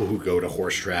kind of people who go to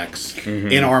horse tracks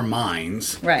in our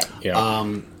minds. Right. Yeah.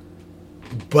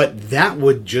 But that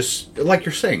would just, like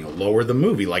you're saying, lower the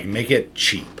movie, like make it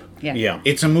cheap. Yeah. yeah.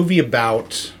 It's a movie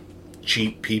about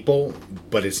cheap people,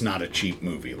 but it's not a cheap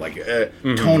movie. Like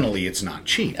tonally, it's not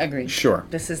cheap. Agreed. Sure.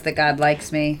 This is the God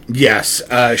Likes Me. Yes,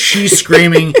 she's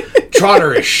screaming.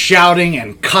 Trotter is shouting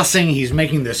and cussing. He's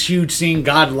making this huge scene.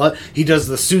 He does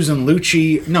the Susan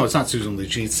Lucci. No, it's not Susan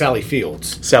Lucci. It's Sally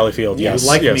Fields. Sally Field, yes. You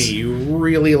like yes. me. You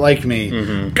really like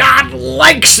me. God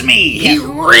likes me. He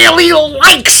really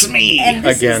likes me. And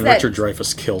this Again, is that, Richard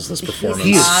Dreyfuss kills this performance.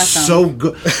 He is Awesome. so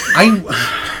good.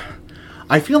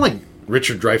 I feel like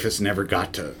Richard Dreyfuss never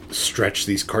got to stretch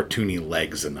these cartoony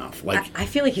legs enough. Like, I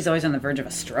feel like he's always on the verge of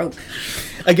a stroke.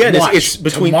 Again, watch, it's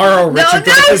between... tomorrow. Richard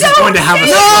Dreyfuss is going to have a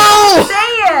No! Say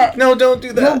it! No, don't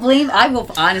do Don't blame. I will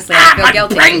honestly. I feel my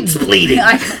guilty. brain's bleeding.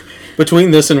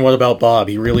 Between this and What About Bob,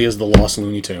 he really is the lost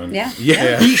Looney Tune. Yeah.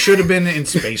 Yeah, he should have been in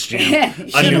Space Jam. Yeah,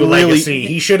 A New really- Legacy.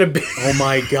 He should have been. Oh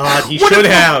my God, he What should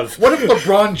if- have. What if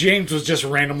LeBron James was just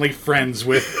randomly friends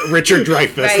with Richard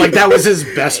Dreyfuss? Right. Like that was his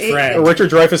best friend.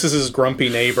 Richard Dreyfuss is his grumpy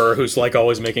neighbor who's like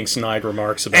always making snide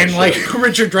remarks about And shit. like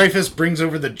Richard Dreyfuss brings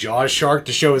over the Jaws shark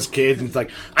to show his kids, and he's like,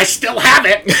 "I still have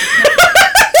it."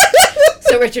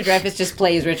 So Richard Dreyfuss just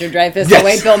plays Richard Dreyfuss. Yes. The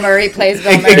way Bill Murray plays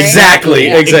Bill Murray. Exactly,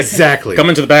 Yeah. Exactly. Come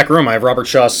into the back room, I have Robert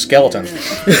Shaw's skeleton.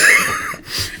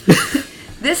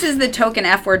 This is the token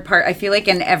F word part. I feel like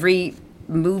in every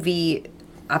movie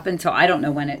up until I don't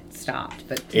know when it stopped,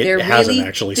 but It there hasn't really,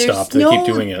 actually there's stopped. They keep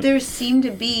doing it. There seemed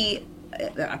to be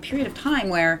a period of time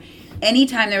where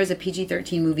anytime there was a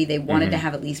PG-13 movie, they wanted Mm-hmm. to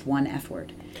have at least one F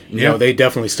word. No, they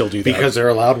definitely still do that. Because they're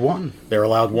allowed one. they're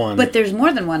allowed one. But there's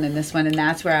more than one in this one, and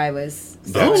that's where I was.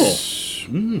 That's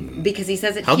Because he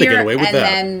says it How'd they here, get away with and that?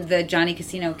 then the Johnny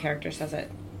Casino character says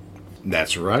it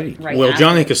that's right. right well,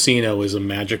 Johnny after. Casino is a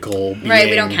magical being. Right,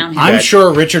 we don't count him. I'm that-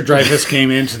 sure Richard Dreyfuss came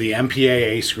into the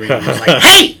MPAA screen and was like,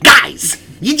 "Hey guys,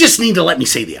 you just need to let me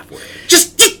say the F word.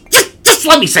 Just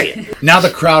let me say it." Now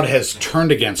the crowd has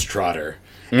turned against Trotter,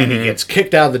 and he gets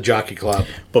kicked out of the jockey club.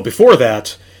 But before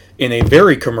that, in a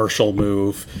very commercial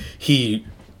move, he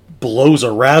blows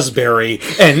a raspberry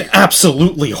and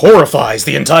absolutely horrifies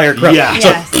the entire crowd. Yeah. So,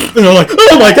 Yes. and they're like,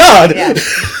 "Oh my God!" Yeah.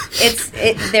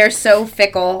 They're so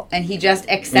fickle, and he just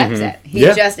accepts it. He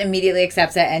Yeah. just immediately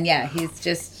accepts it, and yeah, he's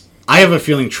just. I have a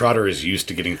feeling Trotter is used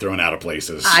to getting thrown out of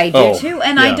places. I do Oh, too,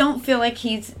 and yeah. I don't feel like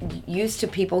he's used to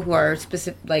people who are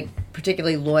like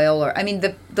particularly loyal, or I mean,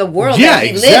 the world Yeah, that he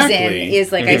exactly. lives in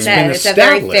is like It's I said, been it's a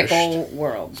very established. fickle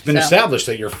world. It's been established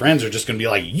that your friends are just going to be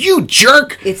like, "You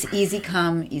jerk." It's easy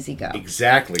come, easy go.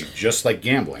 Exactly, just like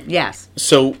gambling. Yes.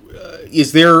 So,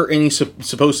 is there any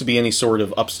supposed to be any sort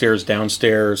of upstairs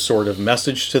downstairs sort of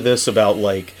message to this about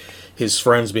like his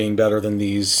friends being better than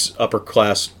these upper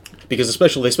class? Because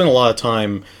especially they spend a lot of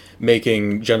time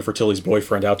making Jennifer Tilly's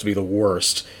boyfriend out to be the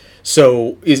worst.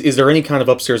 So is there any kind of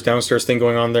upstairs downstairs thing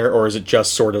going on there, or is it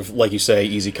just sort of like you say,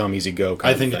 easy come easy go?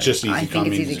 I think it's just I easy think come,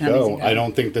 it's easy easy come, go. easy go. I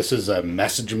don't think this is a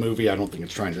message movie. I don't think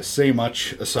it's trying to say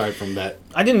much aside from that.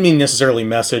 I didn't mean necessarily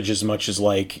message as much as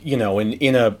like in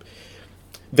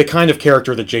the kind of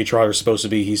character that Jay Trotter's supposed to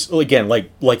be. He's again like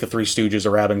the Three Stooges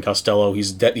or Abbott and Costello.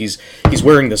 He's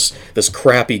wearing this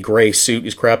crappy gray suit.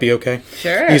 Is crappy okay?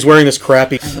 Sure. He's wearing this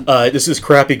crappy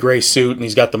crappy gray suit, and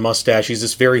he's got the mustache. He's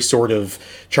this very sort of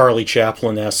Charlie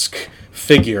Chaplin-esque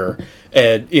figure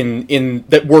in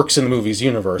that works in the movie's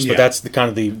universe. But Yeah. that's the kind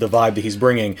of the vibe that he's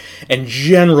bringing. And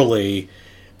generally,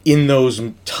 in those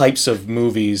types of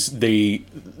movies,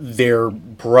 their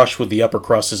brush with the upper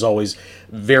crust is always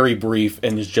very brief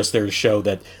and is just there to show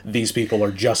that these people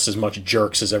are just as much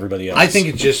jerks as everybody else. I think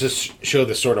it's just to show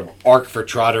this sort of arc for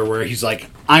Trotter where he's like,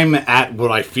 I'm at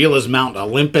what I feel is Mount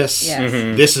Olympus. Yes.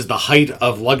 This is the height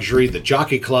of luxury, the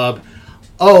Jockey Club.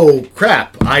 Oh,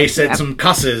 crap. I said some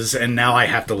cusses and now I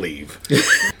have to leave.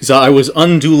 So I was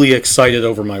unduly excited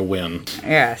over my win.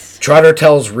 Yes. Trotter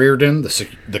tells Reardon,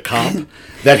 the cop,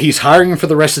 that he's hiring him for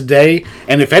the rest of the day,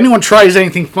 and if anyone tries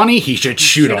anything funny, he should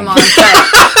shoot Shoot him. him on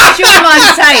sight. Shoot him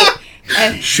on sight.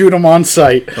 And Shoot him on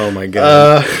sight. Oh my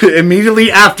god.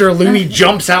 Immediately after, Looney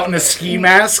jumps out in a ski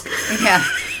mask, yeah.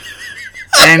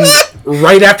 and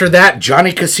right after that,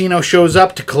 Johnny Casino shows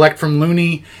up to collect from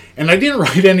Looney. And I didn't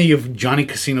write any of Johnny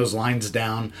Casino's lines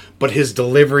down, but his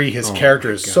delivery, his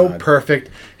character is so perfect.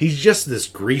 He's just this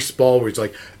greaseball where he's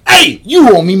like, "Hey,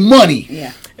 you owe me money."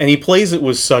 Yeah. And he plays it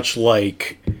with such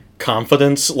like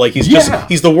confidence. Like he's Yeah.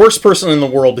 he's the worst person in the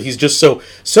world, but he's just so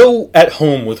at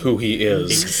home with who he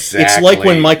is. Exactly. It's like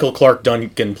when Michael Clark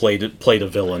Duncan played a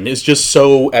villain. It's just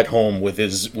so at home with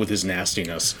his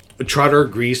nastiness. Trotter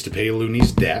agrees to pay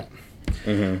Looney's debt.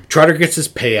 Trotter gets his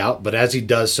payout, but as he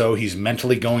does so, he's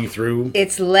mentally going through.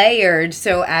 It's layered,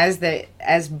 so as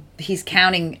he's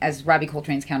counting, as Robbie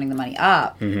Coltrane's counting the money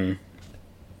up,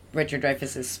 Richard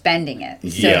Dreyfuss is spending it. So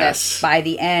Yes. that by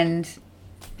the end,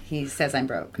 he says, "I'm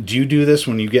broke." Do you do this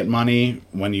when you get money?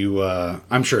 When you,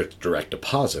 I'm sure it's direct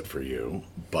deposit for you,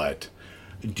 but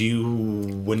do you,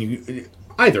 when you,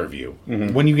 either of you,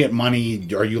 when you get money,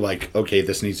 are you like, okay,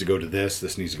 this needs to go to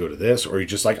this needs to go to this, or are you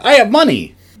just like, I have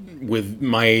money? With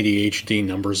my ADHD,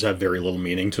 numbers have very little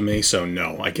meaning to me, so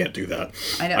no, I can't do that.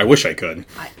 I know. I wish I could.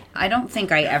 I don't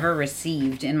think I ever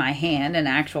received in my hand an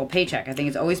actual paycheck. I think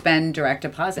it's always been direct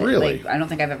deposit. Really? Like, I don't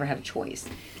think I've ever had a choice.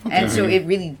 And so it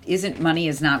really isn't, money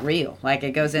is not real. Like,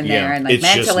 it goes in Yeah, there and like it's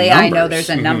just mentally I know numbers.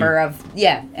 there's a number of,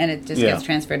 and it just Yeah. gets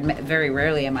transferred. Very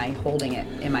rarely am I holding it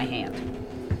in my hand.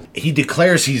 He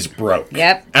declares he's broke.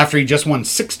 Yep. After he just won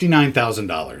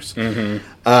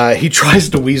 $69,000. He tries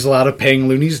to weasel out of paying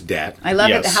Looney's debt. I love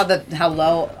Yes. it how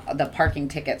low the parking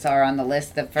tickets are on the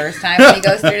list the first time when he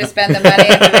goes through to spend the money.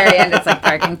 At the very end, it's like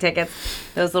parking tickets.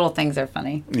 Those little things are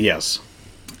funny. Yes.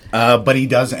 But he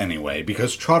does anyway,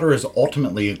 because Trotter is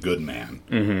ultimately a good man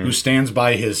who stands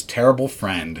by his terrible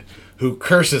friend who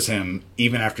curses him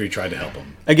even after he tried to help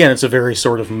him. Again, it's a very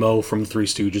sort of Moe from Three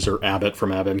Stooges or Abbott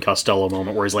from Abbott and Costello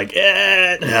moment where he's like,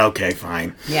 okay,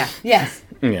 fine. Yeah. Yes.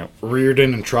 Yeah.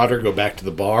 Reardon and Trotter go back to the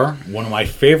bar. One of my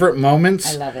favorite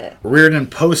moments. I love it. Reardon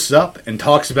posts up and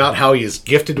talks about how he is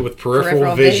gifted with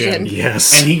peripheral vision. vision.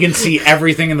 Yes. And he can see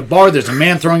everything in the bar. There's a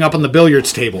man throwing up on the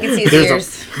billiards table. You can see his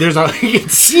there's ears. he can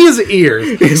see his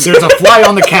ears. There's a fly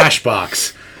on the cash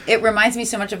box. It reminds me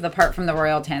so much of the part from the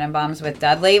Royal Tenenbaums with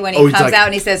Dudley when he Oh, he's comes like, out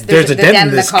and he says, "There's a the dent in in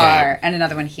the this car," cab. and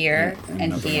another one here, and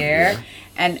another one here. here.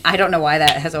 And I don't know why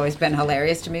that has always been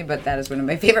hilarious to me, but that is one of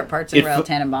my favorite parts of If- Royal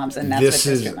Tenenbaums, and that's this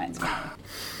what this is- reminds me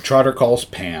of. Trotter calls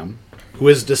Pam, who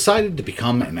has decided to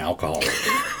become an alcoholic.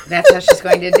 That's how she's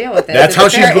going to deal with it. That's how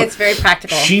It's she's very, It's very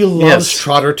practical. She loves Yes.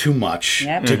 Trotter too much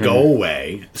Yep. to go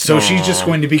away, so she's just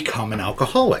going to become an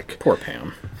alcoholic. Poor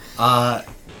Pam.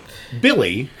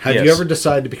 Billy, have you Yes. ever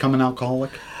decided to become an alcoholic?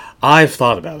 I've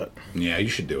thought about it. Yeah, you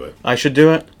should do it. I should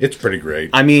do it. It's pretty great.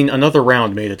 I mean, another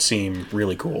round made it seem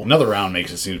really cool. Another round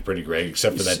makes it seem pretty great,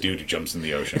 except for that dude who jumps in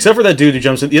the ocean. Except for that dude who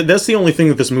jumps in. Yeah, that's the only thing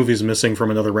that this movie is missing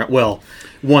from another round. Well,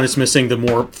 one, it's missing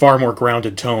the far more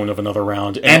grounded tone of another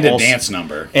round. and a also- dance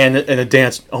number. And a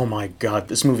dance. Oh my god,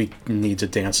 this movie needs a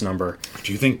dance number.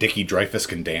 Do you think Dickie Dreyfuss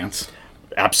can dance?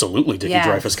 Absolutely, Dickie Yes.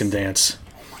 Dreyfuss can dance.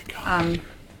 Oh my god.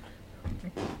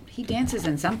 He dances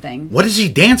in something. What is he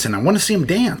dancing? I want to see him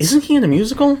dance. Isn't he in a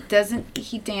musical? Doesn't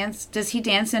he dance? Does he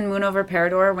dance in Moon Over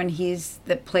Parador when he's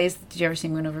that plays? Did you ever see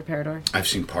Moon Over Parador? I've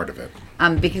seen part of it.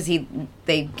 Because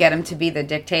they get him to be the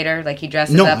dictator, like he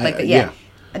dresses No, up like the, yeah.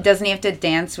 Doesn't he have to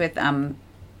dance with oh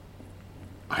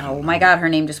my god, her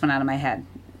name just went out of my head.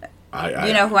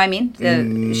 You know who I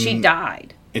mean? She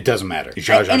died. It doesn't matter.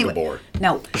 Zsa Zsa Anyway, Gabor.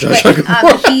 no.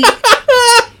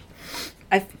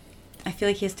 I feel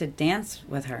like he has to dance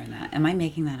with her in that. Am I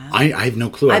making that up? I have no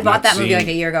clue. I I've bought not that movie seen- like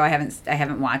a year ago. I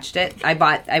haven't watched it.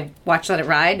 I watched Let It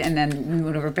Ride, and then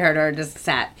Moon Over Parador just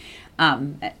sat.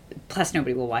 Plus,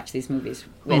 nobody will watch these movies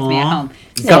with me at home.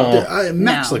 So,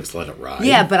 Max no. likes Let It Ride.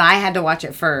 Yeah, but I had to watch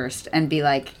it first and be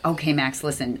like, okay, Max,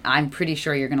 listen, I'm pretty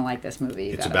sure you're going to like this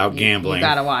movie. It's about gambling. You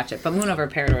got to watch it. But Moon Over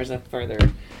Parador is a further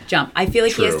jump. I feel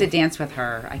like he has True. to dance with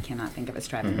her. I cannot think of It's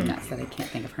driving me nuts that I can't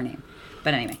think of her name.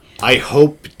 But anyway. I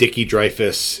hope Dickie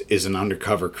Dreyfuss is an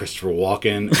undercover Christopher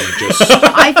Walken and just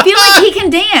I feel like he can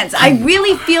dance. I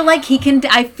really feel like he can.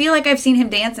 I feel like I've seen him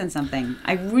dance in something.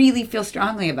 I really feel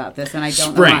strongly about this, and I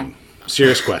don't know Spring. why.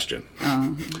 Serious question.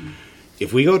 Oh.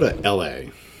 If we go to L.A.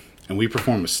 and we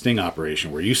perform a sting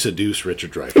operation where you seduce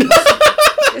Richard Dreyfuss,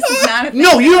 This is not a thing.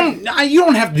 no, you don't. You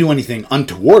don't have to do anything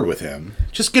untoward with him.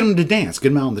 Just get him to dance.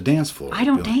 Get him out on the dance floor. I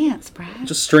don't Be like, dance, Brad.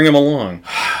 Just string him along.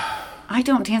 I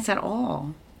don't dance at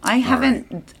all. I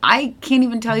haven't. I can't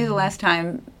even tell you the last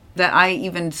time that I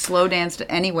even slow danced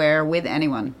anywhere with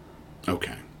anyone.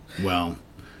 Okay. Well,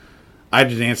 I had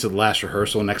to dance at the last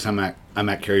rehearsal. Next time I'm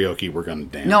at karaoke, we're gonna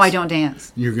dance. No, I don't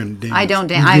dance. You're gonna dance. I don't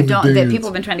dance. I don't. People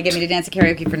have been trying to get me to dance at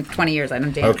karaoke for 20 years. I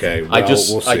don't dance. Okay. Well, I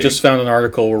just we'll see. I just found an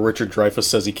article where Richard Dreyfuss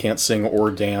says he can't sing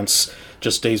or dance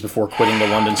just days before quitting the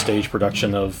London stage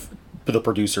production of The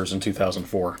Producers in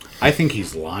 2004. I think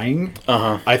he's lying.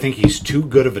 I think he's too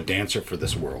good of a dancer for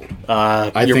this world.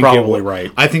 You're think probably it would-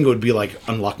 right. I think it would be like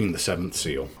unlocking the seventh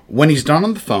seal. When he's done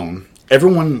on the phone,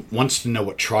 everyone wants to know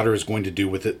what Trotter is going to do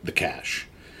with the cash.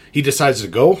 He decides to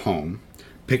go home,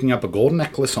 picking up a gold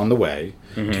necklace on the way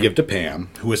to give to Pam,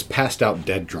 who is passed out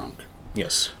dead drunk.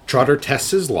 Yes. Trotter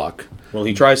tests his luck. Well,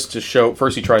 he tries to show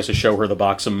her the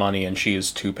box of money, and she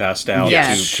is too passed out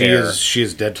Yes. to She care.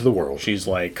 is dead to the world. She's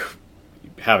like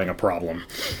having a problem.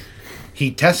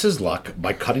 He tests his luck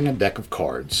by cutting a deck of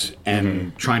cards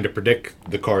and trying to predict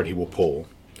the card he will pull.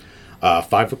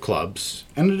 Five of clubs,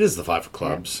 and it is the five of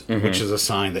clubs, which is a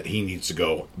sign that he needs to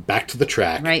go back to the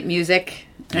track. Right, music.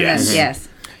 And Yes. then, yes.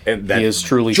 And that He is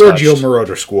truly Giorgio touched.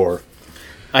 Moroder score.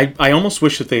 I almost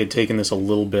wish that they had taken this a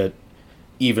little bit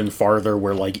even farther,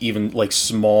 where even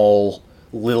small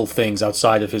little things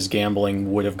outside of his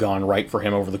gambling would have gone right for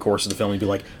him over the course of the film. He'd be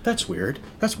like, that's weird.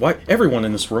 That's why everyone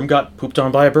in this room got pooped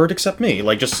on by a bird except me.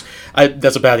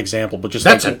 That's a bad example, but just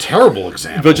That's a terrible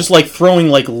example. but just throwing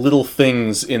little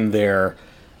things in there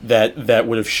that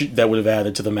would have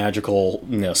added to the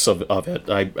magicalness of it.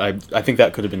 I think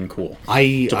that could have been cool.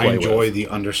 I play enjoy with. the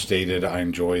understated. I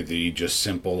enjoy the just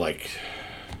simple,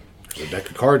 there's a deck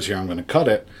of cards here, I'm going to cut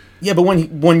it. Yeah, but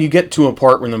when you get to a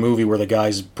part in the movie where the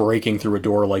guy's breaking through a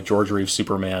door like George Reeves'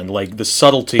 Superman, the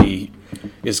subtlety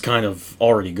is kind of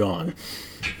already gone.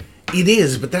 It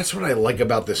is, but that's what I like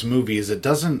about this movie, is it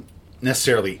doesn't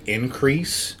necessarily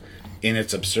increase in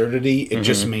its absurdity. It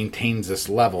just maintains this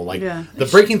level. Yeah. The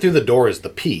breaking through the door is the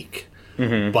peak,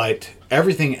 but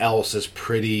everything else is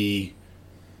pretty...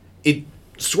 It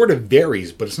sort of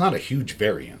varies, but it's not a huge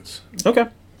variance. Okay.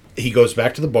 He goes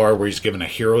back to the bar where he's given a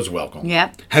hero's welcome.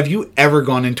 Yep. Have you ever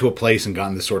gone into a place and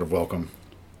gotten this sort of welcome?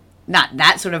 Not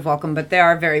that sort of welcome, but there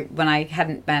are when I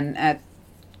hadn't been at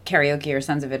karaoke or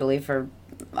Sons of Italy for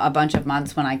a bunch of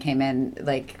months, when I came in,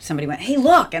 somebody went, "Hey,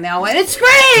 look," and they all went, "It's Spring!"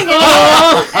 And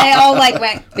they all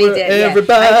went, they did. Yeah.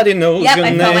 Everybody knows Yep, your I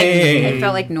name.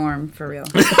 felt like Norm, for real.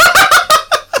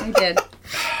 I did.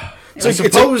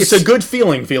 It's a good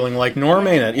feeling like Norm,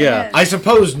 ain't it? Yeah. I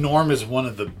suppose Norm is one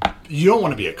of the... You don't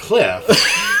want to be a Cliff.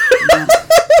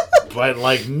 But,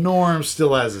 Norm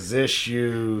still has his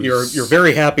issues. You're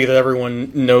very happy that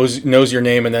everyone knows your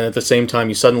name, and then at the same time,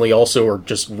 you suddenly also are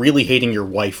just really hating your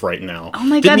wife right now. Oh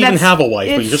my God, Didn't even that's- have a wife,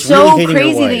 but you're just it's so really hating crazy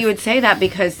your wife. that you would say that,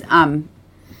 because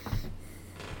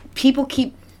people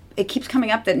keeps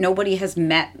coming up that nobody has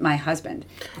met my husband,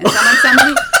 and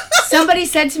somebody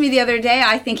said to me the other day,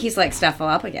 "I think he's like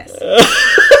Snuffleupagus."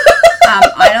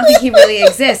 I don't think he really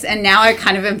exists, and now I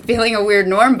kind of am feeling a weird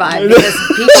Norm vibe, because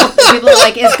people are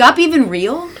like, "Is Gup even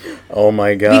real?" Oh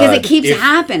my God. Because it keeps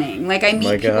happening. I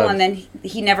meet people, God. and then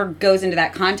he never goes into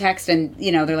that context, and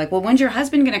they're like, "Well, when's your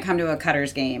husband going to come to a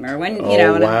Cutters game?" Or when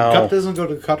Oh, and wow. Cup doesn't go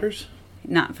to Cutters?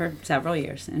 not for several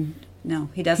years, and no,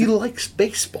 he He doesn't. likes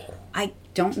baseball. I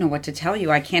don't know what to tell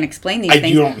you. I can't explain these I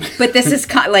things. don't. But this is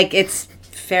it's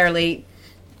fairly.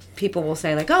 People will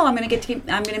say I'm going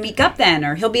to meet Gup then,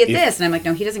 or he'll be at this, and I'm like,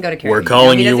 no, he doesn't go to karaoke. We're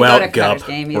calling he you doesn't go to out, Cutters Gup.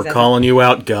 game. He We're doesn't- calling you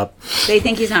out, Gup. They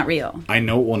think he's not real. I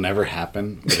know it will never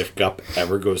happen, but if Gup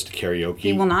ever goes to karaoke...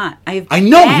 He will not. I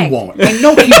know he won't. I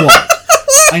know he won't.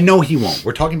 I know he won't.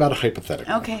 We're talking about a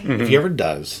hypothetical. Okay. If he ever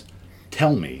does,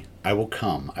 tell me I will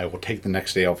come. I will take the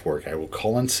next day off work. I will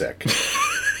call in sick.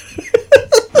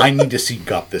 I need to see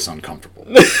Gup this uncomfortable.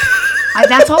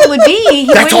 That's all it would be.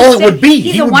 That's all it would be.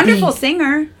 He's He a would wonderful be-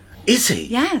 singer. Is he?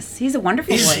 Yes, he's a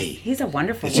wonderful Is voice. he? He's a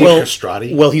wonderful Is voice. he Well,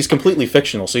 Castrati? well, he's completely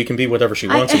fictional, so he can be whatever she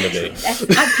wants him to be.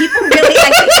 People really,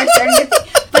 I think, are starting to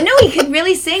think. But no, he could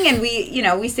really sing, and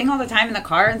we sing all the time in the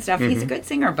car and stuff. He's a good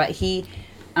singer, but he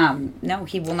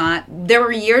will not. There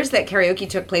were years that karaoke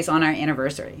took place on our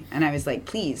anniversary, and I was like,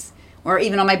 please, or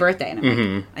even on my birthday, and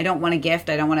I'm like, I don't want a gift.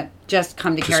 I don't want to just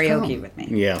come to karaoke come. with me.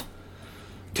 Yeah.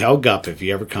 Tell Gup if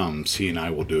he ever comes, he and I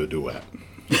will do a duet.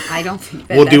 I don't think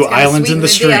that We'll that's do gonna Islands in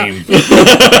sweeten the deal.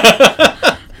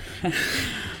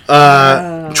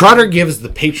 Stream. Trotter gives the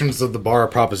patrons of the bar a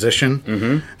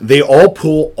proposition. They all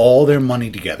pool all their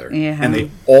money together. Yeah. And they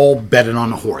all bet it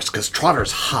on a horse because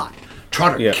Trotter's hot.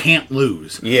 Trotter Yeah. can't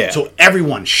lose. Yeah. So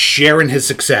everyone's sharing his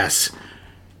success,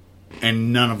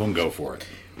 and none of them go for it.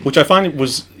 Which I find it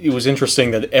was interesting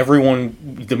that everyone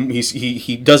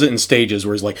he does it in stages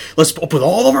where he's like, let's put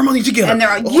all of our money together, And they're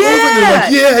like, All of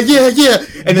it. They're like,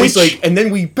 yeah, and then he's Which- like, and then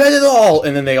we bet it all,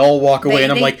 and then they all walk away,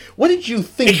 and I'm they- like, what did you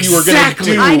think you were going Exactly.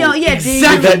 to do? I know, yeah,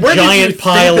 Exactly. With that Where did you giant think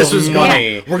pile this of was gonna-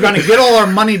 money. We're going to get all our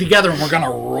money together and we're going to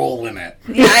roll in it.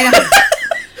 Yeah, I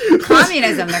know.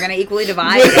 Communism, they're going to equally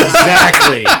divide.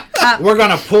 Exactly. We're going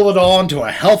to pull it all into a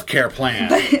healthcare plan.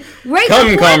 Right Come,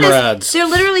 before this, comrades. they're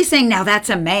literally saying, now that's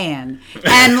a man.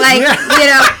 And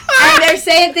and they're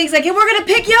saying things like, hey, we're going to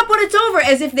pick you up when it's over,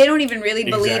 as if they don't even really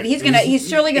believe Exactly. he's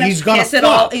surely going He's to gonna piss it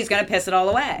all. fuck. He's going to piss it all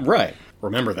away. Right.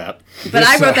 Remember that. But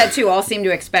I This, wrote that too. All seem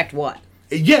to expect what?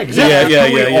 Yeah, exactly. Yeah,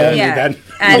 We yeah, all yeah. knew Yeah. that.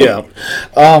 And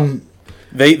Yeah.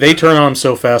 They turn on him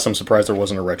so fast, I'm surprised there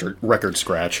wasn't a record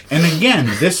scratch. And again,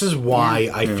 this is why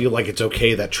I feel like it's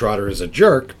okay that Trotter is a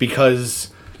jerk,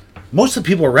 because most of the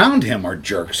people around him are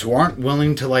jerks who aren't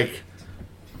willing to, like...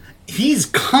 He's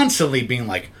constantly being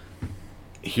like,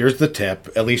 here's the tip,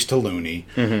 at least to Looney.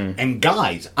 And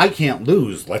guys, I can't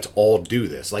lose. Let's all do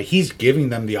this. Like, he's giving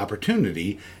them the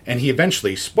opportunity, and he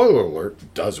eventually, spoiler alert,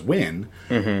 does win.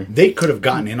 They could have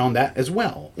gotten in on that as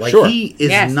well. Like, Sure. he is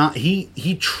Yes. not...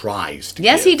 He tries to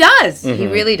yes, give. he does. He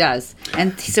really does.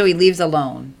 And so he leaves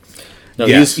alone. No,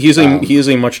 Yes, he is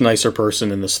a much nicer person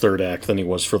in this third act than he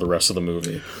was for the rest of the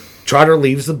movie. Trotter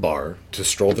leaves the bar to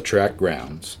stroll the track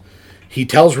grounds. He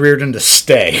tells Reardon to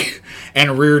stay,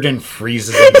 and Reardon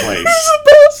freezes in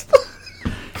place.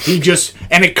 He just...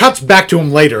 And it cuts back to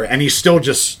him later, and he's still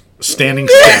just standing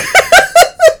still.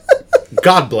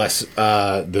 God bless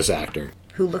this actor.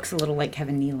 Who looks a little like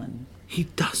Kevin Nealon. He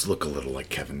does look a little like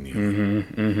Kevin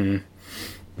Nealon.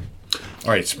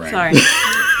 All right, Spring. Sorry.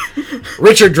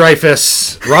 Richard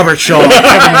Dreyfuss, Robert Shaw,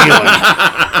 Kevin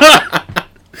Nealon.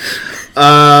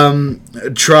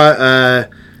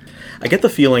 I get the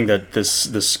feeling that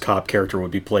this cop character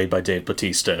would be played by Dave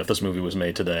Bautista if this movie was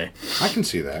made today. I can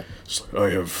see that. I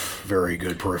have very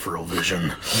good peripheral vision.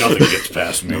 Nothing gets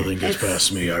past me. Nothing gets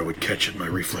past me. I would catch it. My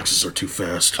reflexes are too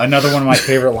fast. Another one of my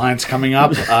favorite lines coming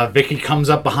up. Vicky comes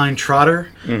up behind Trotter,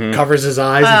 covers his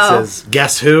eyes, and says,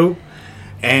 "Guess who?"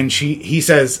 And he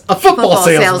says, "A football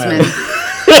salesman."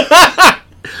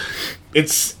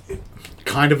 It's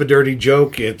kind of a dirty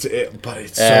joke. But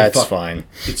it's so That's fine.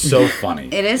 It's so funny.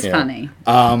 It is Yeah. funny.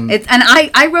 It's and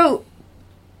I wrote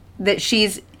that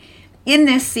she's in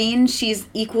this scene. She's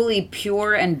equally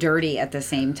pure and dirty at the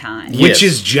same time. Yeah. Which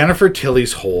Yes. is Jennifer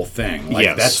Tilly's whole thing. Like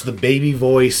Yes. that's the baby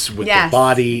voice with Yes. the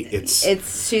body. It's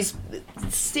She's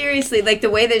seriously like the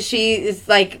way that she is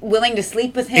like willing to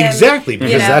sleep with him. exactly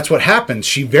because you know? that's what happens.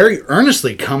 She very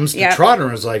earnestly comes to Yep. Trotter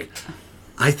and is like,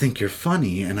 "I think you're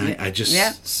funny, and I just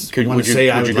Yep. want would to you- say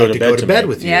I would would you like to go to bed me?"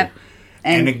 with you." Yep.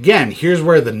 And again, here's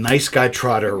where the nice guy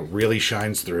Trotter really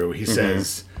shines through. He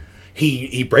says,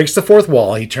 he breaks the fourth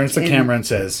wall. He turns to the camera and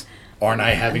says, "Aren't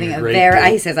I having a great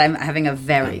day?" He says, "I'm having a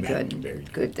very I'm having a very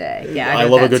good day." Yeah, I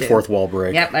wrote love a that good too. fourth wall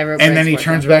break. Yep, I wrote. And then he fourth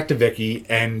turns wall. back to Vicky,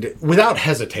 and without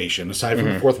hesitation, aside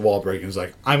from the fourth wall break, he's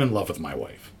like, "I'm in love with my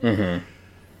wife."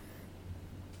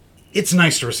 It's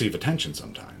nice to receive attention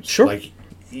sometimes. Sure. Like,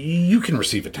 you can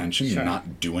receive attention and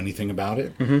not do anything about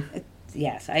it.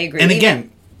 Yes, I agree. And Even- again,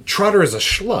 Trotter is a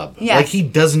schlub. Yes. Like, he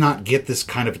does not get this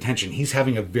kind of attention. He's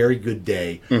having a very good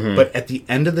day, but at the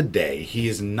end of the day, he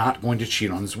is not going to cheat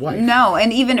on his wife. no,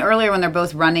 and even earlier when they're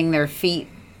both running their feet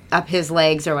up his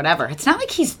legs or whatever, it's not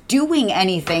like he's doing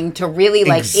anything to really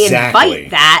like Exactly.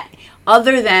 invite that,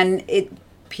 other than it.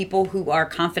 People who are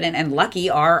confident and lucky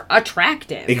are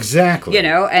attractive. Exactly. You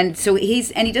know, and so he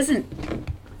doesn't.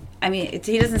 I mean,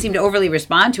 he doesn't seem to overly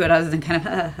respond to it, other than kind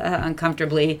of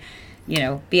uncomfortably,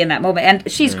 be in that moment. And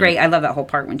she's great. I love that whole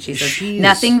part when she says, She is-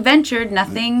 "Nothing ventured,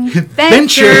 nothing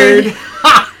Ventured.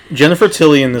 ventured." Jennifer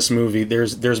Tilly in this movie,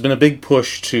 there's been a big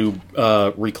push to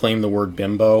reclaim the word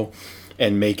bimbo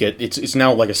and make it, it's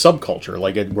now like a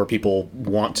subculture, where people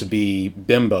want to be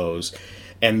bimbos.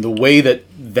 And the way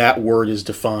that word is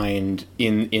defined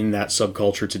in that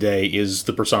subculture today is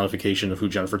the personification of who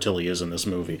Jennifer Tilly is in this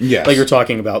movie. Yes. Like you're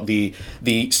talking about the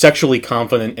sexually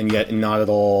confident and yet not at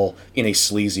all in a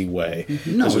sleazy way.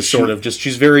 No, this is sort of just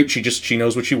she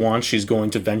knows what she wants. She's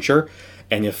going to venture,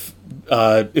 and if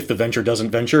the venture doesn't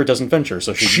venture, it doesn't venture.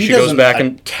 So she goes doesn't back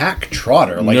and attack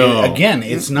Trotter. Like No. again,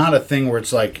 it's not a thing where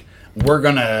it's like we're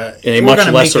gonna In a much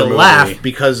make lesser you movie. laugh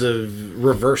because of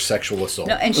reverse sexual assault.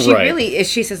 No, and she Right. really,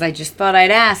 she says, I just thought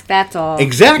I'd ask, that's all.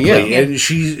 Exactly, Yeah. and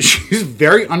she's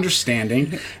very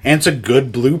understanding, and it's a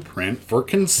good blueprint for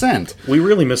consent. we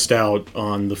really missed out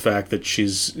on the fact that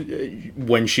she's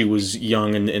when she was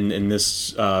young and in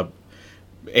this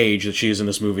age that she is in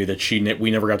this movie that we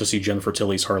never got to see Jennifer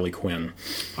Tilly's Harley Quinn.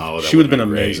 Oh, She would have been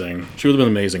amazing. She would have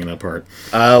been amazing in that part.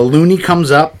 Looney comes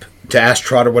up to ask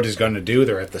Trotter what he's going to do.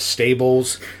 They're at the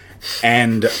stables,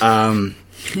 and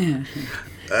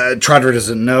Trotter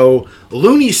doesn't know.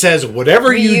 Looney says,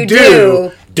 "Whatever you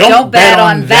do, don't bet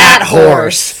on that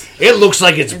horse. It looks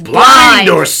like it's blind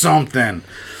or something."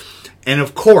 And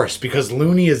of course, because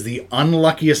Looney is the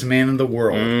unluckiest man in the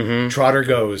world, Trotter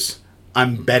goes,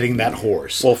 "I'm betting that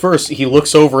horse." Well, first he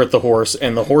looks over at the horse,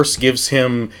 and the horse gives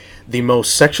him the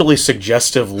most sexually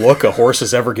suggestive look a horse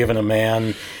has ever given a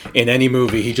man in any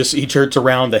movie. He turns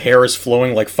around, the hair is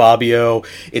flowing like Fabio.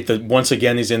 Once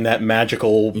again, he's in that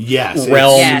magical Yes,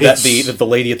 realm it's- that the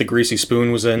lady at the Greasy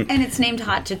Spoon was in. And it's named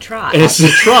Hot to Trot. And it's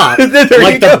Trot, There you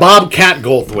like the go. Bobcat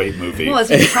Goldthwait movie. Well,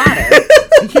 it's Trotter.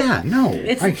 Yeah, no.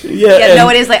 It's, Yeah, yeah, no,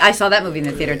 and- it is like, I saw that movie in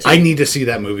the theater too. I need to see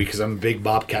that movie because I'm a big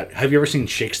Bobcat. Have you ever seen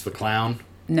Shakes the Clown?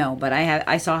 No, but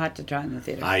I saw Hot to Trot in the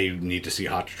theater. I need to see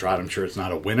Hot to Trot. I'm sure it's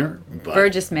not a winner, but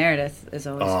Burgess Meredith is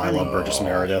always Oh, I funny. love Burgess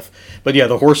Meredith. But yeah,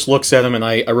 the horse looks at him, and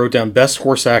I wrote down best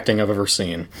horse acting I've ever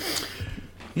seen.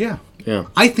 yeah. Yeah.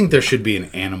 I think there should be an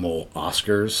animal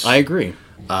Oscars. I agree.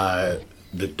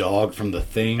 The dog from The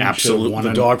Thing. should have Absolutely. won The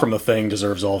an- dog from The Thing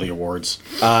deserves all the awards.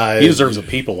 He deserves a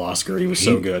People Oscar. He was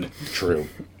so good. True.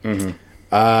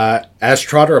 As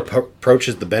Trotter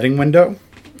approaches the betting window,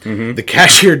 the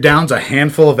cashier downs a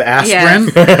handful of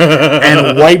aspirin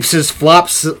and wipes his flop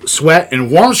sweat and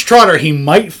warns Trotter he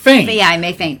might faint. But yeah, I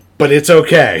may faint. But it's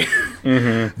okay.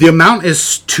 The amount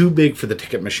is too big for the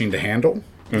ticket machine to handle,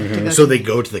 so they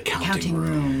go to the counting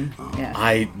room.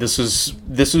 Yeah. This was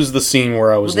the scene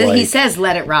where I was Then like, he says,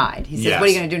 "Let it ride." He says, Yes. "What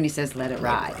are you going to do?" And he says, "Let it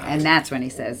ride." And that's when he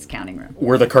says, "Counting room."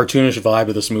 where the cartoonish vibe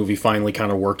of this movie finally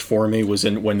kind of worked for me was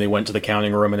when they went to the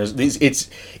counting room, and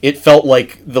it felt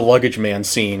like the luggage man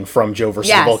scene from Joe versus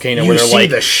Yes. the Volcano, You where they're see like,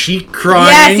 the sheep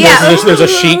crying. Yes, yeah. there's a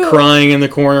sheep crying in the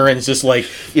corner, and it's just like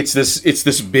it's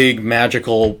this big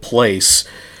magical place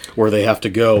where they have to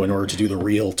go in order to do the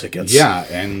real tickets. Yeah,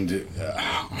 and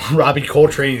Robbie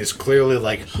Coltrane is clearly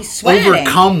like sweating.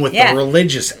 overcome with Yeah. the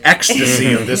religious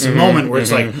ecstasy of this moment where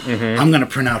it's like, I'm going to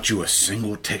print out you a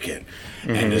single ticket.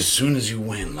 And as soon as you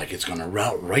win, like it's going to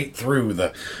route right through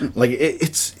the, like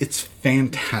it's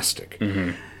fantastic.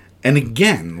 And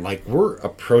again, like we're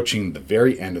approaching the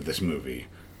very end of this movie.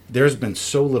 There's been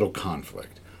so little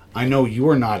conflict. I know you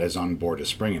are not as on board as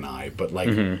Spring and I, but like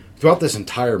throughout this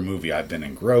entire movie, I've been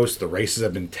engrossed. The races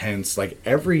have been tense, like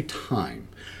every time.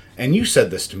 And you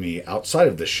said this to me outside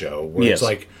of the show, where Yes. it's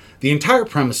like the entire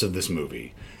premise of this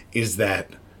movie is that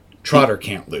Trotter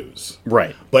can't lose.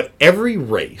 Right. But every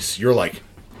race, you're like,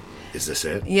 is this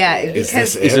it? Yeah, Is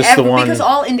because this it? the one- because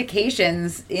all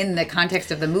indications in the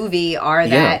context of the movie are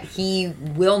that he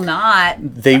will not.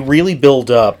 They really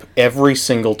build up every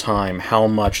single time how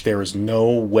much there is no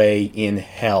way in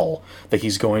hell that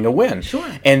he's going to win. Sure.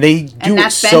 And they do And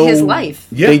that's it been so his life.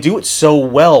 Yeah. They do it so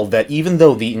well that even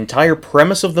though the entire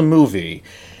premise of the movie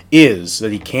is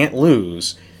that he can't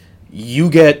lose, you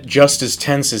get just as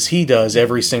tense as he does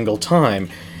every single time.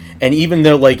 And even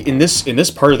though, like in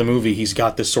this part of the movie, he's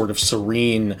got this sort of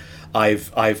serene,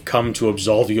 I've come to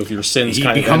absolve you of your sins He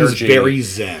kind of becomes energy. very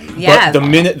zen. Yeah. But the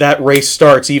minute that race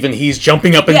starts, even he's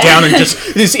jumping up and Yeah. down and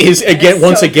just this is again It's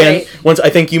once so again great. once I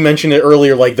think you mentioned it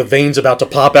earlier, like the veins about to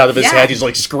pop out of his Yeah. head. He's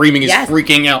like screaming, he's Yes.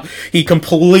 freaking out. He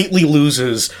completely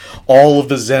loses all of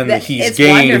the zen that he's It's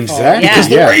gained wonderful. Exactly. Yeah. because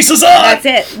the Yeah. race is on. That's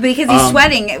it. Because he's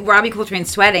sweating. Robbie Coltrane's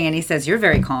sweating, and he says, "You're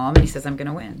very calm." And he says, "I'm going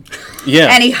to win." Yeah,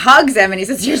 And he hugs him, and he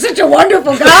says, "You're such a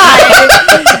wonderful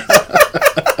guy."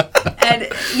 And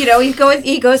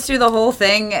he goes through the whole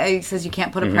thing. He says, "You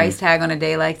can't put a price tag on a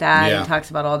day like that." Yeah. He talks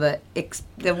about all the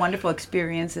wonderful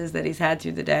experiences that he's had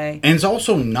through the day. And it's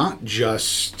also not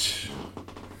just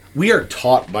we are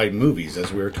taught by movies,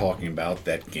 as we were talking about,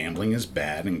 that gambling is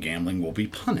bad and gambling will be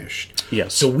punished.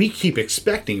 Yes. So we keep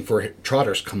expecting for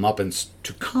Trotter's comeuppance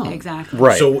to come. Exactly.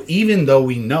 Right. So even though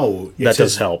we know That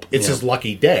does help, it's yeah. his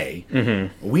lucky day,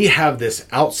 we have this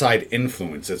outside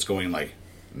influence that's going like,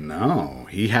 no,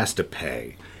 he has to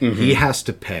pay. He has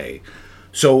to pay.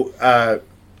 So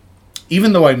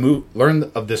even though I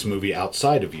learned of this movie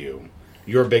outside of you,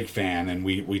 you're a big fan, and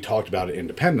we talked about it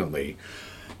independently,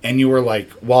 and you were like,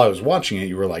 while I was watching it,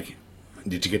 you were like,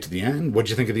 did you get to the end? What'd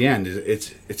you think of the end?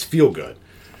 It's feel good.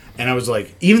 And I was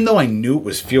like, even though I knew it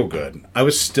was feel good, I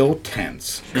was still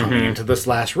tense coming into this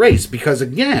last race because,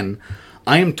 again,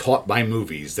 I am taught by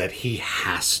movies that he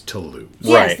has to lose.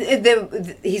 Yes,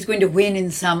 Right. he's going to win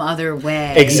in some other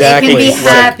way. Exactly, He can be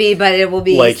right. happy, but it will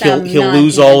be Like some he'll not-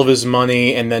 lose all of his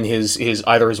money, and then his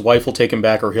either his wife will take him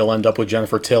back, or he'll end up with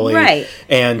Jennifer Tilly. Right.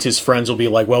 And his friends will be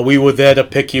like, "Well, we were there to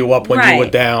pick you up when you were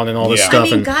Right. down," and all this Yeah. stuff. I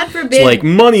mean, and God it's forbid- like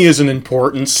money isn't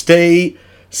important. Stay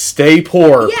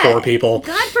poor, Yeah, poor people.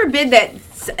 God forbid that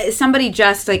somebody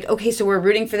just like, okay, so we're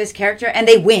rooting for this character and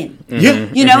they win. Yeah.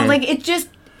 You know, like it just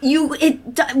when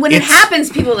it It's- happens,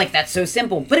 people are like, that's so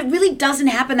simple, but it really doesn't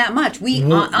happen that much. We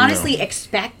honestly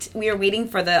we are waiting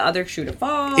for the other shoe to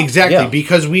fall. Exactly, Yeah.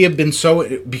 because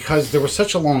because there was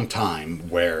such a long time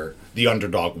where the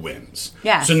underdog wins.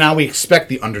 Yes. So now we expect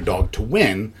the underdog to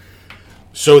win.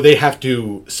 So they have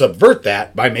to subvert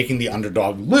that by making the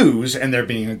underdog lose and there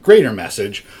being a greater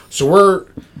message. So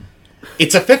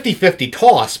it's a 50-50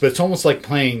 toss, but it's almost like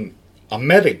playing a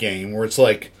meta game where it's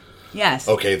like, Yes.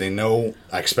 okay, they know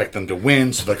I expect them to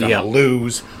win, so they're going to Yeah.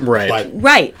 lose. Right. But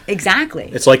Right. Exactly.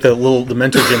 It's like the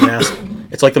mental gymnastics.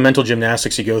 It's like the mental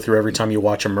gymnastics you go through every time you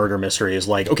watch a murder mystery. Is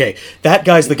like, okay, that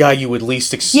guy's the guy you would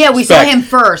least expect. Yeah, we saw him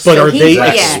first, But so are he's they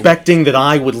the- expecting that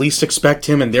I would least expect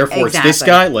him, and therefore it's this Exactly.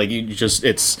 guy? Like you just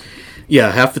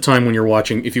half the time when you're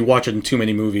watching, if you watch it in too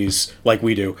many movies like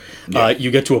we do,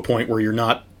 you get to a point where you're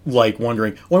not like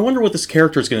wondering, I wonder what this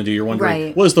character is going to do. You're wondering,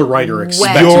 Right. what does the writer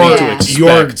expect When- me You're- to expect?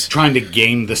 you're trying to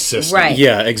game the system. Right.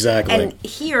 Yeah, exactly. And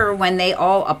here, when they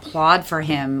all applaud for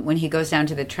him when he goes down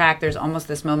to the track, there's almost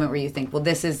this moment where you think, "Well,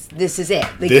 this is it.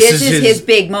 Like This this is is his- his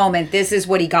big moment. This is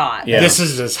what he got." Yeah. This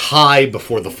is his high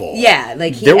before the fall. Yeah,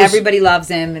 like There was- everybody loves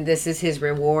him, and this is his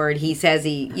reward. He says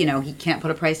he can't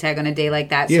put a price tag on a day like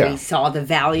that, so Yeah. he saw the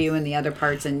value in the other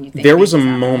parts, and you think There was a maybe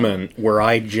it's not right. moment where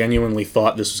I genuinely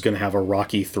thought this was going to have a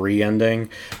Rocky 3 ending,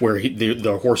 where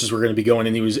the horses were going to be going,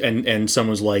 and he was, and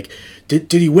someone was like,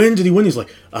 "Did he win? Did he win?" He's like,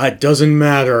 "It doesn't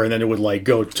matter," and then it would like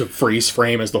go to freeze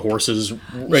frame as the horses,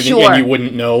 Sure. and you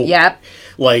wouldn't know. Yep.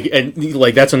 Like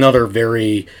that's another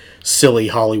very silly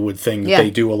Hollywood thing that Yeah. they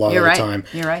do a lot You're of the right. time.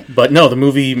 You're right. But no, the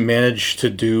movie managed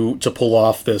to pull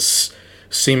off this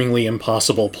seemingly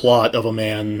impossible plot of a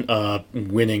man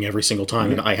winning every single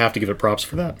time, and I have to give it props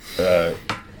for that.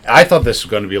 I thought this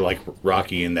was going to be like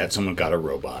Rocky in that someone got a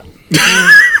robot.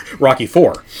 Rocky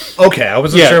 4. Okay, I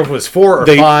wasn't Yeah. sure if it was 4 or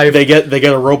They 5. get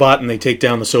a robot and they take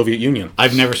down the Soviet Union.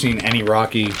 I've never seen any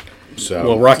Rocky, so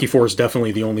Well, Rocky 4 is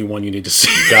definitely the only one you need to see.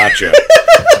 gotcha.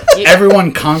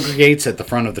 Everyone congregates at the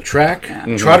front of the track.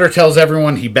 Trotter tells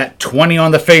everyone he bet 20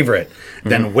 on the favorite,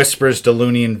 then whispers to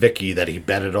Looney and Vicky that he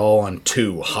bet it all on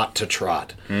 2, Hot to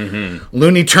Trot.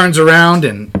 Looney turns around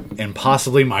and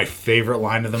possibly my favorite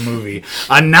line of the movie,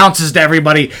 announces to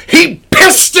everybody, he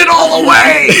pissed it all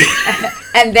away!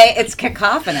 And it's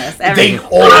cacophonous. They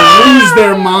all lose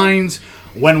their minds.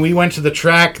 When we went to the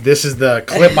track, this is the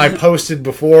clip I posted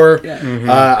before.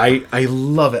 I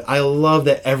love it. I love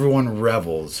that everyone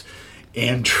revels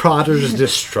in Trotter's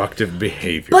destructive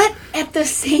behavior. But at the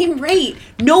same rate,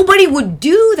 nobody would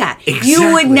do that. You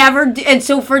would Exactly. never. And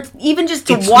so for even just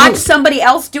to It's watch new. somebody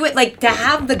else do it, like to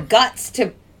have the guts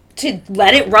to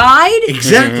let it ride.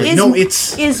 Exactly. No,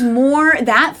 it's- is more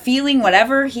that feeling.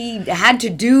 Whatever he had to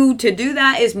do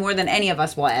that is more than any of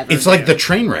us will ever. It's do. like the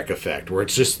train wreck effect, where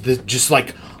it's just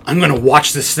like, I'm going to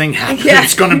watch this thing happen. Yeah.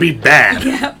 It's going to be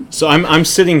bad. So I'm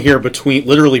sitting here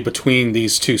literally between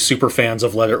these two super fans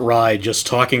of Let It Ride, just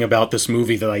talking about this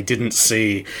movie that I didn't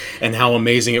see and how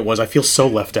amazing it was. I feel so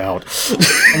left out.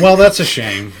 Well, that's a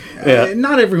shame. Yeah.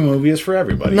 Not every movie is for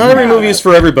everybody. Not every movie is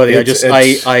for everybody. It's-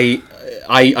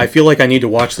 I feel like I need to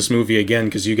watch this movie again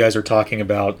because you guys are talking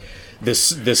about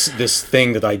this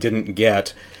thing that I didn't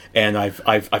get, and I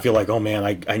feel like, oh man,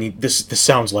 I need this. This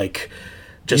sounds like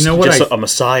just, You know what just a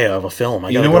messiah of a film. I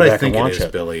You gotta know go what I back think and it watch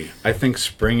is, Billy? I think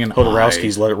Spring and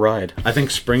Hodorowski's Let It Ride. I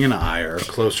think Spring and I are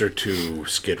closer to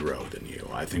Skid Row than you.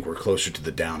 I think we're closer to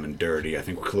the Down and Dirty. I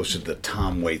think we're closer to the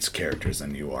Tom Waits characters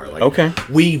than you are. Like, Okay.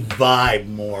 we vibe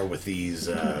more with these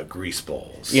grease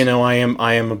balls. You know, I am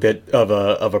a bit of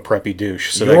a preppy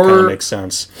douche, so that kind You're- of makes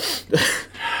sense.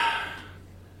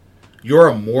 You're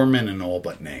a Mormon in all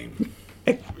but name.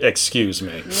 Excuse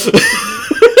me.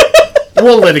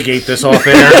 We'll litigate this off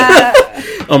air.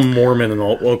 A Mormon and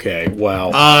all. Okay,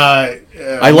 wow. I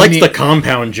we liked need- the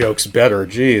compound jokes better.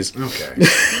 Jeez.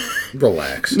 Okay.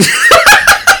 Relax.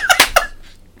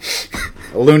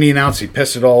 Looney announced he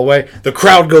pissed it all away. The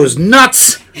crowd goes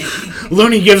nuts.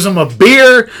 Looney gives him a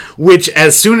beer, which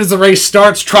as soon as the race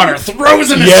starts, Trotter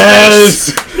throws in his face.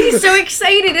 Yes. He's so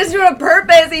excited. It's on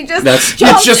purpose. He just That's-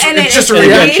 jumps It's just- and it's just a it's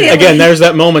reaction. immediately- Again, there's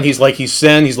that moment. He's like, He's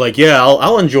like, yeah,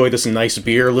 I'll enjoy this nice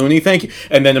beer, Looney. Thank you.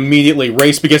 And then immediately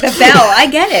race begins. The bell. I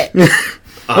get it.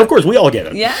 Of course, we all get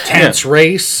it. Yeah. Tense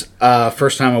race.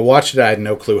 First time I watched it, I had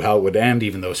no clue how it would end,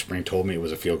 even though Spring told me it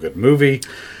was a feel-good movie.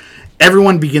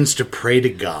 Everyone begins to pray to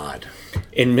God.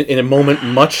 In a moment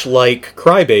much like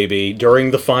Crybaby,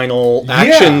 during the final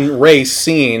action race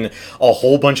scene, a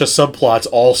whole bunch of subplots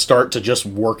all start to just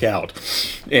work out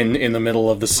in the middle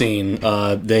of the scene.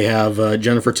 They have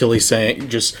Jennifer Tilly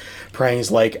just praying,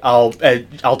 is like, I'll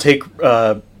take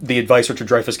the advice Richard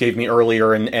Dreyfuss gave me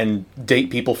earlier and date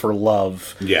people for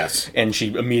love. Yes. And she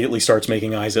immediately starts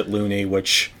making eyes at Looney,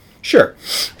 which, sure.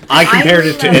 I compared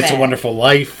it to love It's a it. Wonderful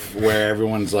Life, where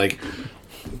everyone's like,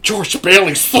 George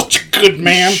Bailey's such a good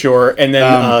man. Sure, and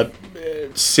then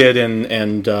Sid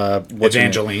and what's her name?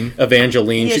 Evangeline.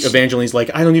 Evangeline. Yes. Evangeline's like,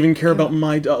 I don't even care about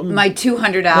my My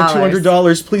 $200.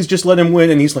 $200. Please just let him win.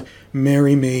 And he's like,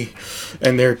 marry me.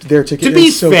 And their ticket To be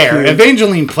is so fair, cute.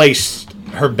 Evangeline placed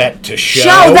her bet to show.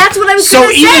 Show, that's what I was so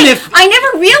going to say. even if I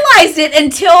never realized it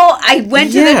until I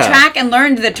went to the Yeah. track and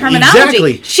learned the terminology.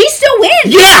 Exactly. She still wins.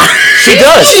 yeah, she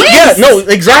does. wins. Yeah, no,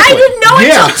 exactly. I didn't know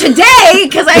Yeah. until today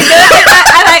because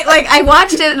I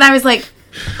watched it and I was like,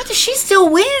 what? She still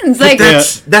wins. Like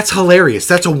that's hilarious.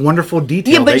 That's a wonderful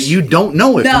detail Yeah, but that you don't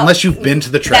know it No. unless you've been to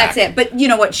the track. That's it. But you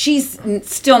know what? She's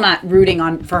still not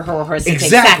rooting for her horse to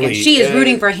Exactly. take second. She is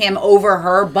rooting for him over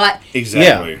her, but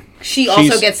Exactly. Yeah. she also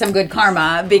She's- gets some good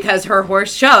karma because her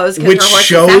horse shows. 'cause Which her horse is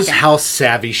shows second. how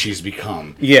savvy she's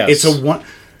become. Yes. It's a one.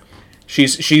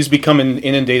 She's become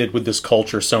inundated with this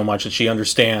culture so much that she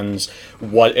understands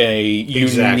what a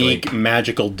unique,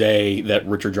 magical day that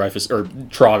Richard Dreyfuss or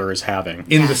Trotter is having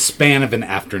In the span of an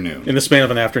afternoon. in the span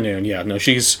of an afternoon. Yeah, no,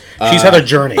 she's had a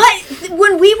journey. But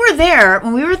when we were there,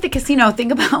 when we were at the casino,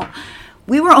 think about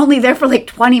we were only there for like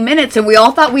 20 minutes and we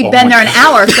all thought we'd been my there an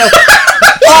hour. So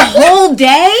a whole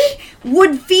day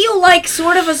would feel like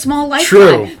sort of a small lifetime.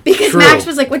 True, Because true. Max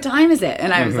was like, what time is it?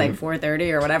 And I was like,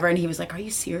 4:30 or whatever. And he was like, are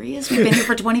you serious? We've been here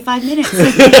for 25 minutes.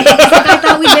 I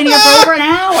thought we'd been here for over an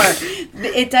hour.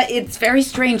 It's very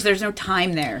strange. There's no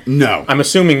time there. No. I'm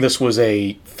assuming this was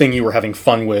a thing you were having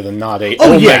fun with and not a,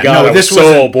 Oh, oh, yeah, my God, no, I was this so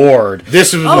wasn't- bored.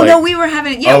 This was Oh, like, no, we were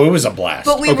having, yeah. oh, it was a blast.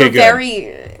 But we Okay, were good.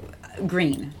 very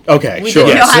green. Okay, We sure.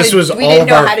 didn't know Yes, how this to, was we all didn't of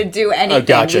know our- how to do anything.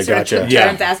 gotcha, we sort of gotcha. took Yeah.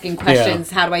 turns asking questions.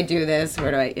 How do I do this?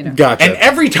 Where do I, Gotcha. And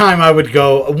every time I would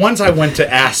go, once I went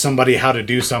to ask somebody how to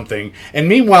do something, and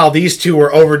meanwhile these two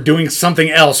were over doing something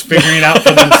else, figuring it out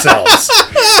for themselves.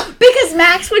 Because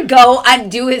Max would go and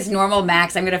do his normal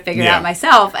Max. I'm going to figure it Yeah. out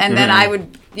myself, and then Mm-hmm. I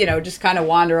would, just kind of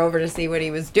wander over to see what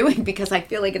he was doing because I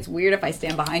feel like it's weird if I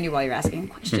stand behind you while you're asking a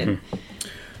question. Mm-hmm.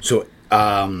 So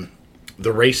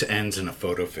the race ends in a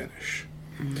photo finish.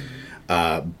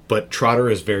 But Trotter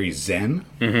is very zen.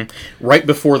 right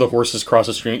before the horses cross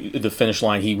the finish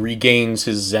line, he regains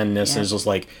his zenness and is just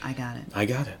like, I got it. I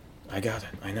got it.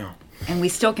 I know. And we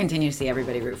still continue to see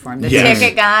everybody root for him. The Yes.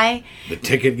 ticket guy, The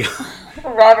ticket,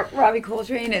 Robbie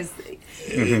Coltrane, is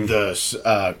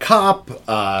the cop,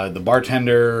 the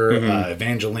bartender,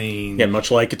 Evangeline. Yeah, much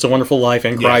like It's a Wonderful Life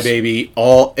and Yes. Crybaby,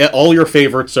 all your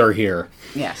favorites are here.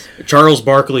 yes. Charles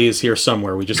Barkley is here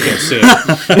somewhere. We just can't see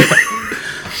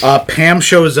it. Pam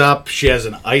shows up. She has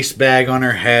an ice bag on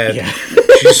her head. Yeah.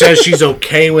 She says she's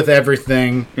okay with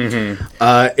everything.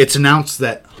 It's announced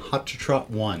that Hot to Trot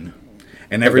won,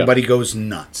 and everybody goes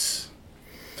nuts.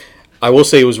 I will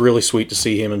say it was really sweet to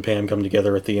see him and Pam come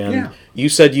together at the end. Yeah. You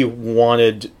said you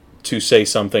wanted to say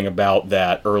something about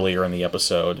that earlier in the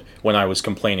episode when I was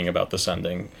complaining about this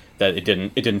ending, that it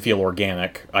didn't feel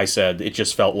organic. I said it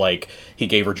just felt like he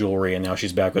gave her jewelry and now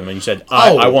she's back with him. And you said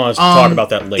I want us to talk about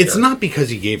that later. It's not because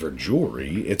he gave her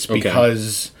jewelry. It's Okay.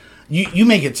 because you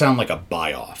make it sound like a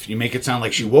buy-off. You make it sound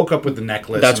like she woke up with the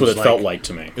necklace. That's and what was it felt like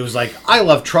to me. It was like, I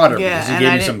love Trotter because he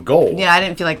gave me some gold. Yeah, I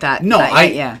didn't feel like that. No,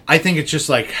 yeah. I think it's just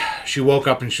like she woke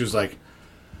up and she was like,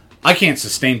 I can't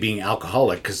sustain being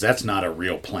alcoholic because that's not a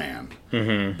real plan.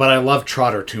 Mm-hmm. But I love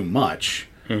Trotter too much.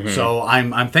 So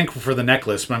I'm thankful for the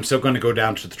necklace, but I'm still going to go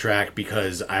down to the track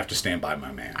because I have to stand by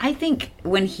my man. I think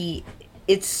when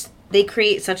they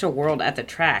create such a world at the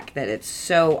track that it's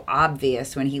so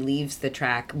obvious when he leaves the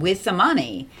track with the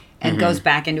money and goes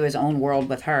back into his own world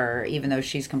with her, even though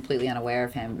she's completely unaware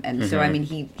of him. And so, I mean,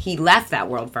 he left that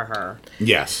world for her.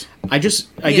 Yes. I You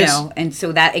guess know, and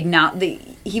so that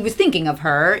he was thinking of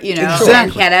her, you know, and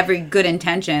Exactly. he had every good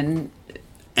intention.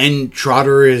 And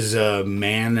Trotter is a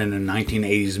man in a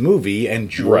 1980s movie, and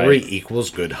jewelry Right. equals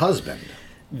good husband.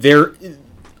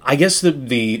 I guess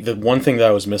the one thing that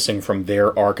I was missing from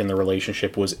their arc in the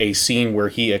relationship was a scene where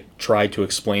he tried to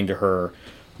explain to her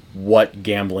what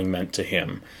gambling meant to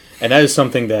him. And that is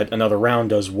something that Another Round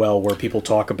does well, where people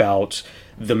talk about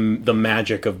the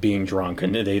magic of being drunk,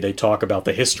 and they talk about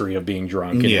the history of being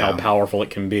drunk and Yeah. how powerful it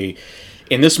can be.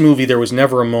 In this movie, there was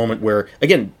never a moment where,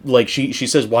 again, like she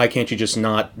says, "Why can't you just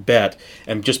not bet?"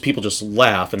 And just people just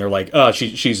laugh, and they're like, "Oh,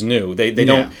 she's new." They Yeah.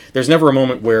 don't. There's never a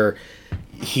moment where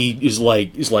he is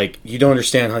like, "You don't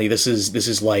understand, honey. This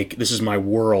is my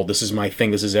world. This is my thing.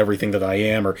 This is everything that I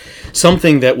am," or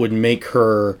something that would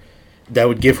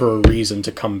give her a reason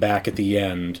to come back at the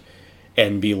end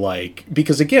and be like,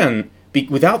 because again,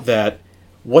 without that,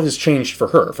 what has changed for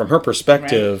her? From her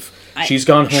perspective, Right. she's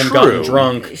gone home, True. gotten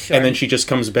drunk, Sure. and then she just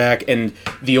comes back, and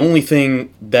the only thing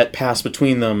that passed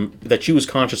between them that she was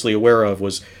consciously aware of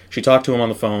was she talked to him on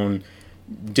the phone,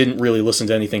 didn't really listen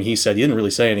to anything he said. He didn't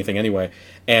really say anything anyway.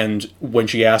 And when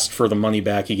she asked for the money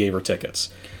back, he gave her tickets.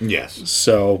 Yes.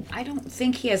 So, I don't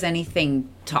think he has anything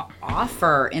to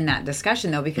offer in that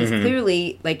discussion, though, because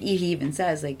clearly, like he even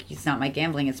says, like, it's not my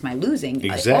gambling, it's my losing.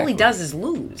 All Exactly. he does is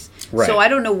lose. Right. So I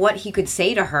don't know what he could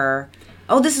say to her.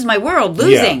 Oh, this is my world,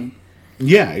 losing.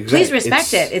 Yeah, exactly. Please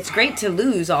respect it. It's great to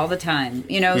lose all the time,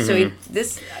 you know. So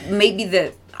this may be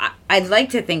I'd like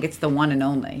to think it's the one and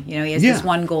only. You know, he has this Yeah.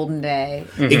 one golden day.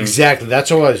 Exactly.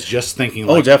 That's what I was just thinking.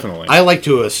 Oh, definitely. I like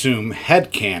to assume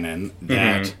headcanon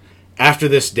that after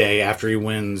this day, after he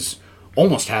wins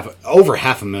almost over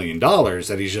 $500,000,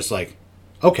 that he's just like,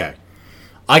 okay,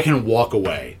 I can walk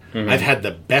away. I've had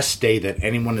the best day that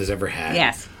anyone has ever had.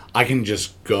 Yes. I can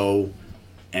just go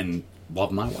and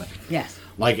walk my way. Yes.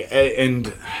 Like,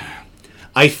 and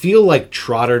I feel like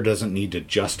Trotter doesn't need to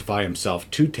justify himself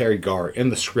to Terry Garr in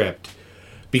the script,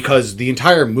 because the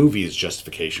entire movie is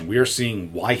justification. We are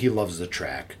seeing why he loves the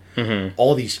track,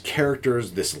 all these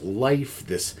characters, this life,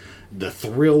 the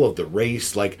thrill of the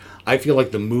race. Like, I feel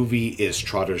like the movie is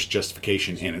Trotter's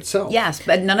justification in itself. Yes,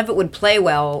 but none of it would play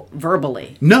well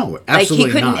verbally. No, absolutely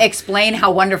Like he couldn't not. explain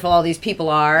how wonderful all these people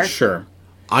are. sure.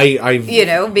 You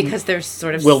know, because they're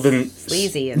sort of Well, then-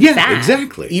 sleazy and yeah, sad.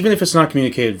 exactly. Even if it's not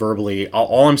communicated verbally,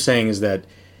 all I'm saying is that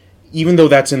even though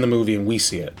that's in the movie and we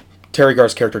see it, Terry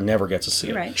Garr's character never gets to see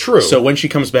You're it. right. True. So when she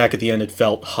comes back at the end, it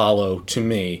felt hollow to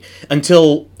me.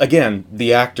 Until, again,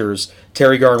 the actors,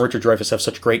 Terry Garr and Richard Dreyfuss, have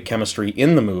such great chemistry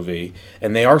in the movie,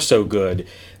 and they are so good,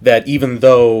 that even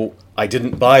though I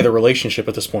didn't buy the relationship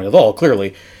at this point at all,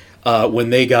 clearly, when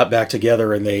they got back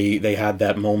together and they had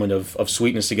that moment of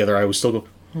sweetness together, I was still go,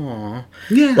 aww.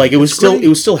 Yeah, Like, it was it's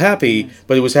still great. happy,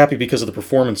 but it was happy because of the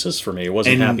performances for me. It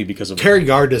wasn't And happy because of Terry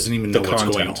Garr doesn't even know the what's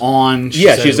content. going on.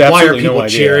 Yeah, she has why are absolutely no people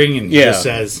idea. cheering? And Yeah. he just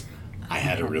says, I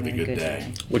had a really good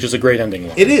day. which is a great ending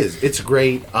line. It is. It's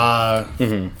great. I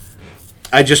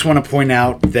just want to point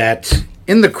out that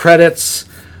in the credits,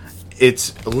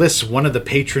 it lists one of the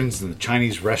patrons in the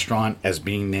Chinese restaurant as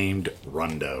being named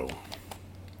Rundo.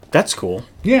 That's cool.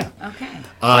 Yeah. Okay.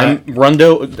 I'm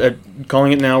Rundo,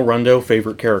 calling it now Rundo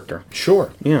favorite character.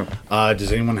 Sure. Yeah.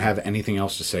 Does anyone have anything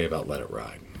else to say about Let It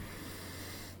Ride?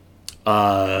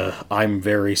 I'm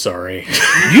very sorry.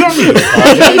 You don't need to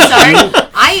I'm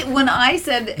sorry. When I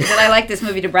said that I liked this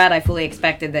movie to Brad, I fully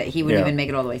expected that he wouldn't Yeah. even make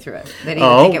it all the way through it. That he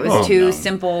Oh, would think it was oh, too no.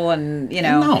 simple, and you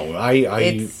know, No, I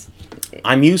it's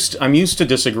I'm used to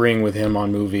disagreeing with him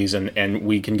on movies, and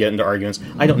we can get into arguments.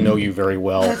 I don't know you very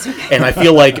well, and I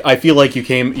feel like you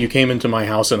came into my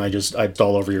house and I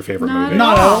all over your favorite Not movie. at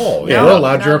not at all. all. No, You're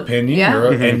allowed your not- opinion, yeah.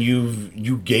 and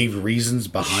you gave reasons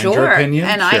behind your sure. opinion.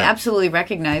 And I Yeah. absolutely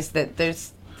recognize that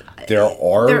there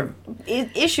are are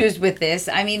issues with this.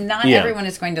 I mean, not Yeah. everyone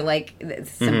is going to like the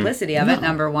simplicity of it,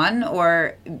 number one,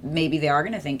 or maybe they are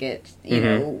going to think it, you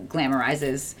know,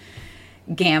 glamorizes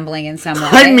gambling in some way.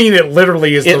 I mean, it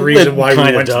literally is the reason why we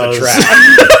kinda went to does. the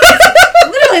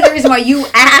track. literally the reason why you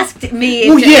asked me.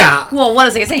 Well, to- yeah. Well, what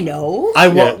was I going to say? No. I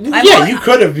wa- I yeah, wa- you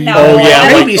could have. No. Oh yeah,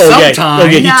 I- maybe sometime. Oh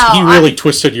yeah, No, he really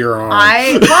twisted your arm.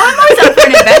 I'm always up for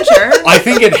an adventure. I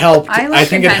think it helped. I I, like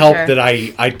think it adventure. helped that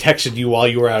I texted you while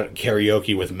you were out at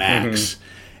karaoke with Max,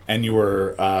 and you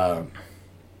were.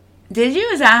 Did you?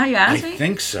 Is that how you I asked me?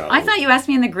 think so. I thought you asked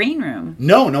me in the green room.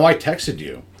 No, I texted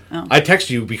you. Oh. I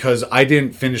texted you because I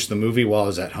didn't finish the movie while I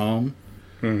was at home,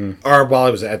 or while I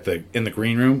was in the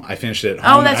green room, I finished it at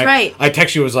home. Oh, that's right. I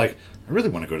texted you, was like, I really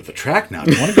want to go to the track now.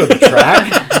 Do you want to go to the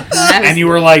track? And you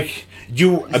were like,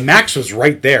 Max was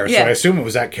right there, so Yeah. I assume it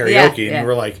was at karaoke, Yeah, and yeah. you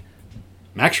were like,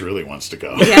 Max really wants to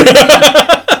go.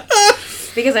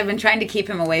 Because I've been trying to keep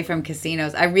him away from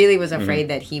casinos. I really was afraid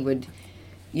that he would,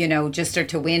 just start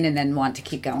to win and then want to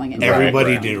keep going. And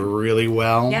Everybody Right. did really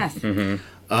well. Yes.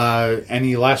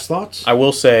 Any last thoughts? I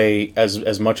will say,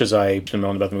 as much as I've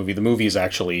known about the movie is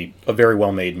actually a very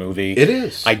well-made movie. It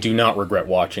is. I do not regret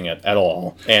watching it at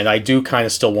all. And I do kind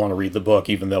of still want to read the book,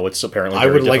 even though it's apparently I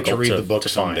very would like to difficult read the book to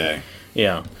find. someday.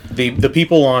 Yeah. The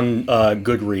people on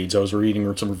Goodreads, I was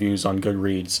reading some reviews on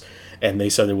Goodreads, and they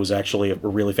said it was actually a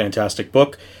really fantastic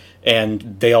book,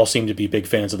 and they all seem to be big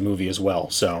fans of the movie as well.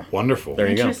 So Wonderful. there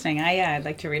you go. Interesting. I'd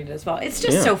like to read it as well. It's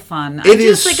just Yeah. so fun. It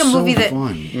is just like a so movie that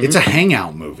fun. It's a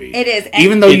hangout movie. It is. And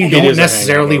Even though you It don't is a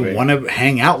necessarily hangout movie. want to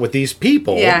hang out with these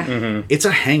people, Yeah. it's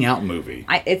a hangout movie.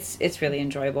 it's really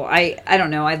enjoyable. I don't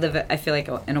know. I feel like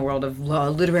in a world of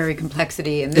literary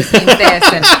complexity, and this means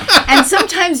this, and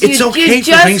sometimes It's okay you for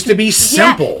just, things to be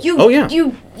simple. Oh, yeah.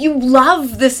 You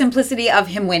love the simplicity of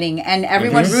him winning and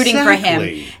everyone rooting for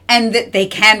Exactly. him, and that they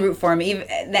can root for him even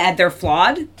that they're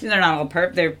flawed. They're not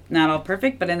all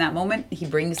perfect, but in that moment he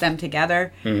brings them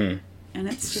together, and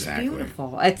it's just Exactly.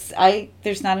 beautiful.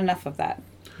 There's not enough of that.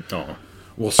 Oh.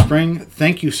 Well, Spring,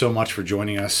 thank you so much for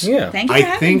joining us. Yeah. Thank you for I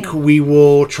having think me. we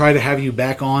will try to have you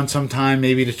back on sometime,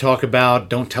 maybe to talk about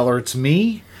Don't Tell Her It's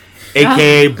Me,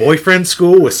 aka Boyfriend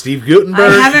School with Steve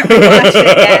Gutenberg. I haven't rewatched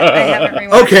it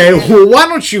yet. Okay, well, why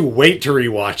don't you wait to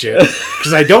rewatch it?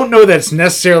 Because I don't know that it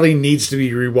necessarily needs to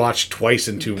be rewatched twice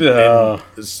in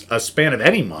a span of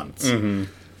any months.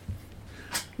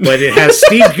 But it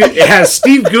has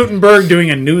Steve Gutenberg doing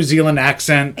a New Zealand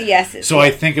accent. Yes. So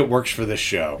I think it works for this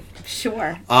show.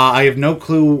 Sure. I have no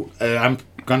clue. I'm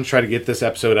going to try to get this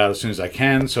episode out as soon as I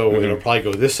can. So it'll probably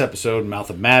go this episode, Mouth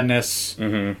of Madness,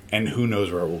 and who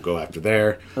knows where it will go after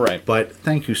there. Right. But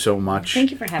thank you so much. Thank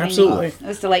you for having Absolutely. me. It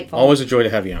was delightful. Always a joy to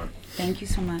have you on. Thank you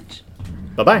so much.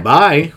 Bye-bye. Bye.